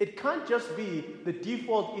 It can't just be the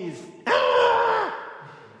default is,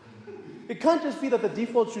 It can't just be that the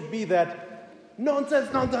default should be that nonsense.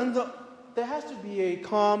 There has to be a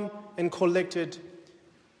calm and collected,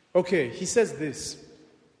 okay, he says this.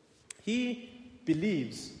 He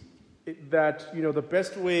believes that, the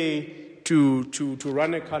best way to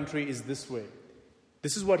run a country is this way.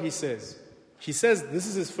 This is what he says. He says this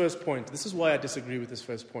is his first point. This is why I disagree with his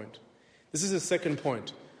first point. This is his second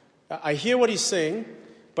point. I hear what he's saying,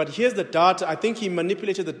 but here's the data. I think he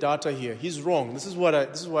manipulated the data here. He's wrong. This is why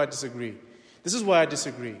I disagree. This is why I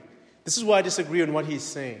disagree. This is why I disagree on what he's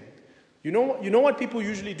saying. You know what people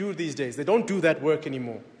usually do these days? They don't do that work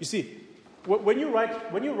anymore. You see, when you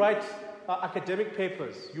write academic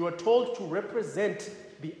papers, you are told to represent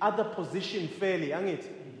the other position fairly.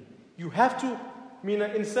 You have to.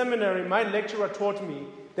 In seminary, my lecturer taught me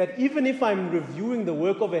that even if I'm reviewing the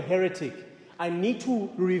work of a heretic, I need to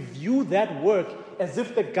review that work as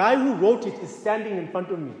if the guy who wrote it is standing in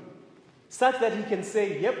front of me, such that he can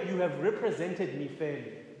say, yep, you have represented me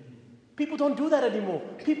fairly. People don't do that anymore.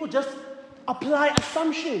 People just apply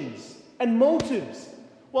assumptions and motives.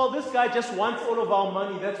 Well, this guy just wants all of our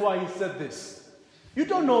money, that's why he said this. You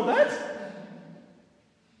don't know that.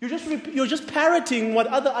 You're just parroting what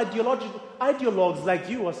other ideologues like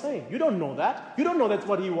you are saying. You don't know that. You don't know that's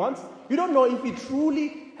what he wants. You don't know if he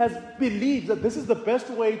truly has believed that this is the best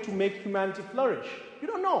way to make humanity flourish. You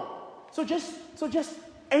don't know. So just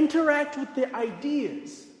interact with the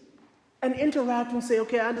ideas. And interact and say,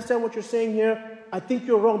 okay, I understand what you're saying here. I think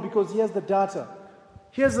you're wrong because here's the data.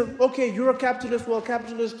 Okay, you're a capitalist. Well,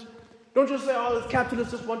 capitalist, don't just say, oh,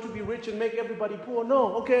 capitalists just want to be rich and make everybody poor.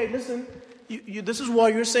 No, okay, listen. This is why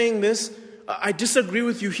you're saying this. I disagree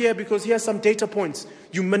with you here because here's some data points.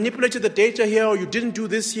 You manipulated the data here, or you didn't do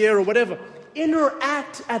this here, or whatever.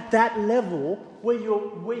 Interact at that level where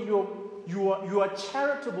you are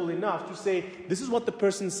charitable enough to say, this is what the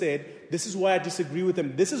person said. This is why I disagree with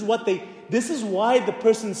them. This is why the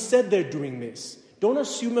person said they're doing this. Don't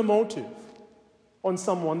assume a motive on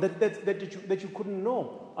someone that you couldn't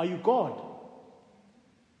know. Are you God?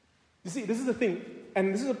 You see, this is the thing.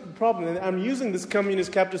 And this is a problem, and I'm using this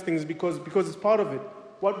communist capitalist thing because it's part of it.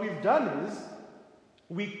 What we've done is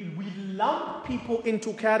we lump people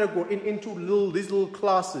into these little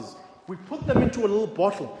classes. We put them into a little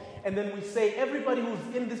bottle, and then we say everybody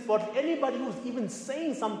who's in this bottle, anybody who's even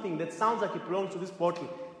saying something that sounds like it belongs to this bottle,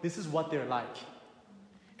 this is what they're like.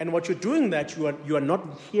 And what you're doing that you are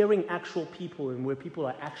not hearing actual people and where people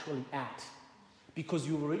are actually at. Because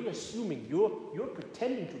you're already assuming, you're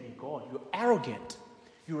pretending to be God. You're arrogant.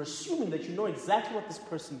 You're assuming that you know exactly what this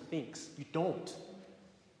person thinks. You don't.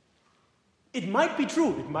 It might be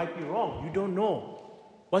true. It might be wrong. You don't know.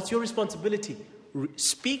 What's your responsibility?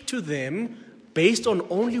 Speak to them based on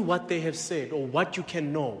only what they have said or what you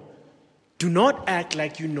can know. Do not act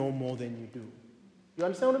like you know more than you do. You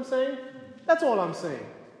understand what I'm saying? That's all I'm saying.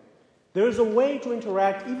 There is a way to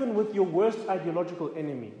interact even with your worst ideological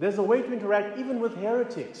enemy. There's a way to interact even with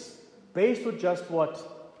heretics based on just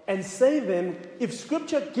what. And say then, if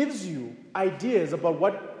Scripture gives you ideas about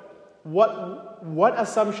what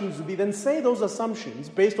assumptions would be, then say those assumptions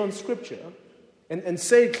based on Scripture. And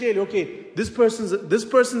say clearly, okay, this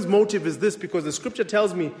person's motive is this because the Scripture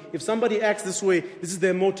tells me if somebody acts this way, this is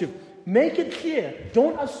their motive. Make it clear.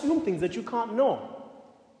 Don't assume things that you can't know.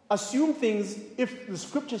 Assume things if the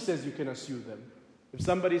Scripture says you can assume them. If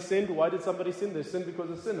somebody sinned, why did somebody sin? They sinned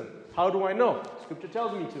because of sinner. How do I know? Scripture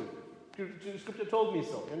tells me to. Scripture told me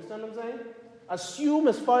so. You understand what I'm saying? Assume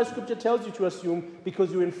as far as Scripture tells you to assume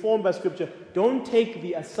because you're informed by Scripture. Don't take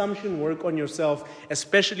the assumption work on yourself,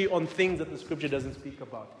 especially on things that the Scripture doesn't speak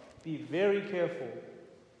about. Be very careful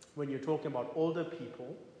when you're talking about older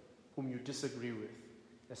people whom you disagree with,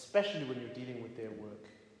 especially when you're dealing with their work.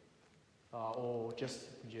 Or just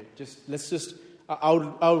let's just, I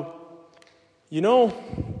want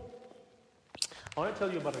to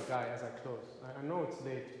tell you about a guy as I close. I know it's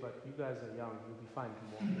late, but you guys are young. You'll be fine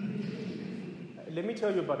tomorrow. Let me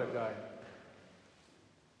tell you about a guy.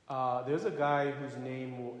 There's a guy whose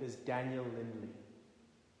name is Daniel Lindley.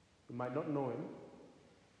 You might not know him.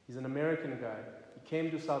 He's an American guy. He came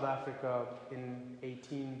to South Africa in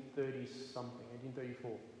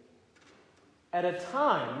 1834. At a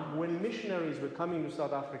time when missionaries were coming to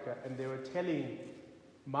South Africa and they were telling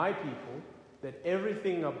my people that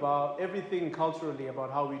everything culturally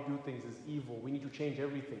about how we do things is evil. We need to change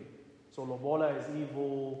everything. So lobola is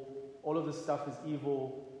evil, all of this stuff is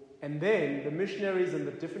evil. And then the missionaries and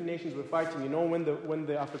the different nations were fighting. You know, when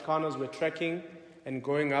the Afrikaners were trekking and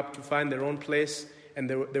going up to find their own place, and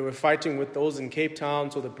they were fighting with those in Cape Town,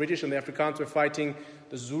 so the British and the Afrikaans were fighting,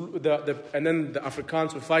 and then the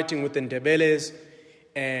Afrikaans were fighting with the Ndebeles,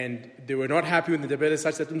 and they were not happy with the Ndebeles,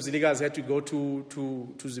 such that Umziligas had to go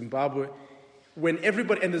to Zimbabwe. When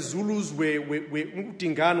everybody, and the Zulus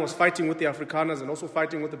Dingaan was fighting with the Afrikaners and also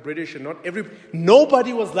fighting with the British, and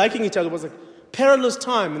nobody was liking each other. It was a perilous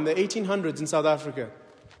time in the 1800s in South Africa.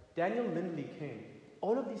 Daniel Lindley came.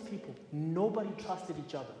 All of these people, nobody trusted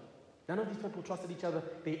each other. None of these people trusted each other.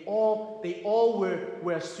 They all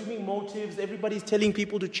were assuming motives. Everybody's telling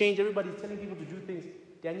people to change. Everybody's telling people to do things.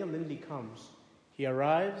 Daniel Lindley comes. He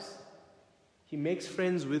arrives. He makes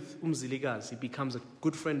friends with Umziligas. He becomes a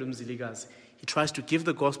good friend of Umziligas. He tries to give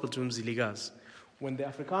the gospel to Umziligas. When the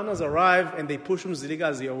Afrikaners arrive and they push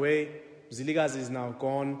Umziligas away, Umziligas is now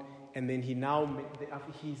gone. And then he's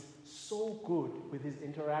so good with his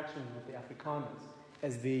interactions with the Afrikaners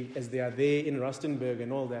as they are there in Rustenburg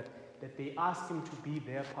and all that they ask him to be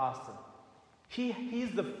their pastor. He's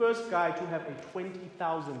the first guy to have a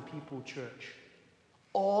 20,000 people church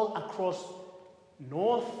all across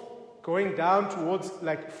north, going down towards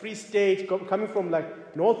like Free State, coming from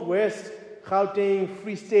like northwest, Gauteng,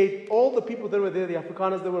 Free State. All the people that were there, the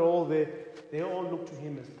Afrikaners that were all there, they all looked to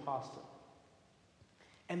him as pastor.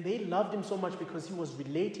 And they loved him so much because he was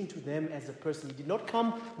relating to them as a person. He did not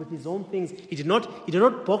come with his own things. He did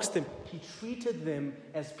not box them. He treated them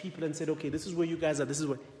as people and said, okay, this is where you guys are. This is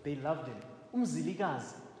where they loved him.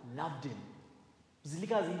 Umziligas loved him.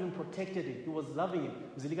 Umziligas even protected him. He was loving him.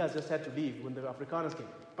 Umziligas just had to leave when the Afrikaners came.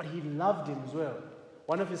 But he loved him as well.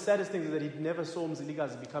 One of his saddest things is that he never saw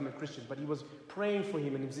Umziligas become a Christian, but he was praying for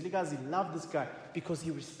him. And Umziligas, he loved this guy because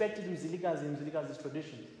he respected Umziligas and Umziligas'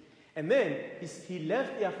 traditions. And then he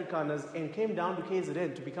left the Afrikaners and came down to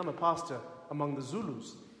KZN to become a pastor among the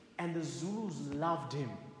Zulus. And the Zulus loved him.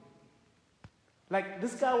 Like,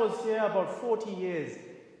 this guy was here about 40 years.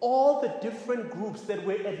 All the different groups that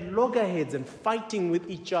were at loggerheads and fighting with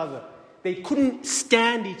each other, they couldn't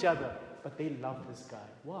stand each other, but they loved this guy.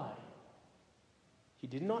 Why? He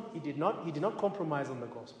did not compromise on the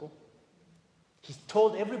gospel. He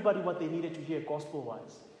told everybody what they needed to hear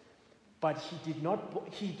gospel-wise. But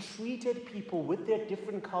he treated people with their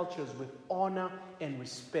different cultures with honor and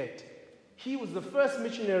respect. He was the first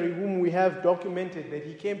missionary whom we have documented that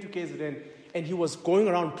he came to KZN and he was going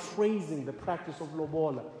around praising the practice of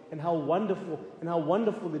lobola and how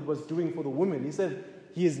wonderful it was doing for the women. He said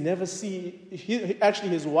he has never seen,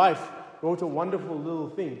 his wife wrote a wonderful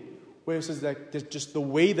little thing where it says like just the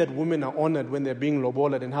way that women are honored when they're being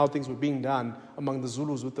lobola'd and how things were being done among the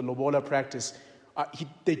Zulus with the lobola practice.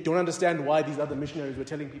 They don't understand why these other missionaries were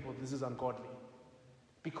telling people this is ungodly.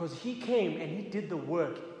 Because he came and he did the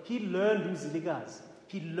work. He learned Umziligas.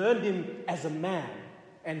 He learned him as a man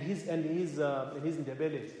and his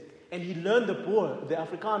Ndebeles. And he learned the Boer, the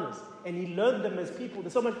Afrikaners. And he learned them as people.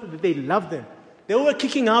 There's so much that they loved them. They were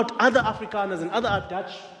kicking out other Afrikaners and other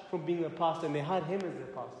Dutch from being a pastor, and they had him as their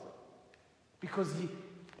pastor. Because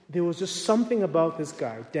there was just something about this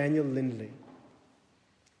guy, Daniel Lindley,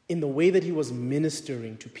 in the way that he was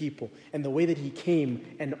ministering to people and the way that he came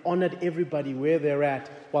and honored everybody where they're at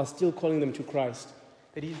while still calling them to Christ,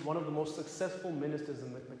 that he's one of the most successful ministers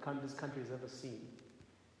this country has ever seen.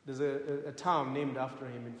 There's a town named after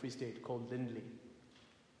him in Free State called Lindley.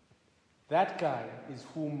 That guy is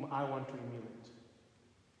whom I want to emulate.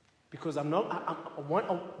 Because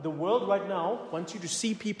the world right now wants you to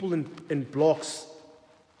see people in blocks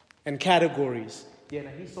and categories. Yeah,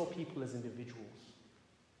 he saw people as individuals.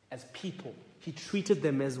 As people. He treated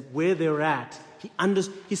them as where they're at.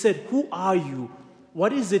 He said, who are you?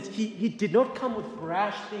 What is it? He did not come with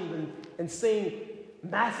brash things and saying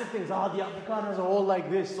massive things. The Afrikaners are all like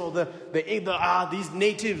this. Or these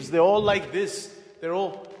natives, they're all like this. They're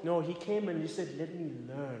all... No, he came and he said, let me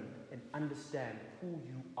learn and understand who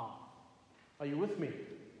you are. Are you with me?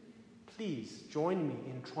 Please join me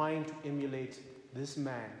in trying to emulate this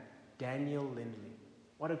man, Daniel Lindley.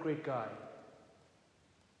 What a great guy.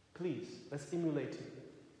 Please, let's emulate him.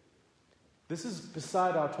 This is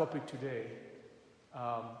beside our topic today.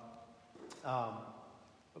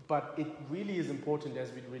 But it really is important as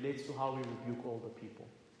it relates to how we rebuke older people.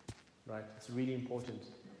 Right? It's really important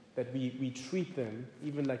that we treat them,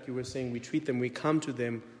 even like you were saying, we come to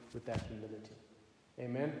them with that humility.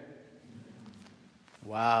 Amen?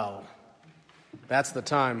 Wow. That's the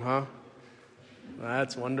time, huh?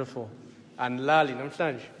 That's wonderful. Anlali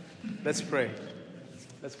namhlanje. Let's pray.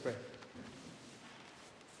 Let's pray.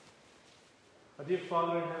 Our dear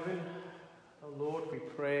Father in heaven, oh Lord, we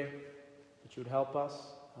pray that you would help us,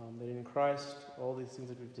 that in Christ, all these things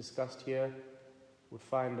that we've discussed here would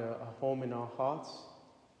find a home in our hearts,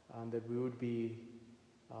 and that we would be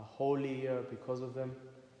holier because of them.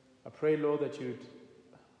 I pray, Lord, that you'd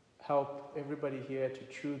help everybody here to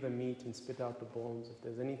chew the meat and spit out the bones. If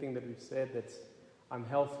there's anything that we've said that's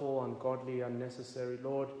unhelpful, ungodly, unnecessary,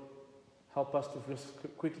 Lord, help us to just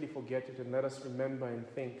quickly forget it and let us remember and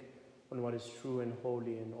think on what is true and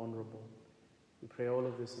holy and honorable. We pray all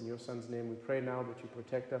of this in your Son's name. We pray now that you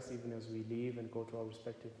protect us even as we leave and go to our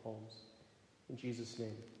respective homes. In Jesus'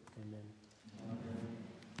 name, amen. Amen.